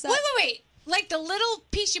be so upset. Wait. Like the little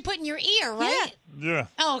piece you put in your ear, right? Yeah.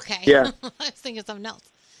 Oh, okay. Yeah. I was thinking something else.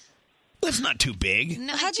 That's not too big.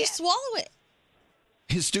 No, How'd you swallow it?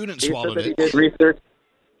 His student He swallowed said that it. he did research.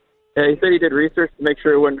 Yeah, he said he did research to make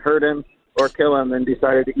sure it wouldn't hurt him or kill him, and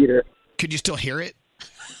decided to eat it. Could you still hear it?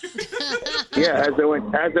 Yeah, as it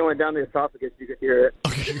went down the esophagus, you could hear it.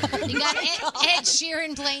 You got Ed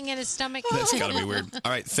Sheeran playing in his stomach. That's got to be weird.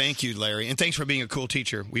 All right, thank you, Larry, and thanks for being a cool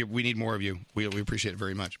teacher. We need more of you. We appreciate it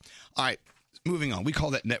very much. All right, moving on. We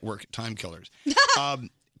call that network time killers.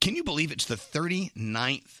 Can you believe it's the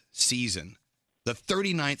 39th season? The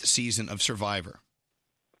 39th season of Survivor.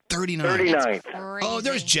 39th. Oh,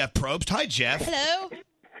 there's Jeff Probst. Hi, Jeff. Hello.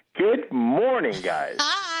 Good morning, guys.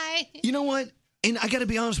 Hi. You know what? And I got to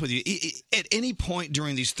be honest with you, at any point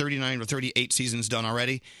during these 39 or 38 seasons done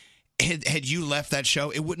already, had you left that show,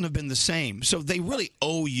 it wouldn't have been the same. So they really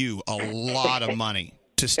owe you a lot of money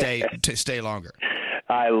to stay longer.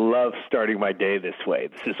 I love starting my day this way.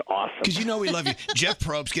 This is awesome. Because you know we love you. Jeff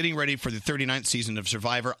Probst getting ready for the 39th season of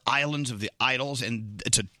Survivor, Islands of the Idols, and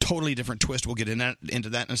it's a totally different twist. We'll get into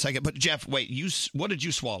that in a second. But Jeff, wait, what did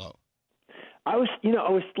you swallow? I was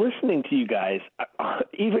listening to you guys.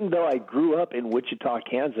 Even though I grew up in Wichita,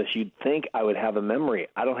 Kansas, you'd think I would have a memory.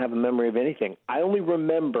 I don't have a memory of anything. I only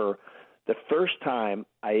remember the first time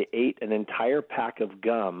I ate an entire pack of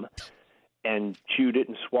gum and chewed it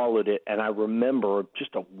and swallowed it, and I remember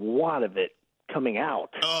just a wad of it coming out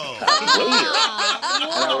later.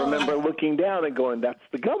 And I remember looking down and going, "That's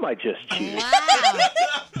the gum I just chewed."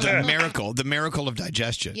 Wow. The miracle of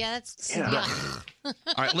digestion. Yeah, that's. Yeah. All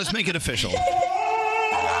right, let's make it official.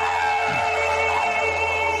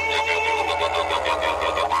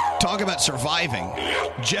 Talk about surviving.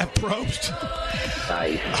 Jeff Probst.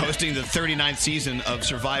 Nice. Hosting the 39th season of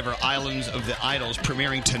Survivor, Islands of the Idols,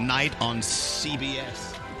 premiering tonight on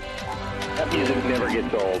CBS. That music never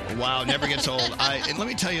gets old. Wow, never gets old. And let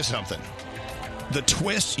me tell you something. The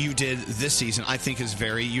twist you did this season, I think, is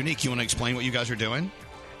very unique. You want to explain what you guys are doing?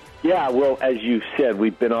 Yeah, well, as you said,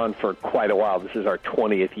 we've been on for quite a while. This is our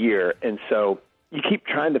 20th year, and so you keep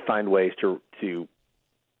trying to find ways to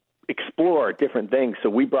explore different things. So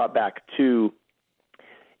we brought back two.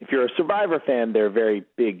 If you're a Survivor fan, they're very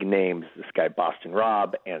big names, this guy Boston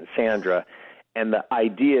Rob and Sandra, and the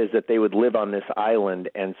idea is that they would live on this island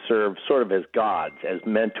and serve sort of as gods, as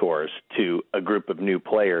mentors to a group of new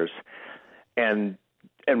players. And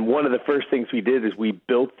one of the first things we did is we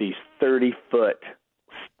built these 30-foot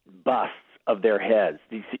busts of their heads.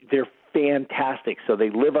 They're fantastic. So they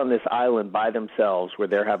live on this island by themselves where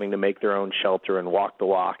they're having to make their own shelter and walk the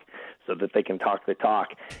walk so that they can talk the talk.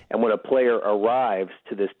 And when a player arrives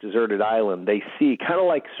to this deserted island, they see, kind of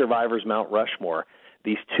like Survivor's Mount Rushmore,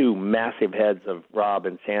 these two massive heads of Rob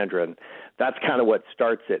and Sandra. And that's kind of what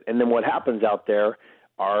starts it. And then what happens out there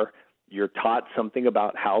are you're taught something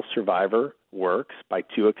about how Survivor works by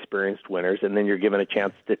two experienced winners, and then you're given a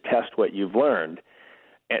chance to test what you've learned.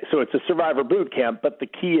 So it's a Survivor boot camp, but the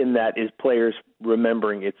key in that is players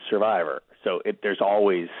remembering it's Survivor. So there's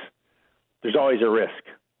always a risk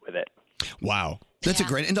with it. Wow, that's a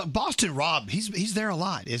great. And Boston Rob, he's there a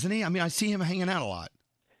lot, isn't he? I mean, I see him hanging out a lot.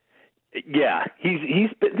 Yeah, he's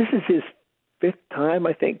this is his fifth time,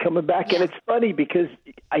 I think, coming back, and it's funny because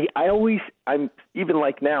I'm even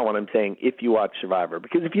like now when I'm saying if you watch Survivor,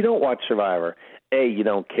 because if you don't watch Survivor, A, you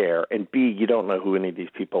don't care, and B, you don't know who any of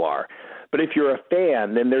these people are. But if you're a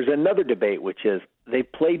fan, then there's another debate, which is they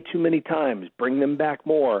played too many times, bring them back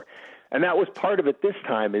more. And that was part of it this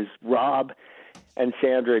time is Rob and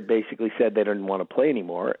Sandra had basically said they didn't want to play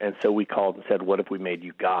anymore. And so we called and said, what if we made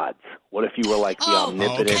you gods? What if you were like the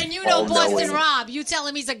omnipotent, and you know Boston Rob, you tell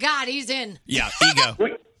him he's a god, he's in. Yeah,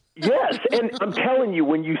 ego. Yes, and I'm telling you,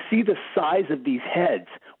 when you see the size of these heads,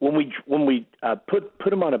 when we put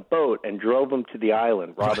them on a boat and drove them to the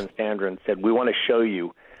island, Rob and Sandra, and said, we want to show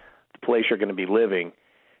you the place you're going to be living,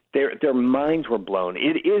 their minds were blown.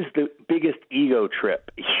 It is the biggest ego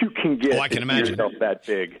trip you can get. I can imagine. Yourself that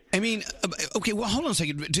big. I mean, okay, well, hold on a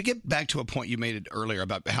second. To get back to a point you made earlier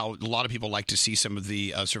about how a lot of people like to see some of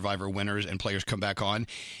the Survivor winners and players come back on,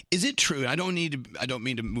 is it true? I don't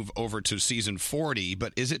mean to move over to season 40,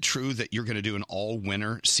 but is it true that you're going to do an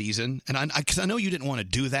all-winner season? And because I know you didn't want to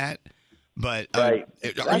do that, but right.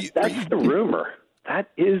 That's the rumor.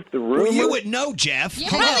 That is the rumor. Well, you would know, Jeff. You're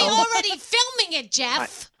probably already filming it,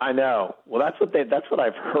 Jeff. I know. Well, that's what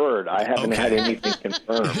I've heard. I haven't had anything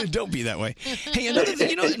confirmed. Don't be that way. Hey,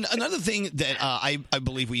 another thing that I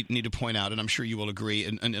believe we need to point out, and I'm sure you will agree,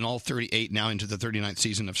 in all 38 now into the 39th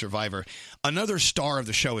season of Survivor, another star of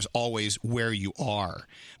the show is always where you are,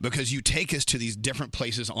 because you take us to these different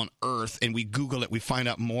places on Earth, and we Google it, we find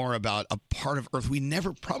out more about a part of Earth we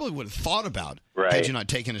never probably would have thought about had you not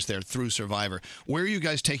taken us there through Survivor. Where are you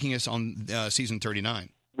guys taking us on season 39?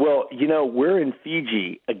 Well, we're in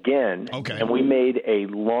Fiji again, and we made a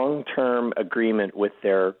long-term agreement with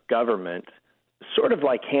their government, sort of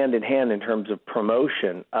like hand-in-hand in terms of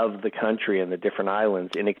promotion of the country and the different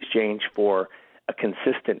islands in exchange for a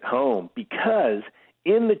consistent home. Because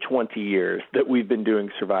in the 20 years that we've been doing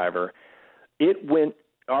Survivor,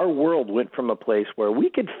 our world went from a place where we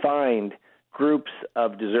could find groups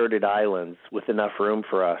of deserted islands with enough room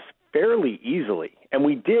for us fairly easily. And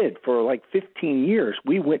we did for like 15 years.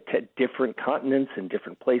 We went to different continents and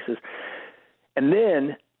different places. And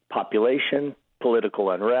then population,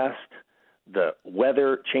 political unrest, the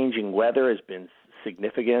changing weather has been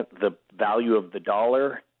significant, the value of the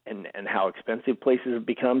dollar and how expensive places have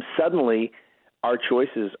become, suddenly our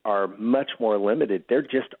choices are much more limited. There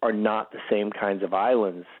just are not the same kinds of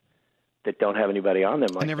islands that don't have anybody on them.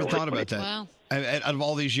 I never thought about that. Wow. Out of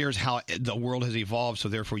all these years, how the world has evolved, so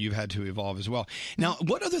therefore you've had to evolve as well. Now,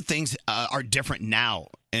 what other things are different now,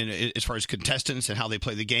 and as far as contestants and how they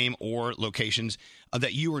play the game, or locations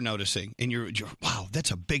that you were noticing? And you're wow,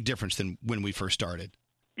 that's a big difference than when we first started.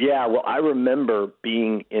 Yeah, well, I remember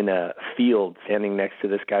being in a field standing next to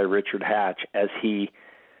this guy, Richard Hatch, as he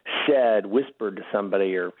whispered to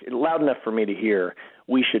somebody, or loud enough for me to hear,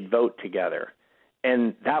 we should vote together.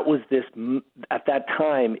 And that was at that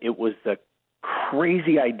time, it was the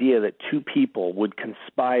crazy idea that two people would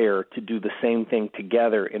conspire to do the same thing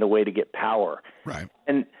together in a way to get power. Right.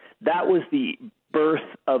 And that was the birth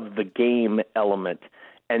of the game element.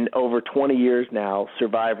 And over 20 years now,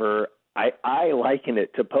 Survivor, I liken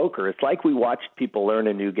it to poker. It's like we watched people learn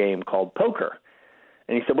a new game called poker.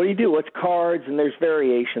 And he said, what do you do? It's cards, and there's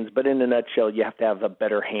variations, but in a nutshell, you have to have a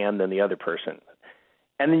better hand than the other person.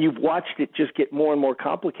 And then you've watched it just get more and more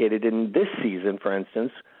complicated. In this season, for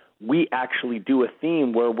instance, we actually do a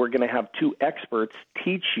theme where we're going to have two experts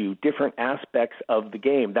teach you different aspects of the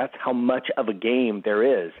game. That's how much of a game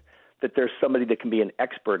there is, that there's somebody that can be an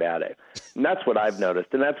expert at it. And that's what I've noticed.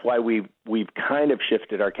 And that's why we've kind of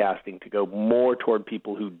shifted our casting to go more toward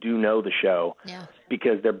people who do know the show,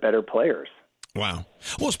 because they're better players. Wow.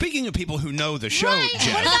 Well, speaking of people who know the show,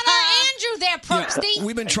 Jeff. What about our Andrew there, Perksty?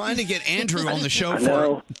 We've been trying to get Andrew on the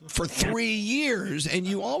show for 3 years, and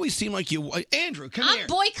you always seem like you... Andrew, come here. I'm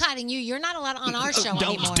boycotting you. You're not allowed on our show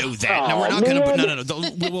Don't anymore. do that. No, we're not going to...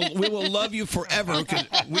 No. We will love you forever, because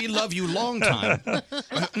we love you long time.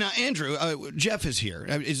 Now, Andrew, Jeff is here.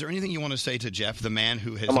 Is there anything you want to say to Jeff, the man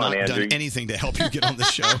who has not done anything to help you get on the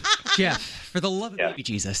show? Jeff, for the love of baby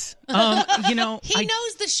Jesus. He knows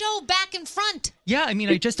the show back and front. Yeah, I mean,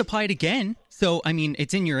 I just applied again. So, I mean,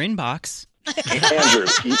 it's in your inbox. Andrew,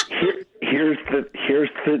 here's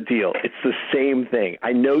the deal. It's the same thing.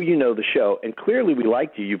 I know you know the show, and clearly we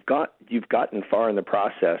liked you. You've gotten far in the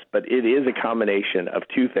process, but it is a combination of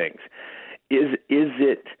two things. Is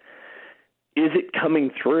it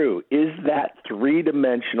coming through? Is that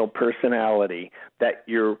three-dimensional personality that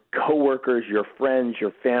your coworkers, your friends,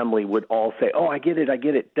 your family would all say, oh, I get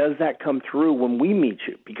it. Does that come through when we meet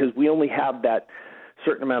you? Because we only have that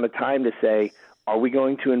certain amount of time to say, are we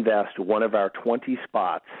going to invest one of our 20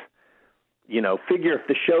 spots? Figure if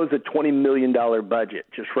the show's a $20 million budget,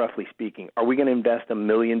 just roughly speaking, are we going to invest $1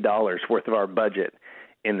 million worth of our budget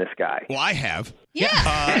in this guy? Well, I have. Yeah.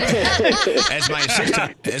 As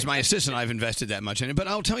my assistant, I've invested that much in it. But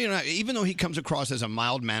I'll tell you now, even though he comes across as a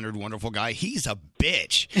mild-mannered, wonderful guy, he's a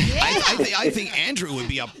bitch. Yeah. I think Andrew would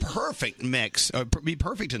be a perfect mix, be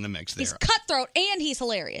perfect in the mix there. He's cutthroat and he's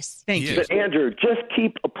hilarious. Thank you. But Andrew, just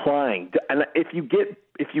keep applying. And if you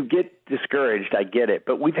get discouraged, I get it.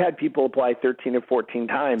 But we've had people apply 13 or 14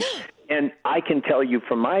 times. And I can tell you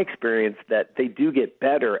from my experience that they do get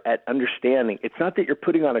better at understanding. It's not that you're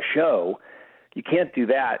putting on a show. You can't do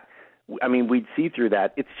that. I mean, we'd see through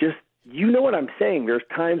that. It's just, you know what I'm saying. There's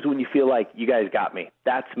times when you feel like, you guys got me.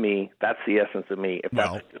 That's me. That's the essence of me.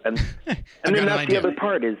 And then that's the other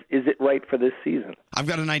part is it right for this season? I've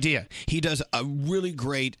got an idea. He does a really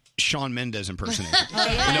great Shawn Mendes impersonation.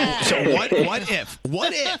 So what if,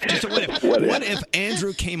 just a what if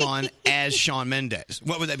Andrew came on as Shawn Mendes?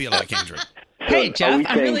 What would that be like, Andrew? Hey, Jeff,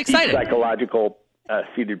 I'm really excited. Psychological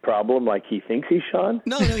seated problem, like he thinks he's Shawn?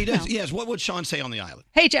 No, he does. Yes. What would Shawn say on the island?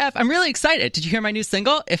 Hey, Jeff, I'm really excited. Did you hear my new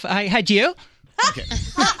single, If I Had You? Okay.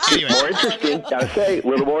 Anyway. More interesting. Gotta say, a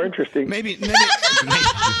little more interesting. Maybe not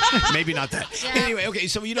that. Yeah. Anyway, okay.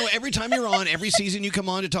 So every time you're on, every season you come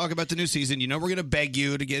on to talk about the new season. We're going to beg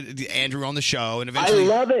you to get Andrew on the show, and eventually. I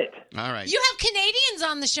love it. All right. You have Canadians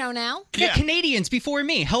on the show now. Yeah, Canadians before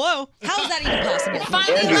me. Hello. How is that even possible?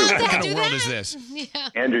 Finally, what kind of world is this? Yeah.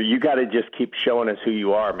 Andrew, you got to just keep showing us who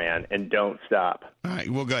you are, man, and don't stop. All right.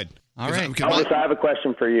 Well, good. All right. Elvis, I have a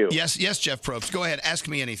question for you. Yes, Jeff Probst. Go ahead. Ask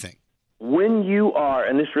me anything. When you are,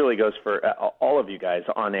 and this really goes for all of you guys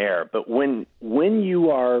on air, but when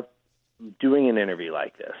you are doing an interview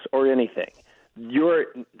like this or anything,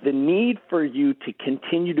 the need for you to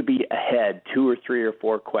continue to be ahead 2 or 3 or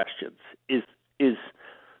 4 questions is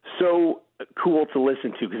so cool to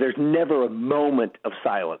listen to, because there's never a moment of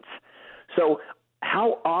silence. So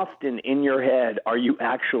how often in your head are you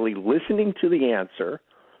actually listening to the answer,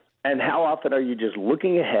 and how often are you just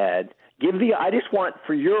looking ahead? I just want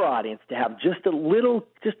for your audience to have just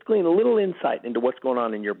glean a little insight into what's going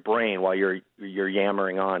on in your brain while you're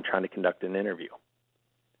yammering on trying to conduct an interview.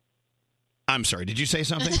 I'm sorry. Did you say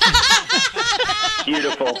something?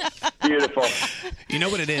 Beautiful. You know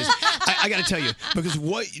what it is? I got to tell you, because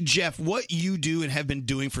Jeff, what you do and have been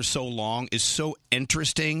doing for so long is so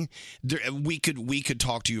interesting. We could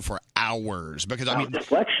talk to you for hours because I mean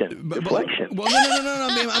deflection. Well,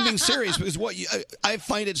 no. I'm being serious because I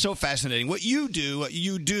find it so fascinating. What you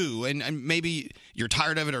do, and maybe you're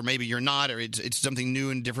tired of it, or maybe you're not, or it's something new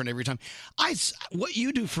and different every time. What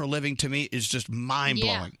you do for a living to me is just mind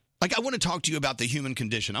blowing. Yeah. Like, I want to talk to you about the human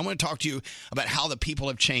condition. I want to talk to you about how the people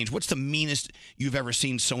have changed. What's the meanest you've ever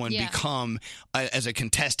seen someone become as a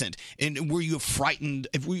contestant? And were you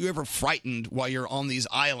ever frightened while you're on these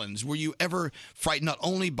islands? Were you ever frightened not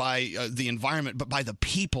only by the environment, but by the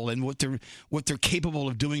people and what they're capable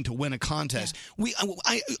of doing to win a contest? Yeah.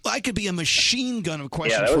 I could be a machine gun of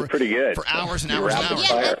questions that was pretty good. For hours and hours and hours.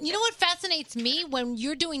 Yeah, you know what fascinates me? When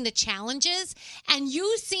you're doing the challenges and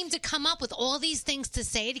you seem to come up with all these things to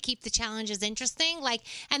say to keep the challenges interesting,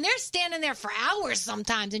 and they're standing there for hours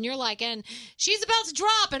sometimes, and you're like, and she's about to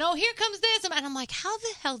drop, and here comes this, and I'm like, how the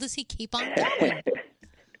hell does he keep on going?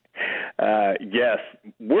 Yes,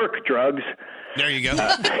 work drugs. There you go.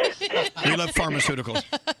 We love pharmaceuticals.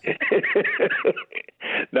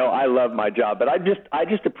 No, I love my job, but I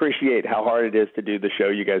just appreciate how hard it is to do the show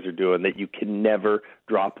you guys are doing. That you can never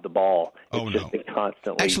drop the ball. It's just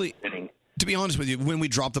constantly spinning. To be honest with you, when we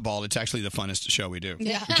drop the ball, it's actually the funnest show we do.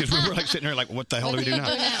 Yeah. Because we're sitting there what the hell do we do now?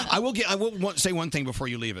 I will say one thing before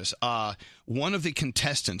you leave us. One of the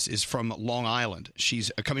contestants is from Long Island.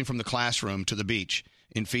 She's coming from the classroom to the beach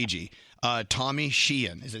in Fiji. Tommy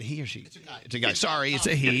Sheehan. Is it he or she? It's a guy. Sorry, it's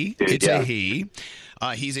a he. It's a he.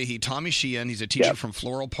 He's a he. Tommy Sheehan. He's a teacher from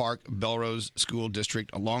Floral Park, Belrose School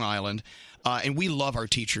District, Long Island. And we love our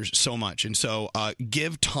teachers so much. And so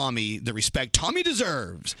give Tommy the respect Tommy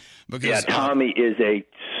deserves. Because, Tommy is a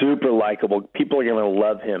super likable. People are going to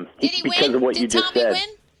love him. Did he because win? Of what Did you just Tommy said. win?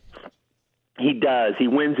 He does. He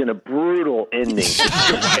wins in a brutal ending.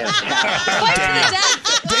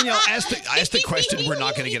 Danielle, ask the question we're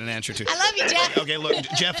not going to get an answer to. I love you, Jeff. Okay, look,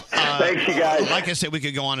 Jeff. Thanks, you guys. Like I said, we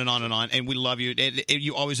could go on, and we love you.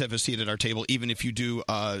 You always have a seat at our table, even if you do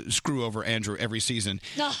screw over Andrew every season.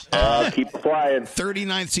 Keep quiet.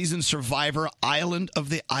 39th season Survivor Island of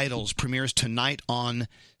the Idols premieres tonight on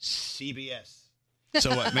CBS.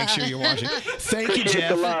 So make sure you're watching. Thank you, Appreciate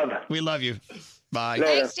Jeff. the love. We love you. Bye.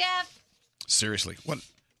 Thanks, Jeff. Seriously,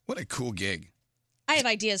 what a cool gig. I have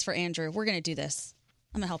ideas for Andrew. We're going to do this.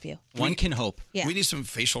 I'm going to help you. One can hope. Yeah. We need some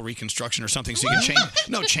facial reconstruction or something so you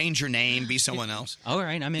can change your name, be someone else. All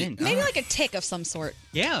right, I'm in. Maybe like a tick of some sort.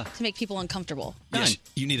 Yeah. To make people uncomfortable. Yes,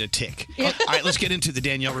 you need a tick. All right, let's get into the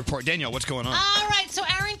Danielle report. Danielle, what's going on? All right, so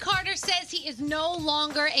Aaron Carter says he is no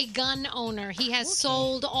longer a gun owner. He has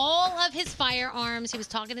sold all of his firearms. He was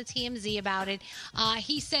talking to TMZ about it.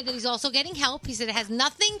 He said that he's also getting help. He said it has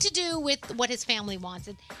nothing to do with what his family wants.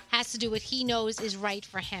 It has to do with what he knows is right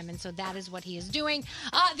for him, and so that is what he is doing.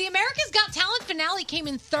 The America's Got Talent finale came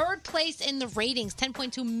in third place in the ratings.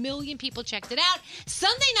 10.2 million people checked it out.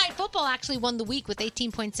 Sunday Night Football actually won the week with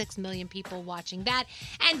 18.6 million people watching that.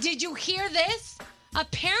 And did you hear this?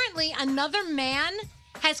 Apparently, another man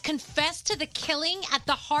has confessed to the killing at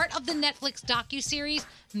the heart of the Netflix docuseries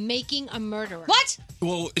Making a Murderer. What?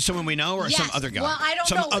 Well, someone we know or some other guy? Well, I don't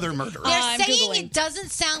some know. other murderer. They're saying it doesn't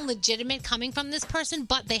sound legitimate coming from this person,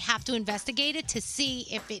 but they have to investigate it to see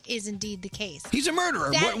if it is indeed the case. He's a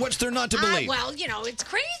murderer. What's there not to believe? Well, it's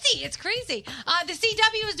crazy. It's crazy. The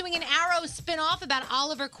CW is doing an Arrow spinoff about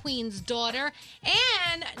Oliver Queen's daughter.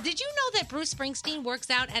 And did you know that Bruce Springsteen works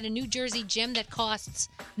out at a New Jersey gym that costs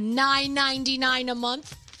 $9.99 a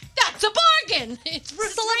month? That's a bargain. It's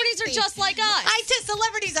Celebrities are just like us. I said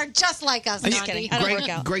celebrities are just like us. I'm just kidding. I don't work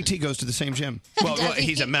out. Greg T goes to the same gym. Well,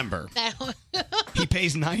 he's a member. He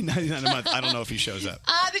pays $9.99 a month. I don't know if he shows up.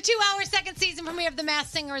 The 2-hour second season premiere of The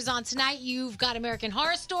Masked Singer is on tonight. You've got American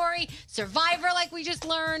Horror Story, Survivor, like we just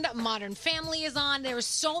learned, Modern Family is on. There are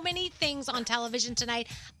so many things on television tonight.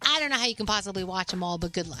 I don't know how you can possibly watch them all,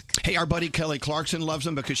 but good luck. Hey, our buddy Kelly Clarkson loves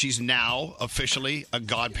them because she's now officially a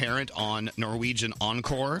godparent on Norwegian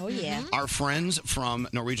Encore. Oh, yeah. Our friends from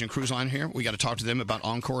Norwegian Cruise Line here, we got to talk to them about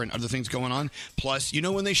Encore and other things going on. Plus,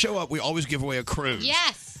 when they show up, we always give away a cruise.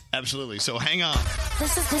 Yes. Absolutely. So hang on.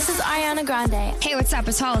 This is Ariana Grande. Hey, what's up?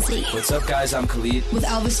 It's Halsey. What's up, guys? I'm Khalid. With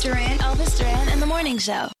Elvis Duran. Elvis Duran and the Morning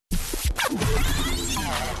Show.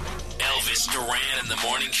 Elvis Duran and the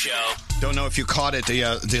Morning Show. Don't know if you caught it the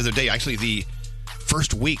other day. Actually, the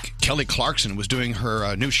first week, Kelly Clarkson was doing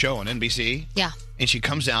her new show on NBC. Yeah. And she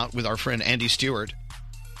comes out with our friend Andy Stewart,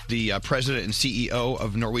 the president and CEO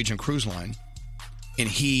of Norwegian Cruise Line. And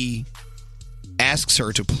he asks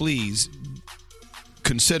her to please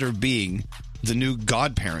consider being the new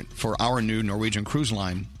godparent for our new Norwegian cruise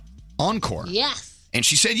line, Encore? Yes. And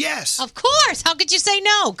she said yes. Of course. How could you say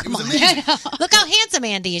no? Come on. Look how handsome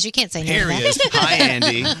Andy is. You can't say no. Here to he that. is. Hi,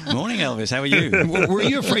 Andy. Morning, Elvis. How are you? Were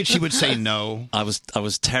you afraid she would say no? I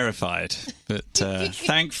was terrified, but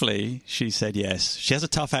thankfully she said yes. She has a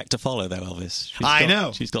tough act to follow, though, Elvis. I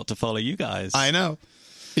know. She's got to follow you guys. I know.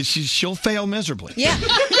 She'll fail miserably. Yeah.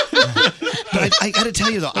 But I got to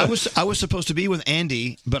tell you though, I was supposed to be with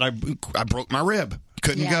Andy, but I broke my rib.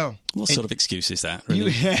 Couldn't go. What sort of excuse is that,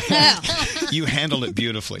 really? You handled it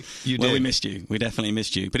beautifully. You did. Well, we missed you. We definitely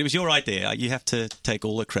missed you. But it was your idea. You have to take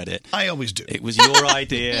all the credit. I always do. It was your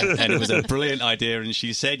idea, and it was a brilliant idea, and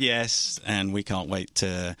she said yes, and we can't wait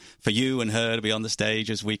for you and her to be on the stage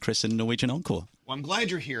as we christen Norwegian Encore. Well, I'm glad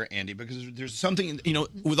you're here, Andy, because there's something,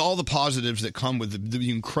 with all the positives that come with the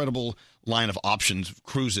incredible line of options,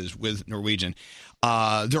 cruises with Norwegian,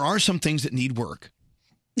 there are some things that need work.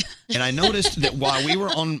 And I noticed that while we were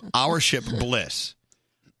on our ship Bliss,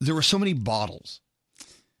 there were so many bottles.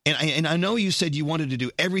 And I know you said you wanted to do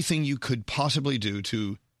everything you could possibly do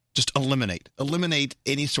to just eliminate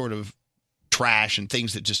any sort of trash and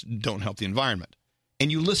things that just don't help the environment. And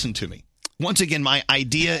you listened to me. Once again, my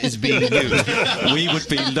idea is being used. We would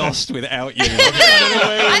be lost without you. You're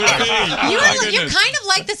kind of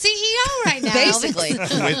like the CEO right now.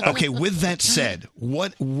 Basically. With that said,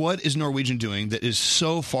 what is Norwegian doing that is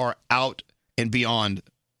so far out and beyond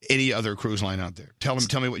any other cruise line out there? Tell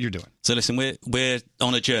me what you're doing. So listen, we're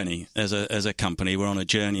on a journey as a company. We're on a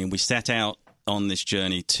journey, and we set out on this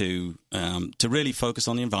journey to really focus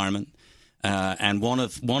on the environment. And one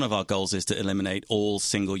of our goals is to eliminate all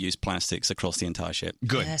single-use plastics across the entire ship.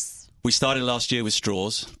 Good. Yes. We started last year with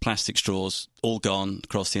straws, plastic straws, all gone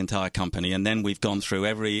across the entire company. And then we've gone through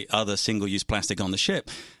every other single-use plastic on the ship,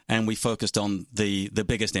 and we focused on the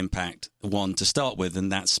biggest impact one to start with,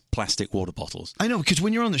 and that's plastic water bottles. I know, because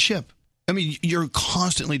when you're on the ship, I mean, you're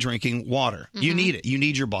constantly drinking water. Mm-hmm. You need it. You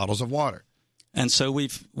need your bottles of water. And so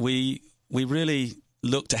we really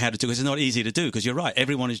looked at how to do it. It's not easy to do because you're right.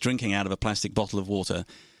 Everyone is drinking out of a plastic bottle of water.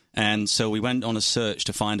 And so we went on a search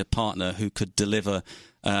to find a partner who could deliver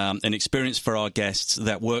an experience for our guests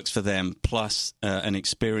that works for them, plus an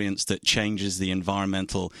experience that changes the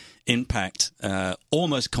environmental impact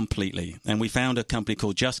almost completely. And we found a company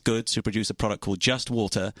called Just Goods who produce a product called Just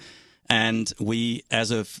Water. And we, as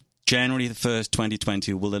of January the 1st,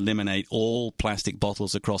 2020, will eliminate all plastic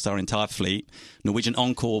bottles across our entire fleet. Norwegian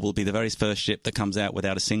Encore will be the very first ship that comes out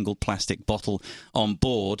without a single plastic bottle on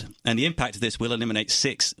board. And the impact of this will eliminate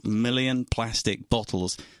 6 million plastic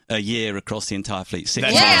bottles a year across the entire fleet.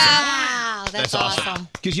 That's awesome. Wow, that's awesome.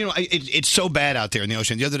 Because, it's so bad out there in the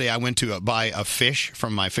ocean. The other day I went to buy a fish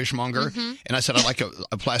from my fishmonger, and I said, I'd like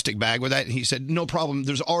a plastic bag with that. And he said, no problem.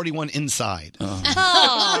 There's already one inside.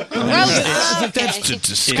 Oh, gross. That's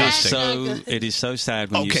disgusting. It is so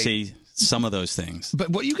sad when you see some of those things. But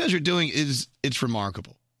what you guys are doing it's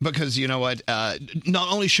remarkable. Because you know what?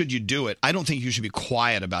 Not only should you do it, I don't think you should be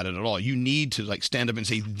quiet about it at all. You need to stand up and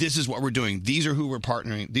say, this is what we're doing. These are who we're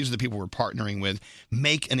partnering. These are the people we're partnering with.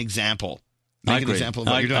 Make an example. Make an example of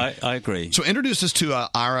what you're doing. I agree. So introduce us to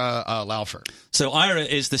Ira Laufer. So Ira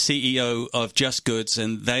is the CEO of Just Goods,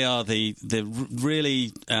 and they are the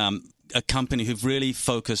really a company who've really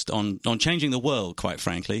focused on changing the world, quite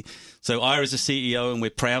frankly. So Ira is the CEO, and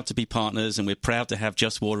we're proud to be partners, and we're proud to have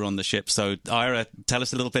Just Water on the ship. So Ira, tell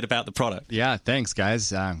us a little bit about the product. Yeah, thanks,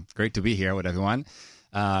 guys. Great to be here with everyone.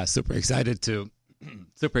 Super excited to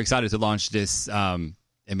launch this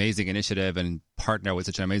amazing initiative and partner with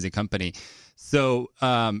such an amazing company. So,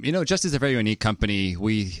 Just is a very unique company.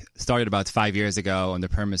 We started about 5 years ago on the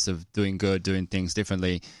premise of doing good, doing things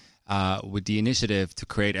differently, with the initiative to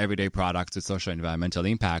create everyday products with social and environmental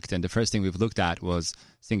impact. And the first thing we've looked at was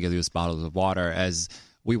single-use bottles of water. As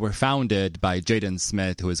we were founded by Jaden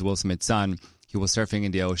Smith, who is Will Smith's son. He was surfing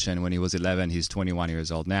in the ocean when he was 11. He's 21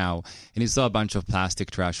 years old now. And he saw a bunch of plastic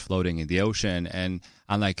trash floating in the ocean. And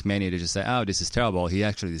unlike many, they just say, oh, this is terrible. He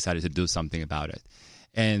actually decided to do something about it.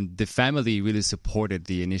 And the family really supported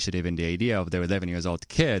the initiative and the idea of their 11-year-old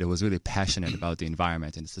kid who was really passionate about the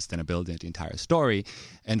environment and sustainability and the entire story,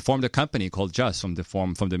 and formed a company called Just from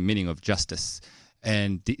the meaning of justice.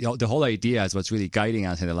 And the whole idea is what's really guiding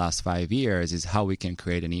us in the last 5 years is how we can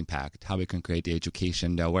create an impact, how we can create the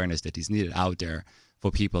education, the awareness that is needed out there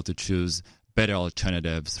for people to choose better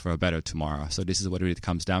alternatives for a better tomorrow. So this is what it really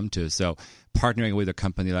comes down to. So partnering with a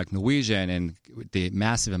company like Norwegian and the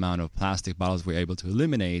massive amount of plastic bottles we're able to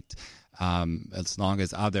eliminate, as long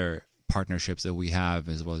as other partnerships that we have,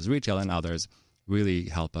 as well as retail and others, really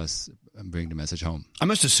help us bring the message home. I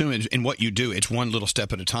must assume in what you do, it's one little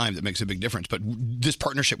step at a time that makes a big difference. But this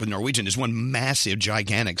partnership with Norwegian is one massive,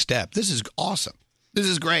 gigantic step. This is awesome. This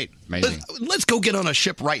is great. Amazing. Let's go get on a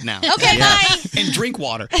ship right now. Okay, bye. And drink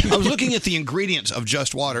water. I was looking at the ingredients of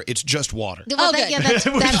Just Water. It's just water. Oh, good. Yeah, that's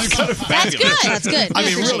Which is kind of That's good. fabulous. That's good. I We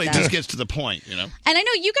mean, appreciate really, that. this gets to the point, you know. And I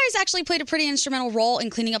know you guys actually played a pretty instrumental role in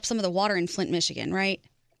cleaning up some of the water in Flint, Michigan, right?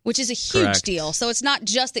 Which is a huge Correct. deal. So it's not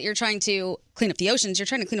just that you're trying to clean up the oceans, you're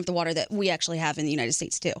trying to clean up the water that we actually have in the United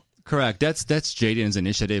States, too. Correct. That's Jaden's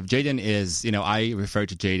initiative. Jaden is, I refer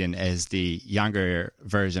to Jaden as the younger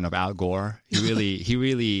version of Al Gore. He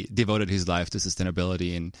really devoted his life to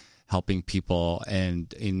sustainability and helping people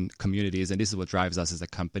and in communities. And this is what drives us as a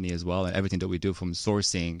company as well. And everything that we do, from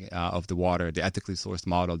sourcing of the water, the ethically sourced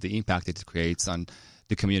model, the impact it creates on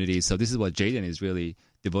the community. So this is what Jaden is really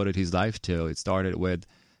devoted his life to. It started with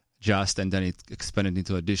Just, and then it expanded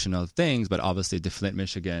into additional things, but obviously the Flint,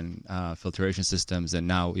 Michigan filtration systems, and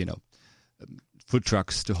now, food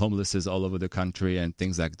trucks to homelesses all over the country and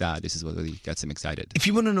things like that. This is what really gets him excited. If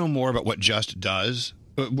you want to know more about what Just does,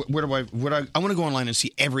 I want to go online and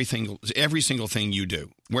see every single thing you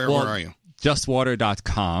do. Where are you?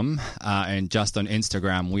 Justwater.com and just on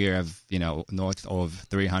Instagram, we have, north of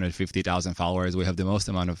 350,000 followers. We have the most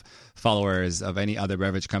amount of followers of any other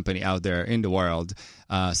beverage company out there in the world.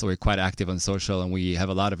 So we're quite active on social, and we have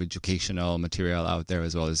a lot of educational material out there,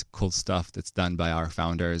 as well as cool stuff that's done by our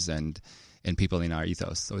founders and people in our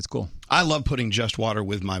ethos. So it's cool. I love putting Just Water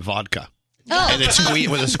with my vodka. Oh. And it's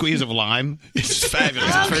with a squeeze of lime. It's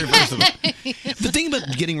fabulous. It's very versatile. The thing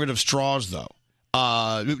about getting rid of straws, though,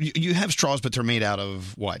 you have straws, but they're made out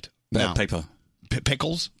of what? No. Paper.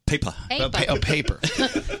 Pickles? Paper. Paper.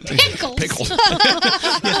 Pickles.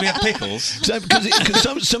 Yes, we have pickles.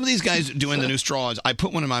 Because some of these guys doing the new straws, I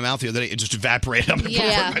put one in my mouth the other day, it just evaporated. I'm going to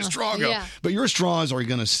let my straw go. Yeah. But your straws are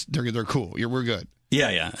they're cool. We're good.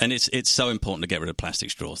 Yeah, and it's so important to get rid of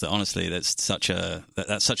plastic straws. That honestly, that's such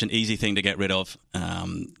an easy thing to get rid of.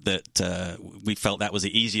 That we felt that was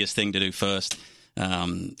the easiest thing to do first,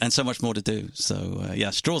 and so much more to do. So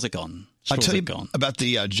straws are gone. I'll tell you gone. about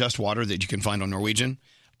the Just Water that you can find on Norwegian.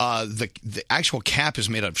 The actual cap is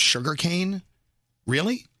made out of sugar cane.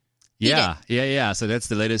 Really? Yeah. So that's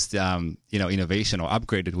the latest, innovation or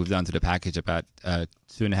upgrade that we've done to the package about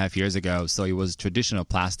 2.5 years ago. So it was traditional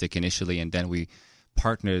plastic initially, and then we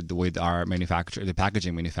partnered with our the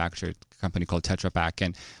packaging manufacturer company called Tetra Pak,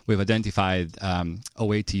 and we've identified a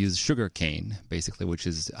way to use sugar cane, basically, which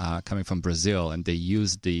is coming from Brazil, and they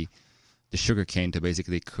use the sugar cane to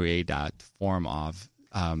basically create that form of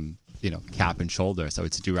cap and shoulder. So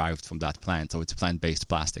it's derived from that plant. So it's plant-based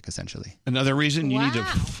plastic, essentially. Another reason you need to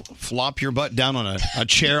flop your butt down on a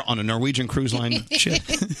chair on a Norwegian Cruise Line ship.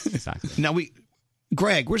 Exactly. Now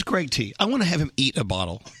Greg, where's Greg T? I want to have him eat a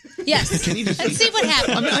bottle. Yes. Can he just Let's see what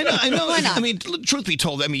happens. I know. Why not? I mean, truth be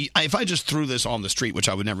told, if I just threw this on the street, which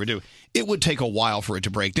I would never do, it would take a while for it to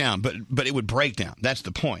break down. But it would break down. That's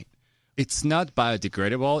the point. It's not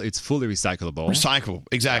biodegradable. It's fully recyclable. Recyclable,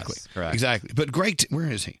 exactly. Yes, correct. Exactly. But Greg, where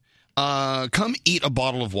is he? Come eat a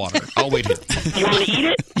bottle of water. I'll wait here. You want to eat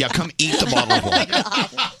it? Yeah, come eat the bottle of water.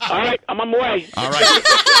 All right, I'm on my way. All right.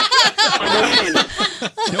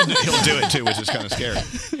 He'll do it too, which is kind of scary.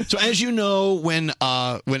 So as you know, when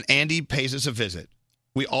Andy pays us a visit,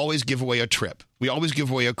 we always give away a trip. We always give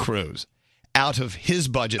away a cruise out of his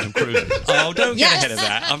budget of cruises. Oh, don't get ahead of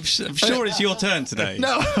that. I'm sure it's your turn today.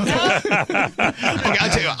 No. Okay, I'll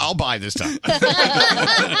tell you, I'll buy this time.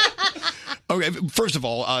 Okay, first of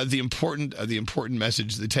all, the important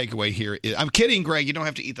message, the takeaway here is, I'm kidding, Greg, you don't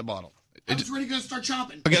have to eat the bottle. I was really going to start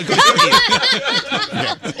chopping. Okay, go start eating.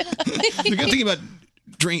 Okay. The good thing about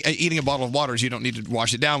eating a bottle of water is you don't need to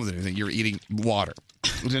wash it down with anything. You're eating water.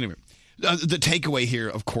 Anyway, the takeaway here,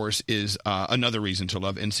 of course, is another reason to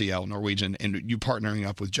love NCL, Norwegian, and you partnering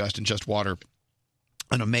up with Just Water,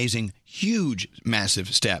 an amazing, huge,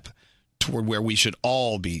 massive step toward where we should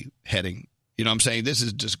all be heading. You know what I'm saying? This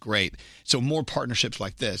is just great. So more partnerships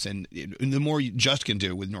like this, and the more you Just can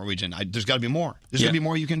do with Norwegian, there's got to be more. There's got to be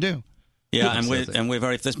more you can do. Yeah, and we're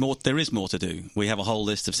very. There is more to do. We have a whole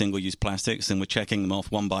list of single-use plastics, and we're checking them off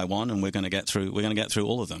one by one, and we're going to get through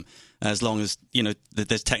all of them. As long as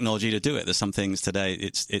there's technology to do it. There's some things today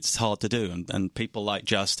it's hard to do, and people like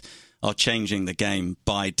Just are changing the game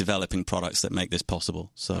by developing products that make this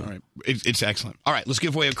possible. So all right, it's excellent. All right, let's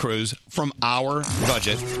give away a cruise from our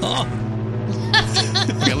budget.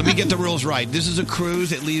 Okay, let me get the rules right. This is a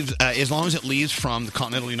cruise. It leaves as long as it leaves from the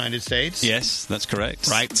continental United States. Yes, that's correct.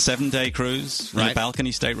 Right. 7-day cruise. Right. A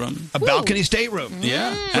balcony stateroom. A balcony stateroom.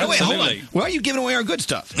 Yeah. Wait, hold on. Why are you giving away our good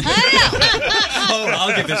stuff?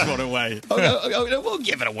 I'll give this one away. We'll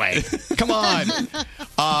give it away. Come on.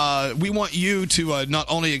 We want you to not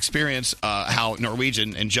only experience how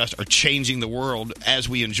Norwegian and Just are changing the world as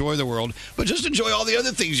we enjoy the world, but just enjoy all the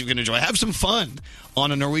other things you can enjoy. Have some fun on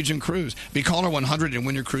a Norwegian cruise. Be caller 100 and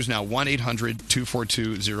win your cruise now.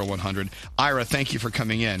 1-800-242-0100. Ira, thank you for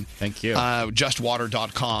coming in. Thank you.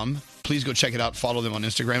 Justwater.com. Please go check it out. Follow them on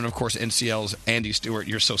Instagram. And, of course, NCL's Andy Stewart.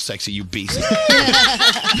 You're so sexy, you beast.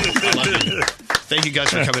 I love you. Thank you guys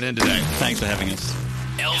for coming in today. Thanks for having us.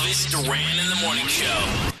 Elvis Duran in the Morning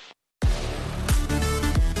Show.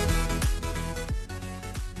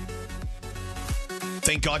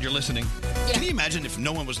 Thank God you're listening. Yeah. Can you imagine if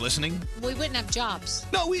no one was listening? We wouldn't have jobs.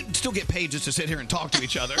 No, we'd still get paid just to sit here and talk to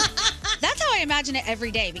each other. That's how I imagine it every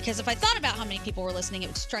day, because if I thought about how many people were listening, it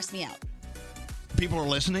would stress me out. People are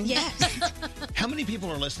listening? Yes. How many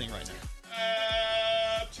people are listening right now?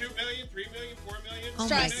 2 million, 3 million, 4 million. Oh my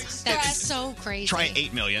God, that's so crazy. Try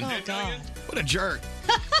 8 million. Oh God. What a jerk.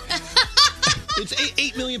 It's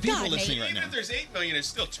 8 million people listening right now. Even if there's 8 million, it's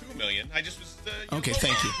still 2 million. I just was. Okay,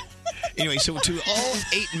 thank you. Anyway, so to all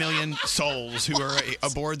 8 million souls who are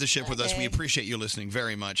aboard the ship with us, we appreciate you listening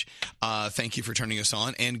very much. Thank you for turning us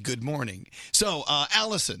on, and good morning. So,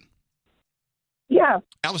 Allison. Yeah.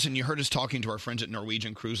 Allison, you heard us talking to our friends at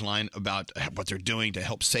Norwegian Cruise Line about what they're doing to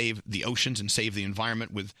help save the oceans and save the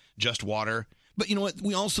environment with Just Water. But you know what?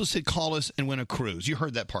 We also said call us and win a cruise. You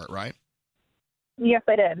heard that part, right? Yes,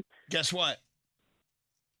 I did. Guess what?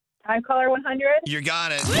 I'm caller 100. You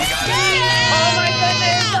got it. You Oh my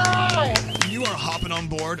goodness! You are hopping on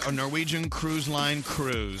board a Norwegian Cruise Line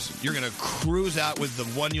cruise. You're going to cruise out with the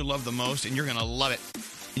one you love the most, and you're going to love it.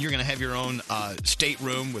 You're going to have your own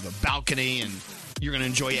stateroom with a balcony, and you're going to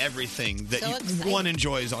enjoy everything that one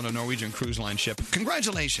enjoys on a Norwegian Cruise Line ship.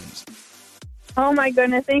 Congratulations. Oh my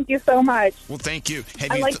goodness! Thank you so much. Well, thank you.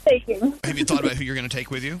 I like taking. Have you thought about who you're going to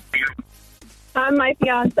take with you? My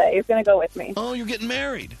fiance is going to go with me. Oh, you're getting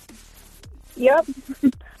married. Yep.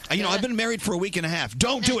 You know, I've been married for a week and a half.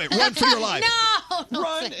 Don't do it. Run for your life. No.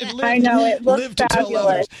 Run and live. I know, it looks live to tell fabulous.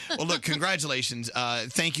 others. Well, look, congratulations.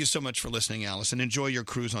 Thank you so much for listening, Allison. Enjoy your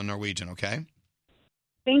cruise on Norwegian, okay?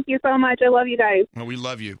 Thank you so much. I love you guys. Well, we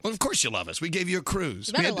love you. Well, of course you love us. We gave you a cruise.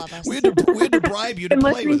 You better love us. We had to bribe you to Been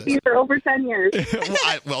play listening with to you us. for over 10 years.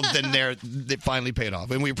 Well, then they finally paid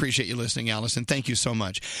off. And we appreciate you listening, Allison. Thank you so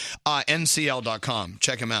much. NCL.com.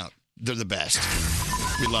 Check them out. They're the best.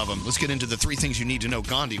 We love them. Let's get into the 3 things you need to know.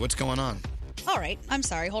 Gandhi, what's going on? All right. I'm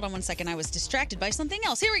sorry. Hold on one second. I was distracted by something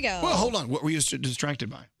else. Here we go. Well, hold on. What were you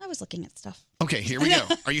distracted by? I was looking at stuff. Okay, here we go.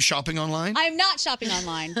 Are you shopping online? I'm not shopping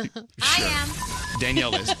online. I am.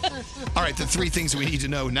 Danielle is. All right, the 3 things we need to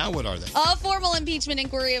know. Now what are they? A formal impeachment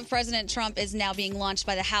inquiry of President Trump is now being launched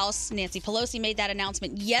by the House. Nancy Pelosi made that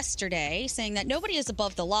announcement yesterday, saying that nobody is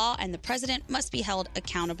above the law and the president must be held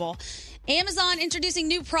accountable. Amazon introducing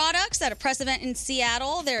new products at a press event in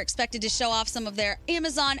Seattle. They're expected to show off some of their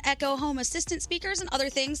Amazon Echo Home Assistant speakers and other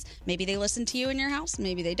things. Maybe they listen to you in your house.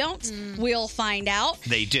 Maybe they don't. We'll find out.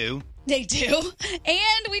 They do. They do.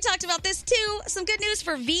 And we talked about this too. Some good news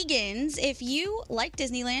for vegans. If you like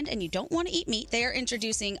Disneyland and you don't want to eat meat, they are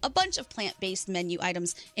introducing a bunch of plant-based menu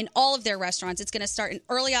items in all of their restaurants. It's going to start in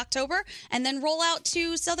early October and then roll out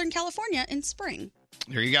to Southern California in spring.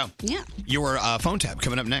 There you go. Yeah. Your phone tap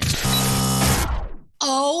coming up next.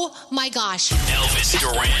 Oh my gosh. Elvis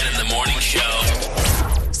Duran in the Morning Show.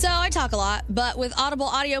 So I talk a lot, but with Audible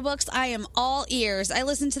audiobooks, I am all ears. I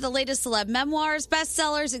listen to the latest celeb memoirs,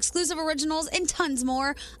 bestsellers, exclusive originals, and tons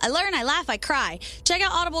more. I learn, I laugh, I cry. Check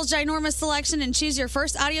out Audible's ginormous selection and choose your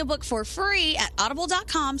first audiobook for free at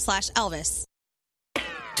audible.com/Elvis.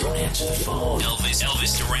 Don't answer the phone.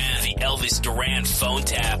 Elvis Duran, the Elvis Duran phone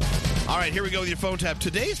tap. All right, here we go with your phone tap.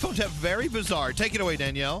 Today's phone tap, very bizarre. Take it away,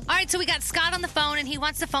 Danielle. All right, so we got Scott on the phone, and he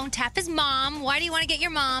wants to phone tap his mom. Why do you want to get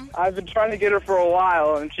your mom? I've been trying to get her for a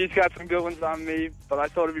while, and she's got some good ones on me, but I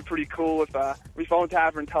thought it'd be pretty cool if we phone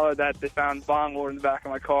tap her and tell her that they found bong lord in the back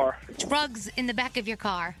of my car. Drugs in the back of your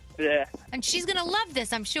car. Yeah. And she's going to love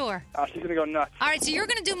this, I'm sure. She's going to go nuts. All right, so you're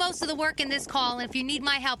going to do most of the work in this call, and if you need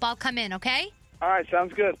my help, I'll come in, okay? All right,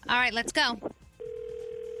 sounds good. All right, let's go.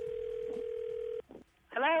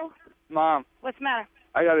 Hello? Mom, What's the matter?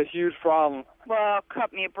 I got a huge problem. Well,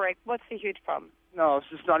 cut me a break. What's the huge problem? No, it's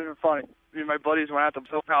just not even funny. Me and my buddies went out to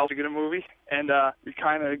SoCal to get a movie, and we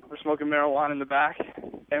kind of were smoking marijuana in the back,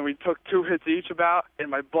 and we took 2 hits each about, and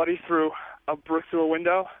my buddy threw a brick through a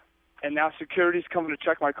window, and now security's coming to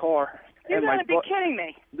check my car. You and my gotta be kidding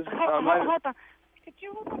me. Hold my- on. Could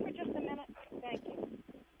you hold on for just a minute? Thank you.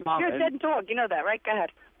 Mom, You're a and dead dog. You know that, right? Go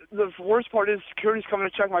ahead. the worst part is security's coming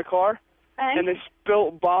to check my car, And they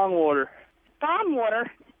spilt bong water. bomb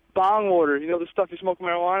water. Bong water. You know the stuff you smoke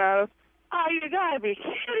marijuana out of? Oh, you gotta be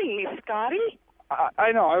kidding me, Scotty.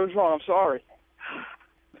 I know. I was wrong. I'm sorry.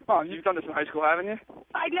 Mom, you've done this in high school, haven't you?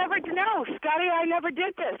 I never no, Scotty. I never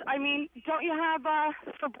did this. I mean, don't you have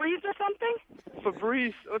Febreze or something?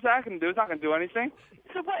 Febreze. What's that going to do? It's not going to do anything.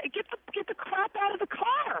 So what? Get the crap out of the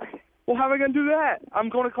car. Well, how am I going to do that? I'm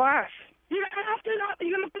going to class. You're gonna have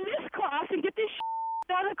to miss class and get this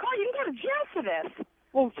out of the car. You can go to jail for this.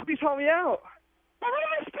 Well, please help me out. Well, what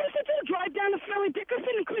am I supposed to do? Drive down to Fairleigh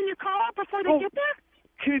Dickinson and clean your car up before they get there?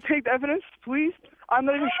 Can you take the evidence, please? I'm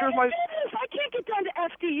not even sure if my... I can't get down to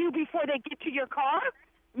FDU before they get to your car.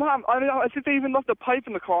 Mom, I think they even left a pipe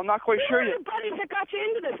in the car. I'm not quite sure yet. Your buddies that got you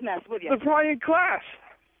into this mess with you. They're probably in class.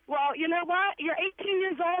 Well, you know what? You're 18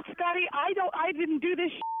 years old, Scotty. I didn't do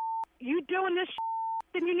this. You doing this,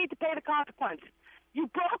 then you need to pay the consequence. You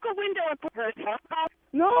broke a window and put her.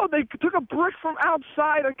 No, they took a brick from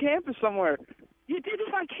outside on campus somewhere. You did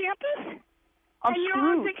this on campus? I'm and you're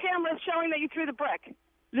on the camera showing that you threw the brick.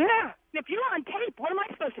 Yeah. If you're on tape, what am I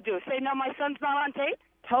supposed to do? Say, no, my son's not on tape?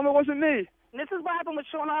 Tell him it wasn't me. And this is what happened with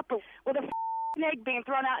Sean Harper, with a egg being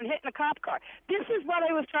thrown out and hitting a cop car. This is what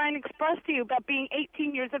I was trying to express to you about being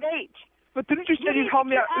 18 years of age. But didn't you say you'd help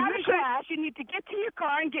me out? You need to get to your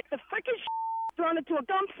car and get the freaking thrown into a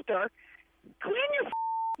dumpster, clean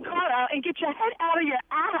your car out, and get your head out of your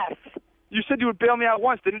ass. You said you would bail me out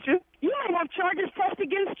once, didn't you? You might have charges pressed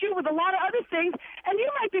against you with a lot of other things, and you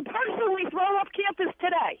might be personally thrown off campus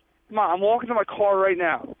today. Mom, I'm walking to my car right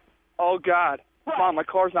now. Oh, God. What? Mom, my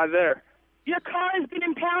car's not there. Your car has been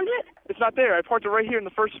impounded? It's not there. I parked it right here in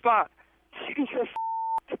the first spot.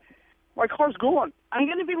 My car's gone. I'm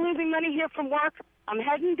going to be losing money here from work. I'm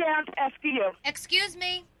heading down to FDU. Excuse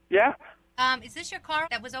me. Yeah? Is this your car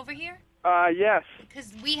that was over here? Yes.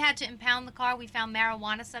 Because we had to impound the car. We found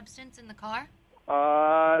marijuana substance in the car.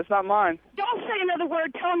 It's not mine. Don't say another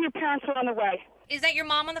word. Tell them your parents are on the way. Is that your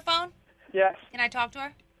mom on the phone? Yes. Can I talk to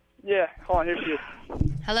her? Yeah. Hold on. Here she is.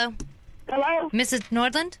 Hello? Hello? Mrs.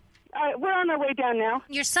 Nordland? We're on our way down now.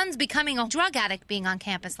 Your son's becoming a drug addict being on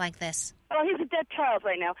campus like this. Oh, he's a dead child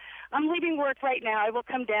right now. I'm leaving work right now. I will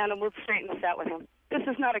come down and we'll straighten this out with him. This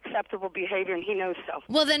is not acceptable behavior, and he knows so.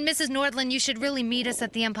 Well, then, Mrs. Nordland, you should really meet us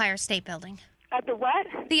at the Empire State Building. At the what?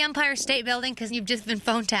 The Empire State Building, because you've just been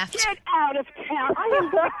phone tapped. Get out of town. I am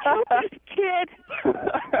the cutest kid.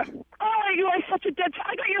 Oh, you are such a dead child.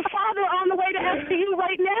 I got your father on the way to FDU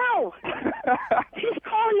right now. He's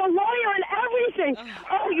calling a lawyer and everything.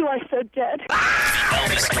 Oh, you are so dead.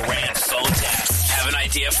 Elvis Duran phone tap. Have an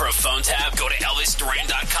idea for a phone tap? Go to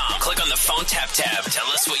ElvisDuran.com. Click on the phone tap tab. Tell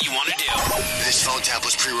us what you want to do. This phone tap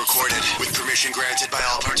was pre-recorded with permission granted by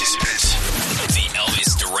all participants. The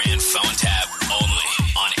Elvis Duran phone tap only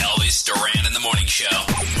on Elvis Duran in the Morning Show.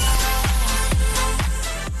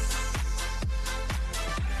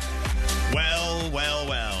 Well.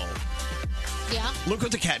 Yeah. Look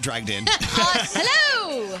what the cat dragged in.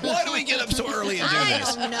 Hello. Why do we get up so early and do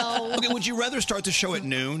this? I don't know. Okay, would you rather start the show at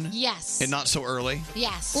noon? Yes. And not so early?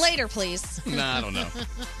 Yes. Later, please. Nah, I don't know.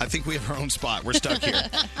 I think we have our own spot. We're stuck here.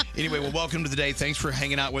 Anyway, well, welcome to the day. Thanks for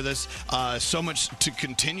hanging out with us. So much to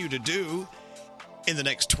continue to do in the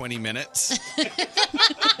next 20 minutes.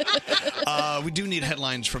 We do need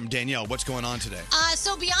headlines from Danielle. What's going on today?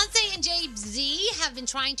 So Beyonce and Jay-Z have been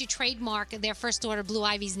trying to trademark their first daughter, Blue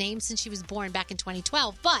Ivy's name, since she was born back in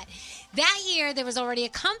 2012. But that year, there was already a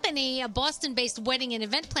company, a Boston-based wedding and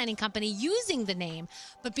event planning company, using the name.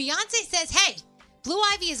 But Beyonce says, hey, Blue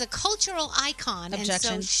Ivy is a cultural icon,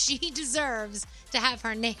 Objection. and so she deserves to have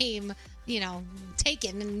her name,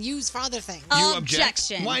 taken and used for other things. You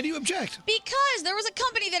Objection. object? Why do you object? Because there was a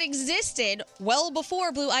company that existed well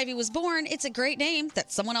before Blue Ivy was born. It's a great name that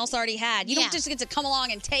someone else already had. You don't just get to come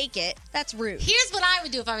along and take it. That's rude. Here's what I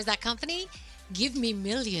would do if I was that company. Give me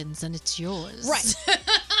millions and it's yours. Right.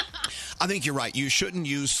 I think you're right. You shouldn't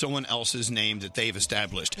use someone else's name that they've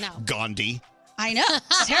established. No. Gandhi. I know.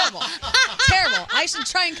 It's terrible. Terrible. I should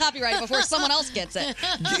try and copyright before someone else gets it.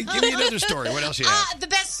 Give me another story. What else you have? The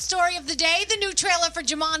best story of the day, the new trailer for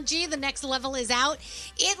Jumanji, The Next Level, is out.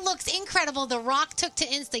 It looks incredible. The Rock took to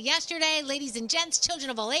Insta yesterday. Ladies and gents, children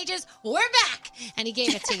of all ages, we're back. And he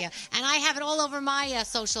gave it to you. And I have it all over my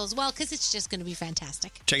social as well, because it's just going to be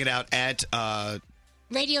fantastic. Check it out at...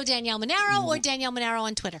 Radio Danielle Monaro or Danielle Monaro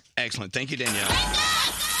on Twitter. Excellent. Thank you, Danielle.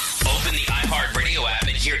 Open the iHeartRadio app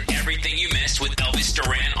and hear everything you missed with Elvis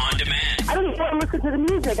Duran on demand. I don't just want to listen to the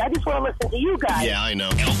music. I just want to listen to you guys. Yeah, I know.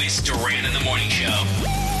 Elvis Duran in the Morning Show.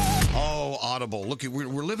 Oh, Audible. Look,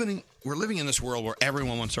 we're living in this world where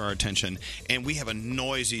everyone wants our attention, and we have a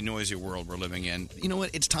noisy world we're living in. You know what?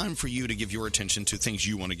 It's time for you to give your attention to things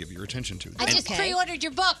you want to give your attention to. I just pre-ordered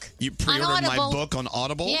your book. You pre-ordered my book on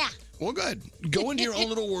Audible? Yeah. Well, good. Go into your own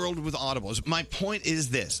little world with Audible. My point is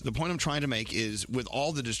this. The point I'm trying to make is with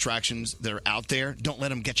all the distractions that are out there, don't let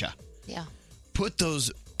them get you. Yeah. Put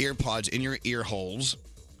those earpods in your ear holes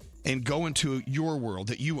and go into your world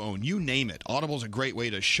that you own. You name it. Audible is a great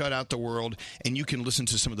way to shut out the world, and you can listen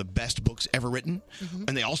to some of the best books ever written. Mm-hmm.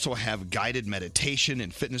 And they also have guided meditation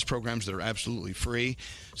and fitness programs that are absolutely free.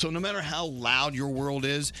 So no matter how loud your world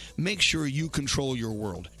is, make sure you control your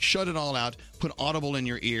world. Shut it all out, put Audible in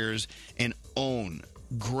your ears, and own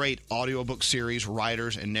great audiobook series,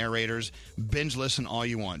 writers, and narrators. Binge listen all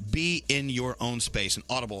you want. Be in your own space, and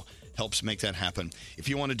Audible helps make that happen. If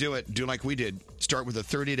you want to do it, do like we did. Start with a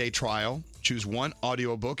 30-day trial. Choose one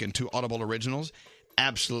audiobook and 2 Audible originals,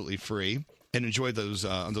 absolutely free, and enjoy those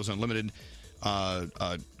unlimited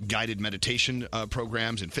guided meditation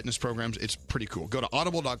programs and fitness programs. It's pretty cool. Go to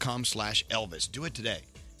audible.com/Elvis. Do it today.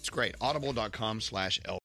 It's great. Audible.com/Elvis.